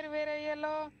వాల్తేరు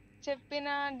వీరయ్యలో చెప్పిన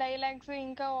డైలాగ్స్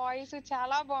ఇంకా వాయిస్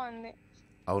చాలా బాగుంది.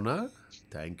 అవునా?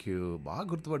 Thank you. బాగా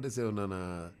గుర్తుపట్టేసేవు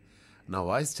నా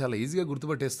వాయిస్ చాలా ఈజీగా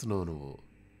గుర్తుపట్టేస్తున్నావు నువ్వు.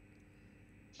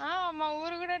 మా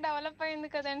ఊరు కూడా డెవలప్ అయింది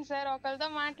కదండి సార్, ఒకరితో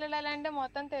మాట్లాడాలంటే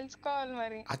మొత్తం తెలుసుకోవాలి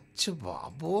మరి. అచ్చ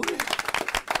బాబోయ్,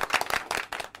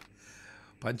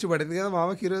 పంచి పడింది కదా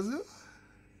మామకి ఈరోజు.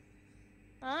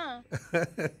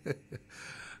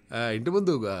 ఇంటి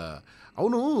ముందు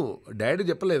అవును, డాడీ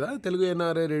చెప్పలేదా తెలుగు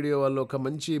ఎన్ఆర్ఐ రేడియో వాళ్ళు ఒక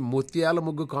మంచి ముత్యాల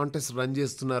ముగ్గు కాంటెస్ట్ రన్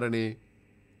చేస్తున్నారని?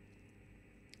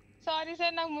 సారీ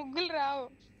సార్, నాకు ముగ్గులు రావు.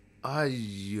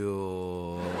 అయ్యో,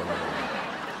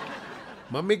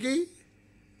 మమ్మీకి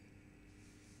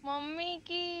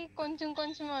కొంచెం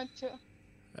కొంచెం వచ్చు.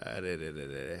 అరే రే రే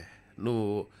రే, నువ్వు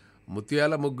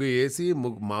ముత్యాల ముగ్గు వేసి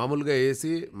మామూలుగా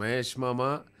వేసి మహేష్ మామ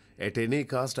at any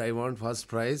cost I want first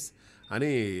prize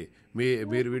అని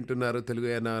మీరు వింటున్నారు తెలుగు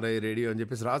ఎన్ఆర్ఐ రేడియో అని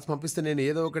చెప్పేసి రాసి పంపిస్తే నేను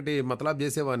ఏదో ఒకటి మతలాబ్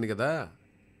చేసేవాడిని కదా.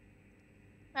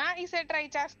 ఈసారి ట్రై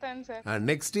చేస్తాను సార్.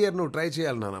 నెక్స్ట్ ఇయర్ నువ్వు ట్రై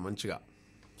చేయాలి నాన్న మంచిగా,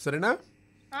 సరేనా?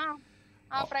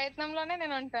 ఆ ప్రయత్నంలోనే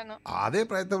నేను ఉంటాను. అదే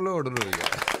ప్రయత్నంలో ఉండు నువ్వు ఇక.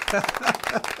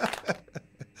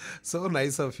 So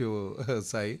nice of you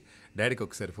Sai. డాడీకి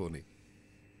ఒకసారి ఫోన్ ఇయ్యి.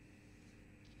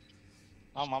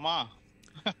 మామా,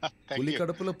 పులి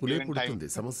కడుపులో పులే పుడుతుంది,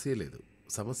 సమస్య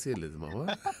లేదు మామ.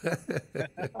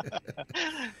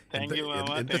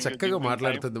 ఎంత చక్కగా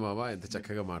మాట్లాడుతుంది మామ, ఎంత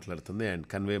చక్కగా మాట్లాడుతుంది. And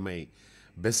convey my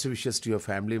best wishes to your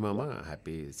family మామ.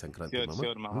 హ్యాపీ సంక్రాంతి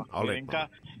మామ.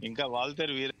 ఇంకా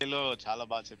వాల్తేరు వీరయ్యలో చాలా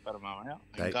బాగా చెప్పారు మామ.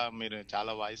 ఇంకా మీరు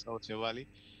చాలా వాయిస్ అవుట్స్ ఇవ్వాలి,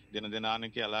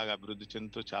 దినదినానికి అలాగ అభివృద్ధి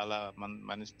చెందుతూ చాలా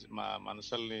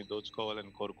మనసుల్ని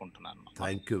దోచుకోవాలని కోరుకుంటున్నాను.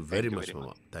 థ్యాంక్ యూ వెరీ మచ్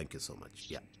మామ, thank you so much.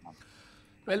 Yeah,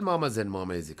 well మామాజ్ and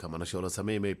మామేజ్, ఇక మన షోలో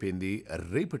సమయం అయిపోయింది.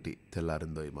 రేపటి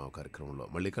తెల్లారిందో ఈ మా కార్యక్రమంలో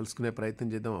మళ్ళీ కలుసుకునే ప్రయత్నం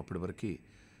చేద్దాం. అప్పటి వరకు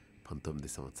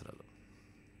 19 సంవత్సరాలు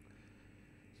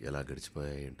ఎలా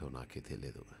గడిచిపోయాయేంటో నాకే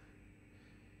తెలియదు.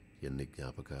 ఎన్ని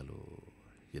జ్ఞాపకాలు,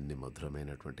 ఎన్ని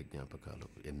మధురమైనటువంటి జ్ఞాపకాలు,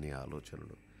 ఎన్ని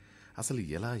ఆలోచనలు, అసలు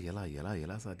ఎలా ఎలా ఎలా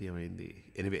ఎలా సాధ్యమైంది.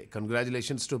 Anyway,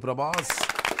 congratulations to Prabhas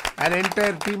and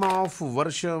entire team of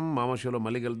వర్షం. మామ షోలో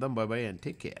మళ్ళీ కలుద్దాం. By by and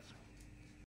take care.